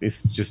movement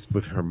is just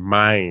with her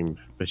mind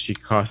that she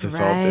causes all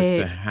this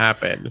Right. to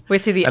happen. We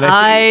see the And I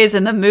think eyes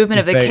and the movement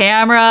of it's the like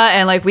camera,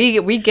 and like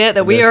we get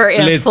that we the are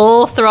in split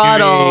full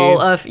throttle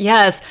screen. of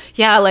yes,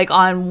 yeah. Like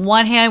on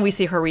one hand, we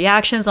see her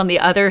reactions. On the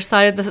other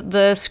side of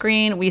the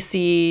screen, we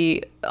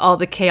see all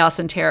the chaos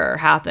and terror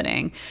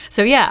happening.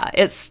 So yeah,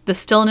 it's the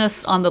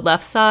stillness on the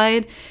left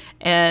side,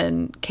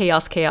 and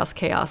chaos, chaos,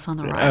 chaos on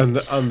the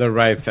right. On the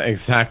right side,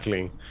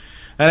 exactly.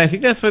 And I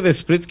think that's why the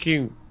split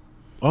screen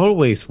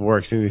always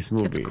works in this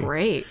movie. It's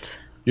great.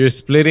 You're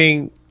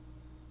splitting,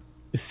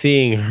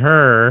 seeing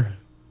her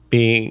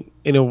being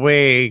in a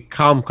way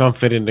calm,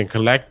 confident, and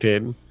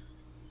collected,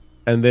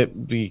 and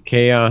the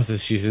chaos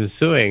as she's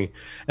ensuing.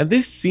 And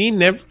this scene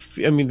never.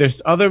 I mean,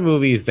 there's other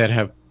movies that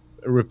have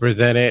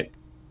represented.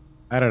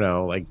 I don't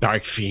know, like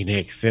Dark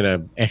Phoenix in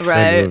a X-Men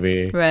Right,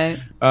 movie. right.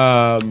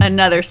 Um,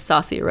 Another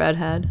saucy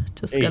redhead.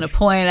 Just gonna Ex-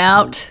 point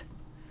out.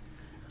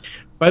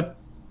 but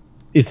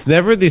it's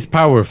never this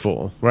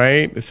powerful,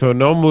 right? So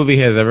no movie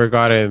has ever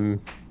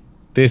gotten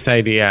this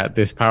idea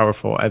this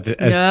powerful as this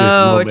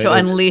No, moment to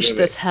in unleash movie.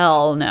 this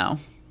hell. No.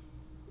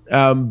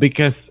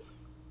 Because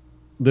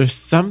there's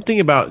something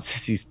about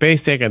Sissy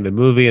Spacek and the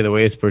movie and the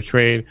way it's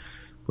portrayed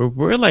where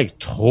we're like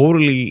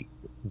totally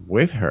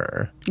with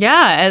her.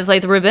 Yeah, as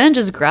like the revenge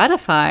is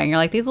gratifying. You're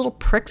like, these little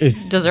pricks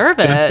It's deserve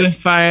it.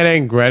 justified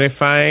and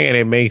gratifying, and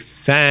it makes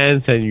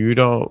sense, and you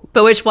don't.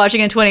 But which watching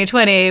in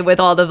 2020 with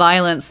all the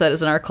violence that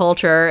is in our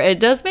culture,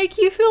 it does make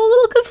you feel a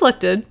little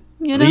conflicted,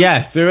 you know?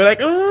 Yes, they were like,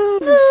 Maybe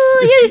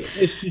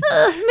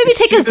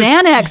take a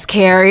Xanax,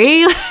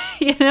 Carrie.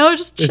 You know,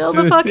 just chill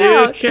the fuck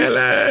out.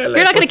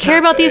 You're not going to care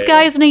about these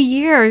guys in a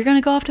year. You're going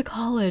to go off to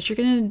college. You're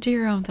going to do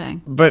your own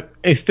thing. But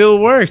it still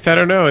works. I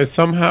don't know. It's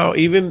somehow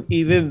even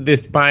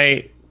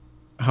despite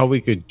how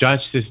we could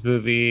judge this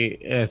movie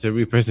as a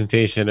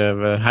representation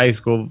of a high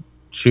school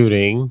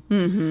shooting.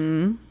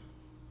 Mm-hmm.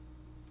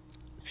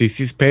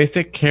 Cece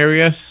Spacek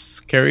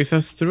carries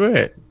us through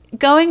it.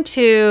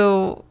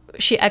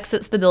 She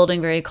exits the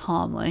building very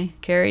calmly.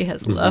 Carrie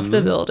has left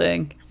the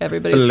building.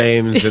 Everybody's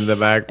Flames in the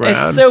background.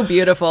 It's so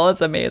beautiful. It's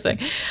amazing.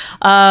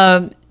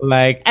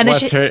 Like, and then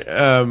what's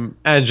her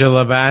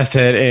Angela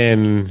Bassett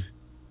in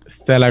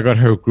Stella Got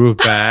Her Groove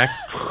Back.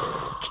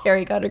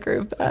 Carrie got her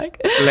groove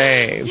back.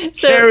 Flames.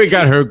 Carrie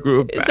got her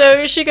groove back.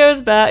 So she goes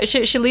back.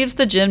 She leaves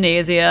the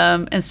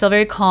gymnasium and still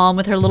very calm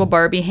with her little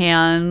Barbie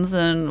hands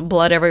and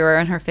blood everywhere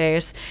on her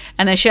face.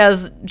 And then she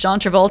has John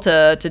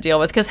Travolta to deal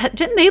with because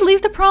didn't they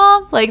leave the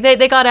prom? Like they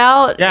got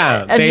out.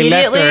 Yeah, they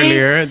left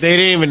earlier. They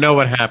didn't even know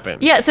what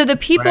happened. Yeah. So the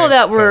people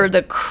that were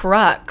the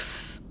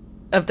crux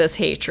of this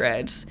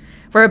hatred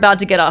were about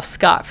to get off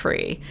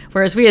scot-free,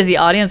 whereas we as the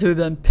audience would have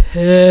been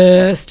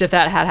pissed if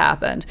that had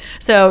happened.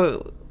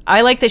 So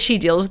I like that she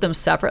deals with them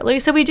separately.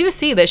 So we do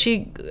see that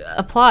she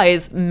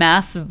applies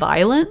mass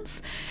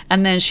violence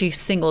and then she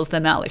singles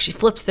them out. Like she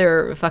flips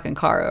their fucking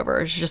car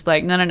over. She's just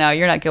like, no,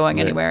 you're not going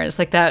anywhere. And it's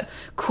like that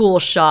cool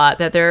shot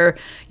that they're,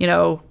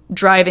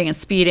 driving and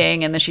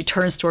speeding, and then she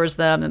turns towards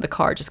them and the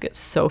car just gets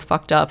so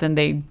fucked up and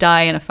they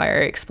die in a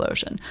fiery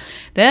explosion.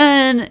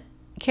 Then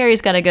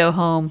Carrie's got to go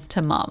home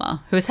to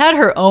Mama, who's had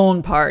her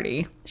own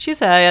party. She's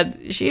had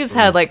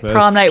like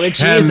prom night with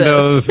Jesus.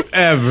 Candles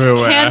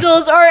everywhere.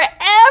 Candles are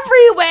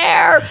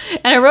everywhere.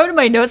 And I wrote in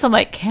my notes, I'm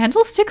like,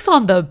 candlesticks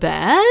on the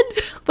bed?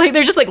 Like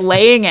they're just like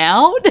laying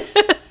out.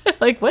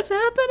 Like what's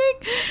happening?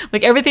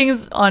 Like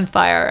everything's on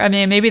fire. I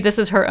mean, maybe this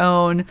is her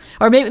own,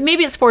 or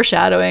maybe it's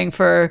foreshadowing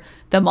for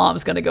the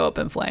mom's going to go up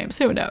in flames.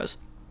 Who knows?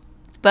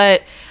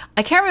 But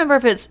I can't remember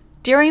if it's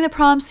during the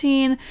prom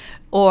scene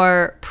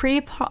or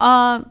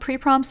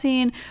pre-prom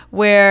scene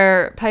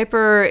where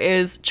Piper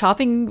is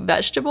chopping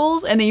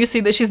vegetables and then you see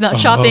that she's not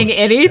chopping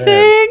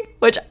anything,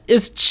 which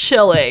is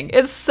chilling.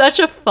 It's such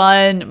a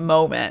fun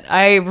moment.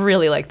 I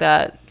really like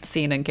that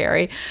scene in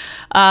Carrie.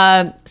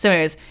 So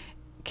anyways,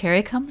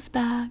 Carrie comes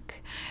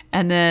back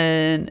and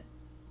then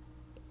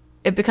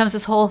it becomes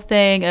this whole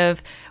thing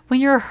of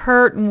when you're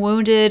hurt and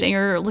wounded and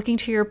you're looking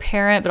to your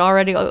parent, but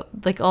already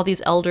like all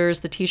these elders,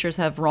 the teachers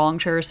have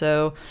wronged her.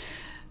 So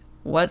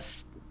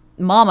what's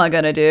Mama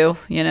gonna do,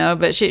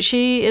 but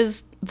she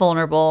is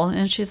vulnerable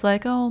and she's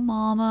like, oh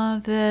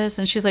Mama, this,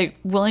 and she's like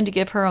willing to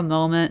give her a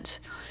moment,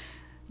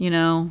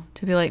 to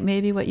be like,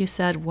 maybe what you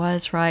said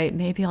was right,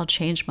 maybe I'll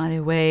change my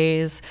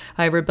ways,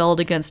 I rebelled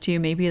against you,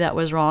 maybe that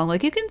was wrong.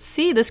 Like you can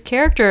see this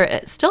character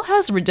still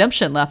has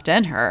redemption left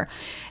in her,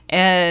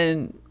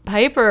 and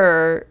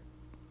Piper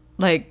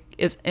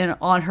is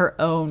on her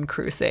own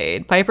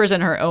crusade. Piper's in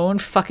her own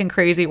fucking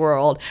crazy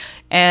world.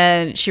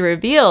 And she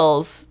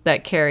reveals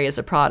that Carrie is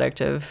a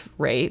product of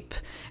rape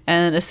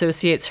and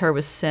associates her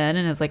with sin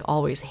and has like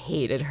always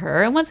hated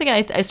her. And once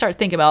again, I start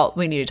thinking about,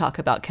 we need to talk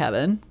about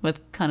Kevin with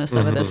kind of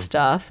some of this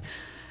stuff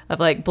of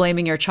like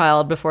blaming your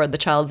child before the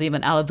child's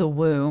even out of the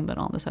womb and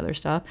all this other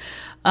stuff.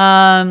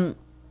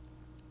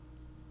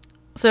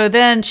 So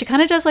then she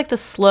kind of does like the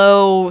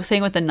slow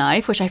thing with the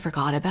knife, which I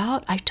forgot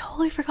about. I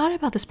totally forgot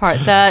about this part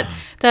that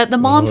the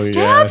mom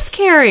stabs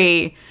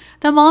Carrie.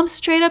 the mom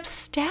straight up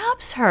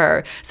stabs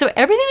her. So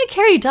everything that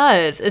Carrie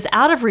does is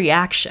out of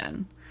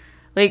reaction.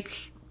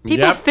 Like,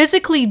 people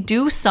physically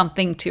do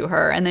something to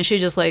her, and then she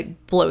just,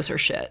 like, blows her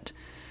shit.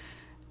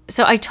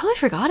 So I totally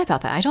forgot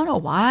about that. I don't know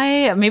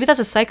why. Maybe that's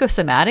a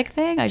psychosomatic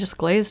thing. I just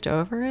glazed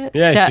over it.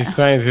 Yeah, she's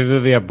trying to do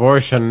the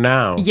abortion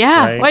now.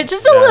 Yeah, right? Well,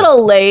 just a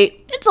little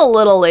late. It's a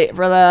little late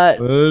for that.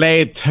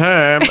 Late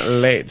term.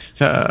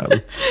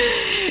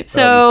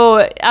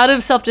 So out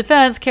of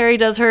self-defense, Carrie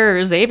does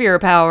her Xavier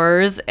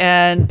powers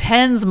and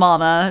pins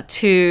Mama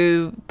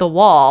to the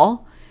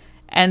wall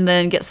and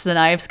then gets the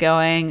knives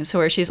going. So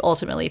where she's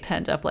ultimately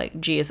pinned up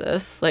like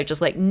Jesus, like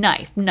just like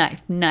knife.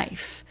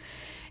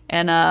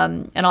 And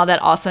all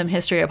that awesome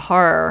history of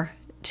horror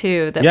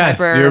too. That yes,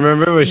 Piper, do you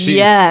remember when she?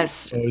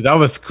 Yes, that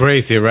was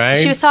crazy, right?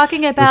 She was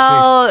talking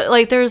about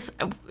like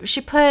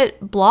she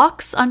put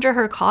blocks under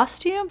her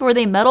costume. Were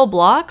they metal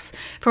blocks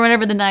for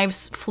whenever the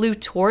knives flew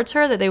towards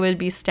her that they would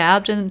be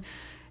stabbed in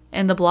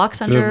the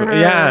blocks under her?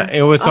 Yeah,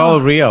 it was all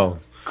real.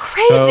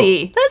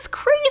 Crazy. That's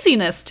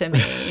craziness to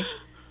me.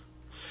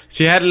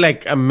 She had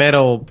like a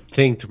metal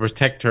thing to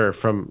protect her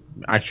from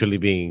actually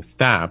being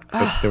stabbed,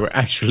 but they were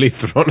actually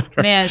thrown at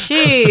her. Man,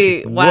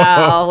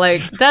 wow,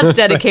 like that's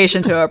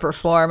dedication to a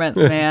performance,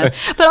 man.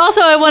 But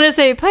also I want to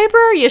say, Piper,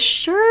 are you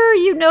sure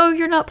you know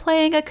you're not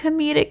playing a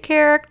comedic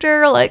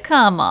character? Like,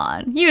 come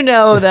on. You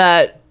know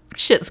that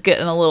shit's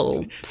getting a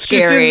little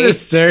scary. She's in the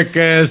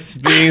circus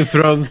being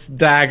thrown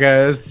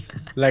daggers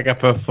like a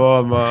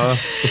performer.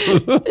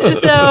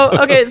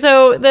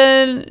 So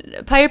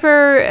then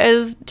Piper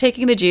is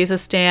taking the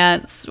Jesus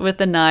stance with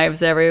the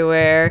knives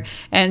everywhere,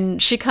 and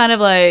she kind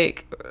of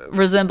like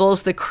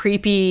resembles the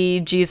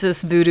creepy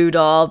Jesus voodoo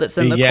doll that's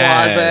in the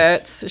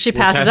closet. She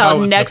passes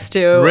out next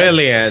to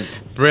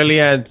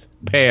brilliant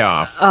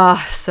payoff.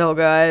 Oh, so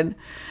good.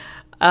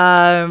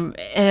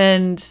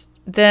 And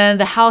then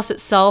the house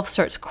itself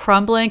starts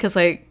crumbling because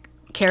like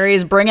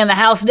Carrie's bringing the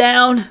house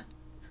down.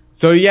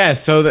 So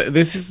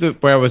this is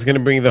where I was going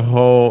to bring the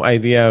whole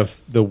idea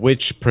of the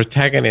witch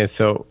protagonist.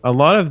 So a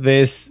lot of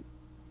this,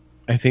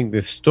 I think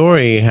the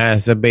story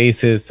has a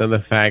basis on the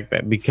fact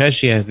that because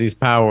she has these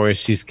powers,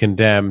 she's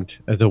condemned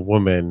as a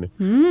woman,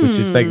 which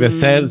is like the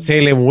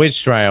Salem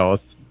witch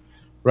trials,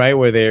 right?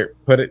 Where they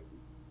put it,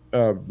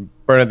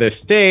 burn at their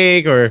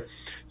stake or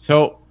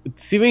so.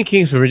 Stephen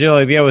King's original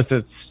idea was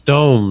that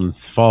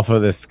stones fall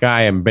from the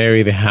sky and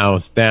bury the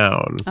house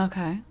down.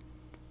 Okay.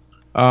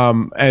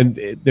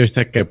 And there's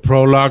like a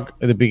prologue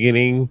at the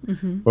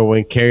beginning where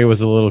when Carrie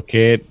was a little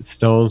kid,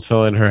 stones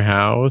fell in her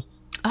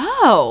house.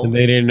 Oh. And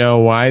they didn't know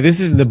why. This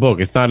is in the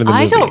book. It's not in the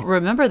movie. I don't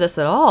remember this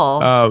at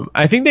all.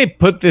 I think they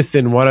put this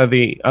in one of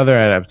the other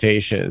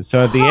adaptations.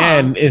 So at the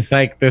end, it's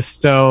like the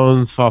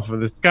stones fall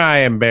from the sky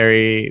and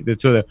bury the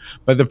two of them.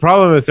 But the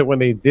problem is that when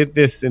they did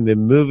this in the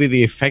movie,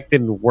 the effect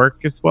didn't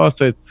work as well.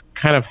 So it's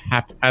kind of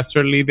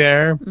haphazardly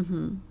there.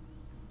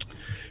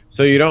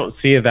 So you don't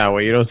see it that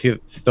way. You don't see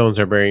that the stones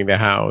are burying the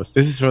house.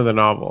 This is from the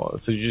novel.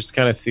 So you just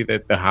kind of see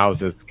that the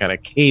house is kind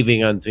of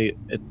caving onto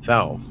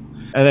itself.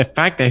 And in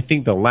fact, I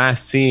think the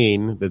last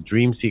scene, the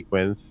dream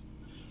sequence,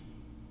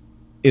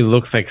 it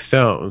looks like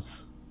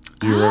stones.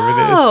 Do you remember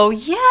this? Oh,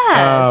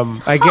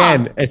 yes.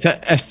 Again, it's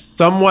a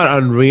somewhat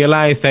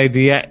unrealized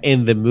idea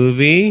in the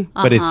movie,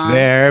 but it's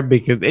there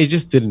because it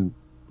just didn't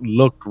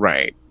look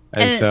right.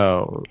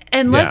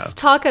 And let's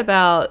talk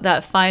about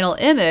that final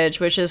image,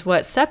 which is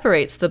what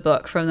separates the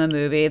book from the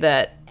movie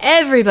that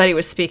everybody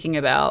was speaking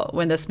about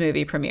when this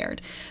movie premiered.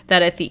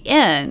 That at the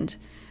end,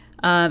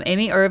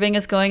 Amy Irving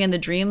is going in the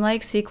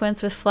dreamlike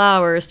sequence with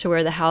flowers to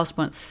where the house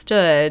once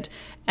stood.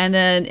 And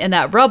then in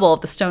that rubble,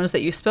 the stones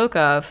that you spoke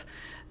of,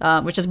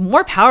 which is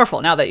more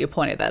powerful now that you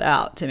pointed that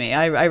out to me.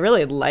 I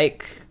really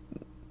like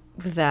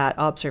that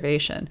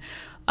observation.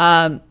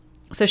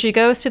 So she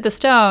goes to the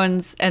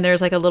stones and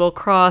there's like a little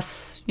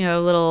cross,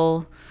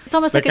 it's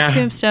almost like a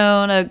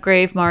tombstone, a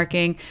grave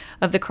marking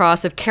of the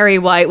cross of Carrie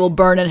White will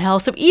burn in hell.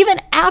 So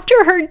even after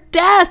her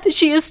death,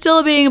 she is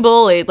still being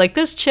bullied. Like,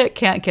 this chick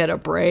can't get a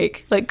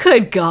break. Like,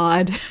 good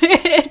God.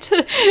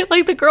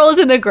 Like, the girl is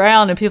in the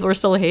ground and people are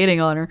still hating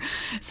on her.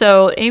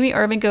 So Amy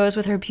Irving goes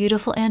with her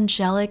beautiful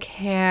angelic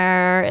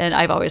hair. And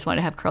I've always wanted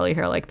to have curly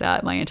hair like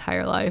that my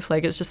entire life.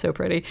 Like, it's just so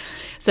pretty.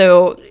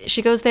 So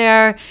she goes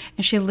there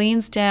and she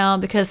leans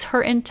down because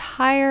her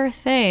entire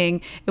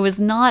thing, it was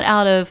not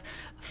out of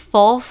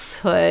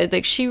falsehood.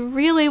 Like, she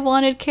really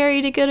wanted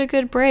Carrie to get a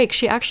good break.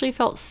 She actually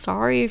felt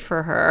sorry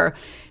for her.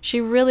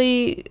 She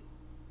really,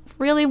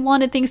 really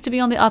wanted things to be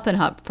on the up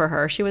and up for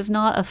her. She was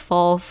not a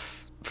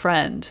false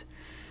friend.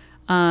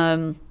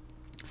 So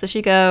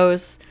she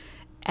goes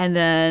and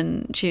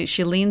then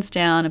she leans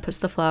down and puts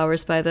the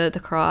flowers by the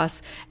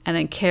cross, and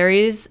then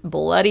Carrie's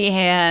bloody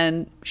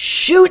hand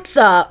shoots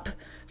up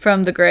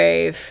from the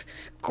grave,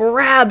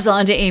 grabs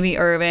onto Amy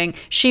Irving.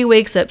 She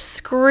wakes up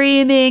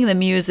screaming. The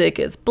music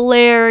is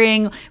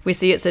blaring. We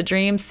see it's a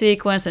dream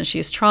sequence and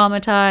she's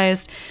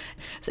traumatized.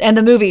 And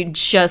the movie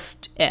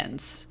just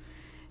ends.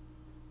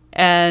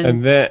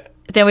 And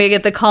then we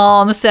get the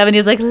calm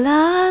 70s like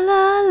la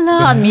la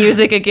la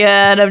music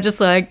again. I'm just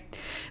like,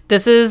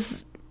 this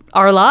is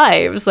our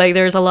lives. Like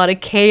there's a lot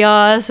of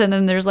chaos, and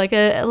then there's like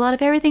a lot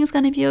of everything's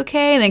going to be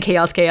okay, and then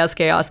chaos, chaos,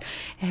 chaos.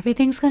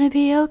 Everything's going to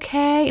be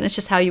okay. And it's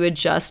just how you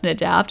adjust and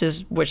adapt,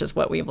 which is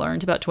what we've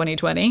learned about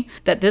 2020.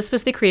 That this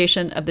was the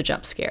creation of the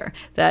jump scare.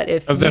 That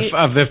if of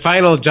the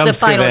final jump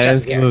scare that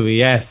ends the movie.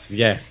 Yes.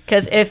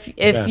 Because if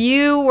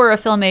you were a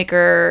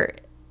filmmaker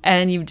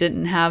and you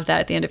didn't have that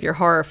at the end of your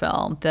horror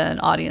film, then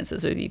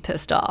audiences would be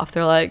pissed off.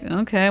 They're like,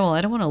 okay, well,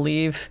 I don't want to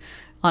leave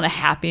on a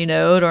happy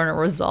note or on a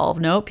resolved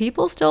note.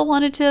 People still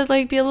wanted to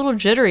like be a little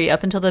jittery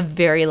up until the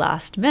very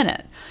last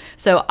minute.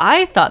 So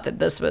I thought that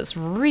this was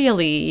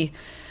really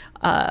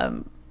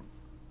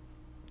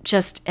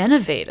just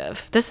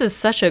innovative. This is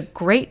such a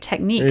great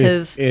technique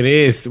because it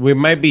is. We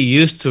might be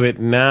used to it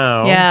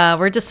now. Yeah,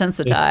 we're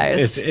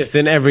desensitized. It's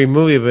in every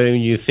movie, but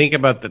when you think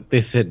about that,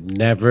 this had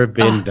never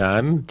been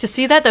done. To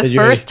see that the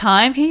first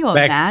time, can you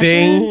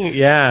imagine?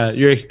 Yeah,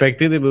 you're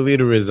expecting the movie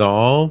to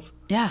resolve.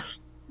 Yeah,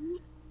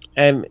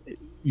 and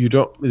you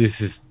don't.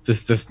 This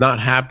does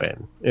not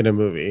happen in a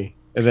movie.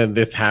 And then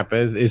this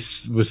happens.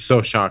 It was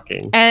so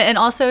shocking. And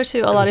also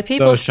to a lot of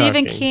people,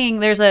 Stephen King,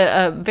 there's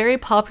a very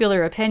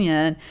popular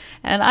opinion,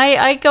 and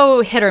I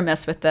go hit or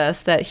miss with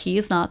this, that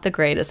he's not the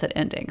greatest at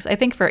endings. I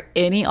think for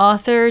any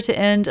author to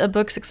end a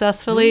book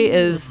successfully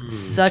is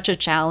such a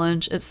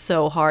challenge. It's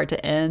so hard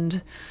to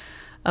end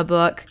a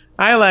book.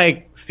 I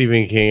like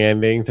Stephen King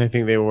endings. I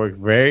think they work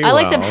very well.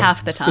 I like them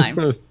half the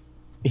time.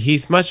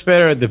 He's much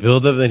better at the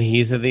build-up than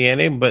he is at the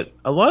ending, but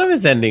a lot of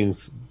his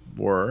endings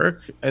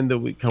work. And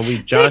can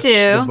we judge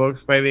the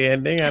books by the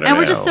ending? I don't know. And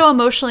we're just so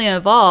emotionally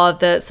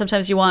involved that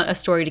sometimes you want a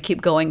story to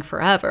keep going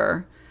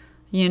forever,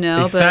 you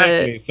know?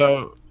 Exactly.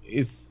 So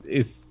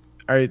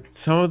are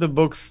some of the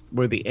books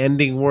where the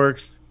ending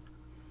works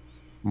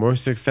more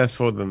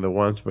successful than the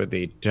ones where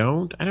they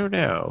don't? I don't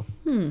know.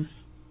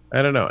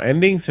 I don't know.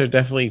 Endings are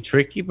definitely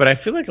tricky, but I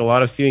feel like a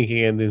lot of Stephen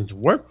King endings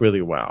work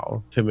really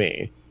well to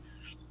me.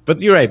 But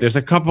you're right. There's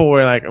a couple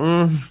where like,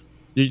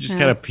 you just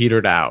kind of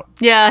petered out.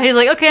 Yeah, he's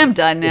like, okay, I'm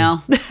done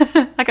now.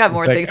 I got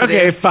more things to do.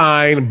 Okay,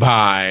 fine,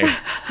 bye.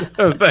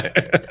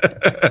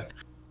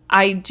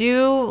 I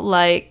do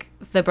like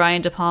the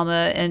Brian De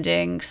Palma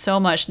ending so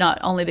much, not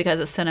only because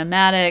it's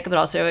cinematic, but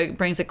also it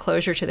brings a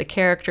closure to the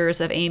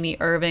characters of Amy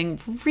Irving.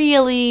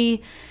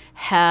 Really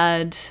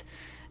had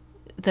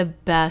the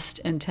best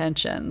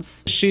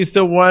intentions. She's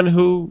the one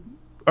who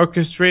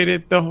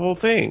orchestrated the whole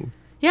thing.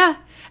 Yeah.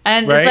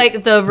 And it's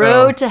like the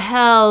road to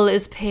hell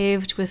is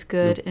paved with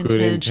good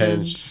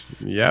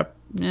intentions. Yep.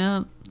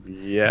 Yeah.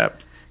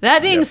 Yep.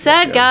 That being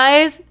said,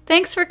 guys,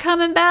 thanks for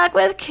coming back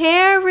with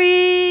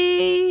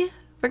Carrie.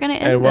 We're going to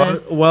end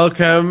this.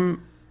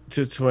 Welcome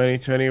to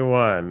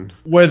 2021,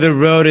 where the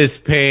road is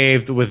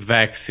paved with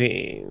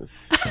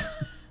vaccines.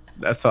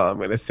 That's all I'm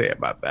going to say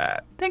about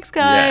that. Thanks,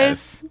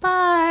 guys. Yes.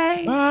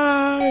 Bye.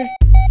 Bye.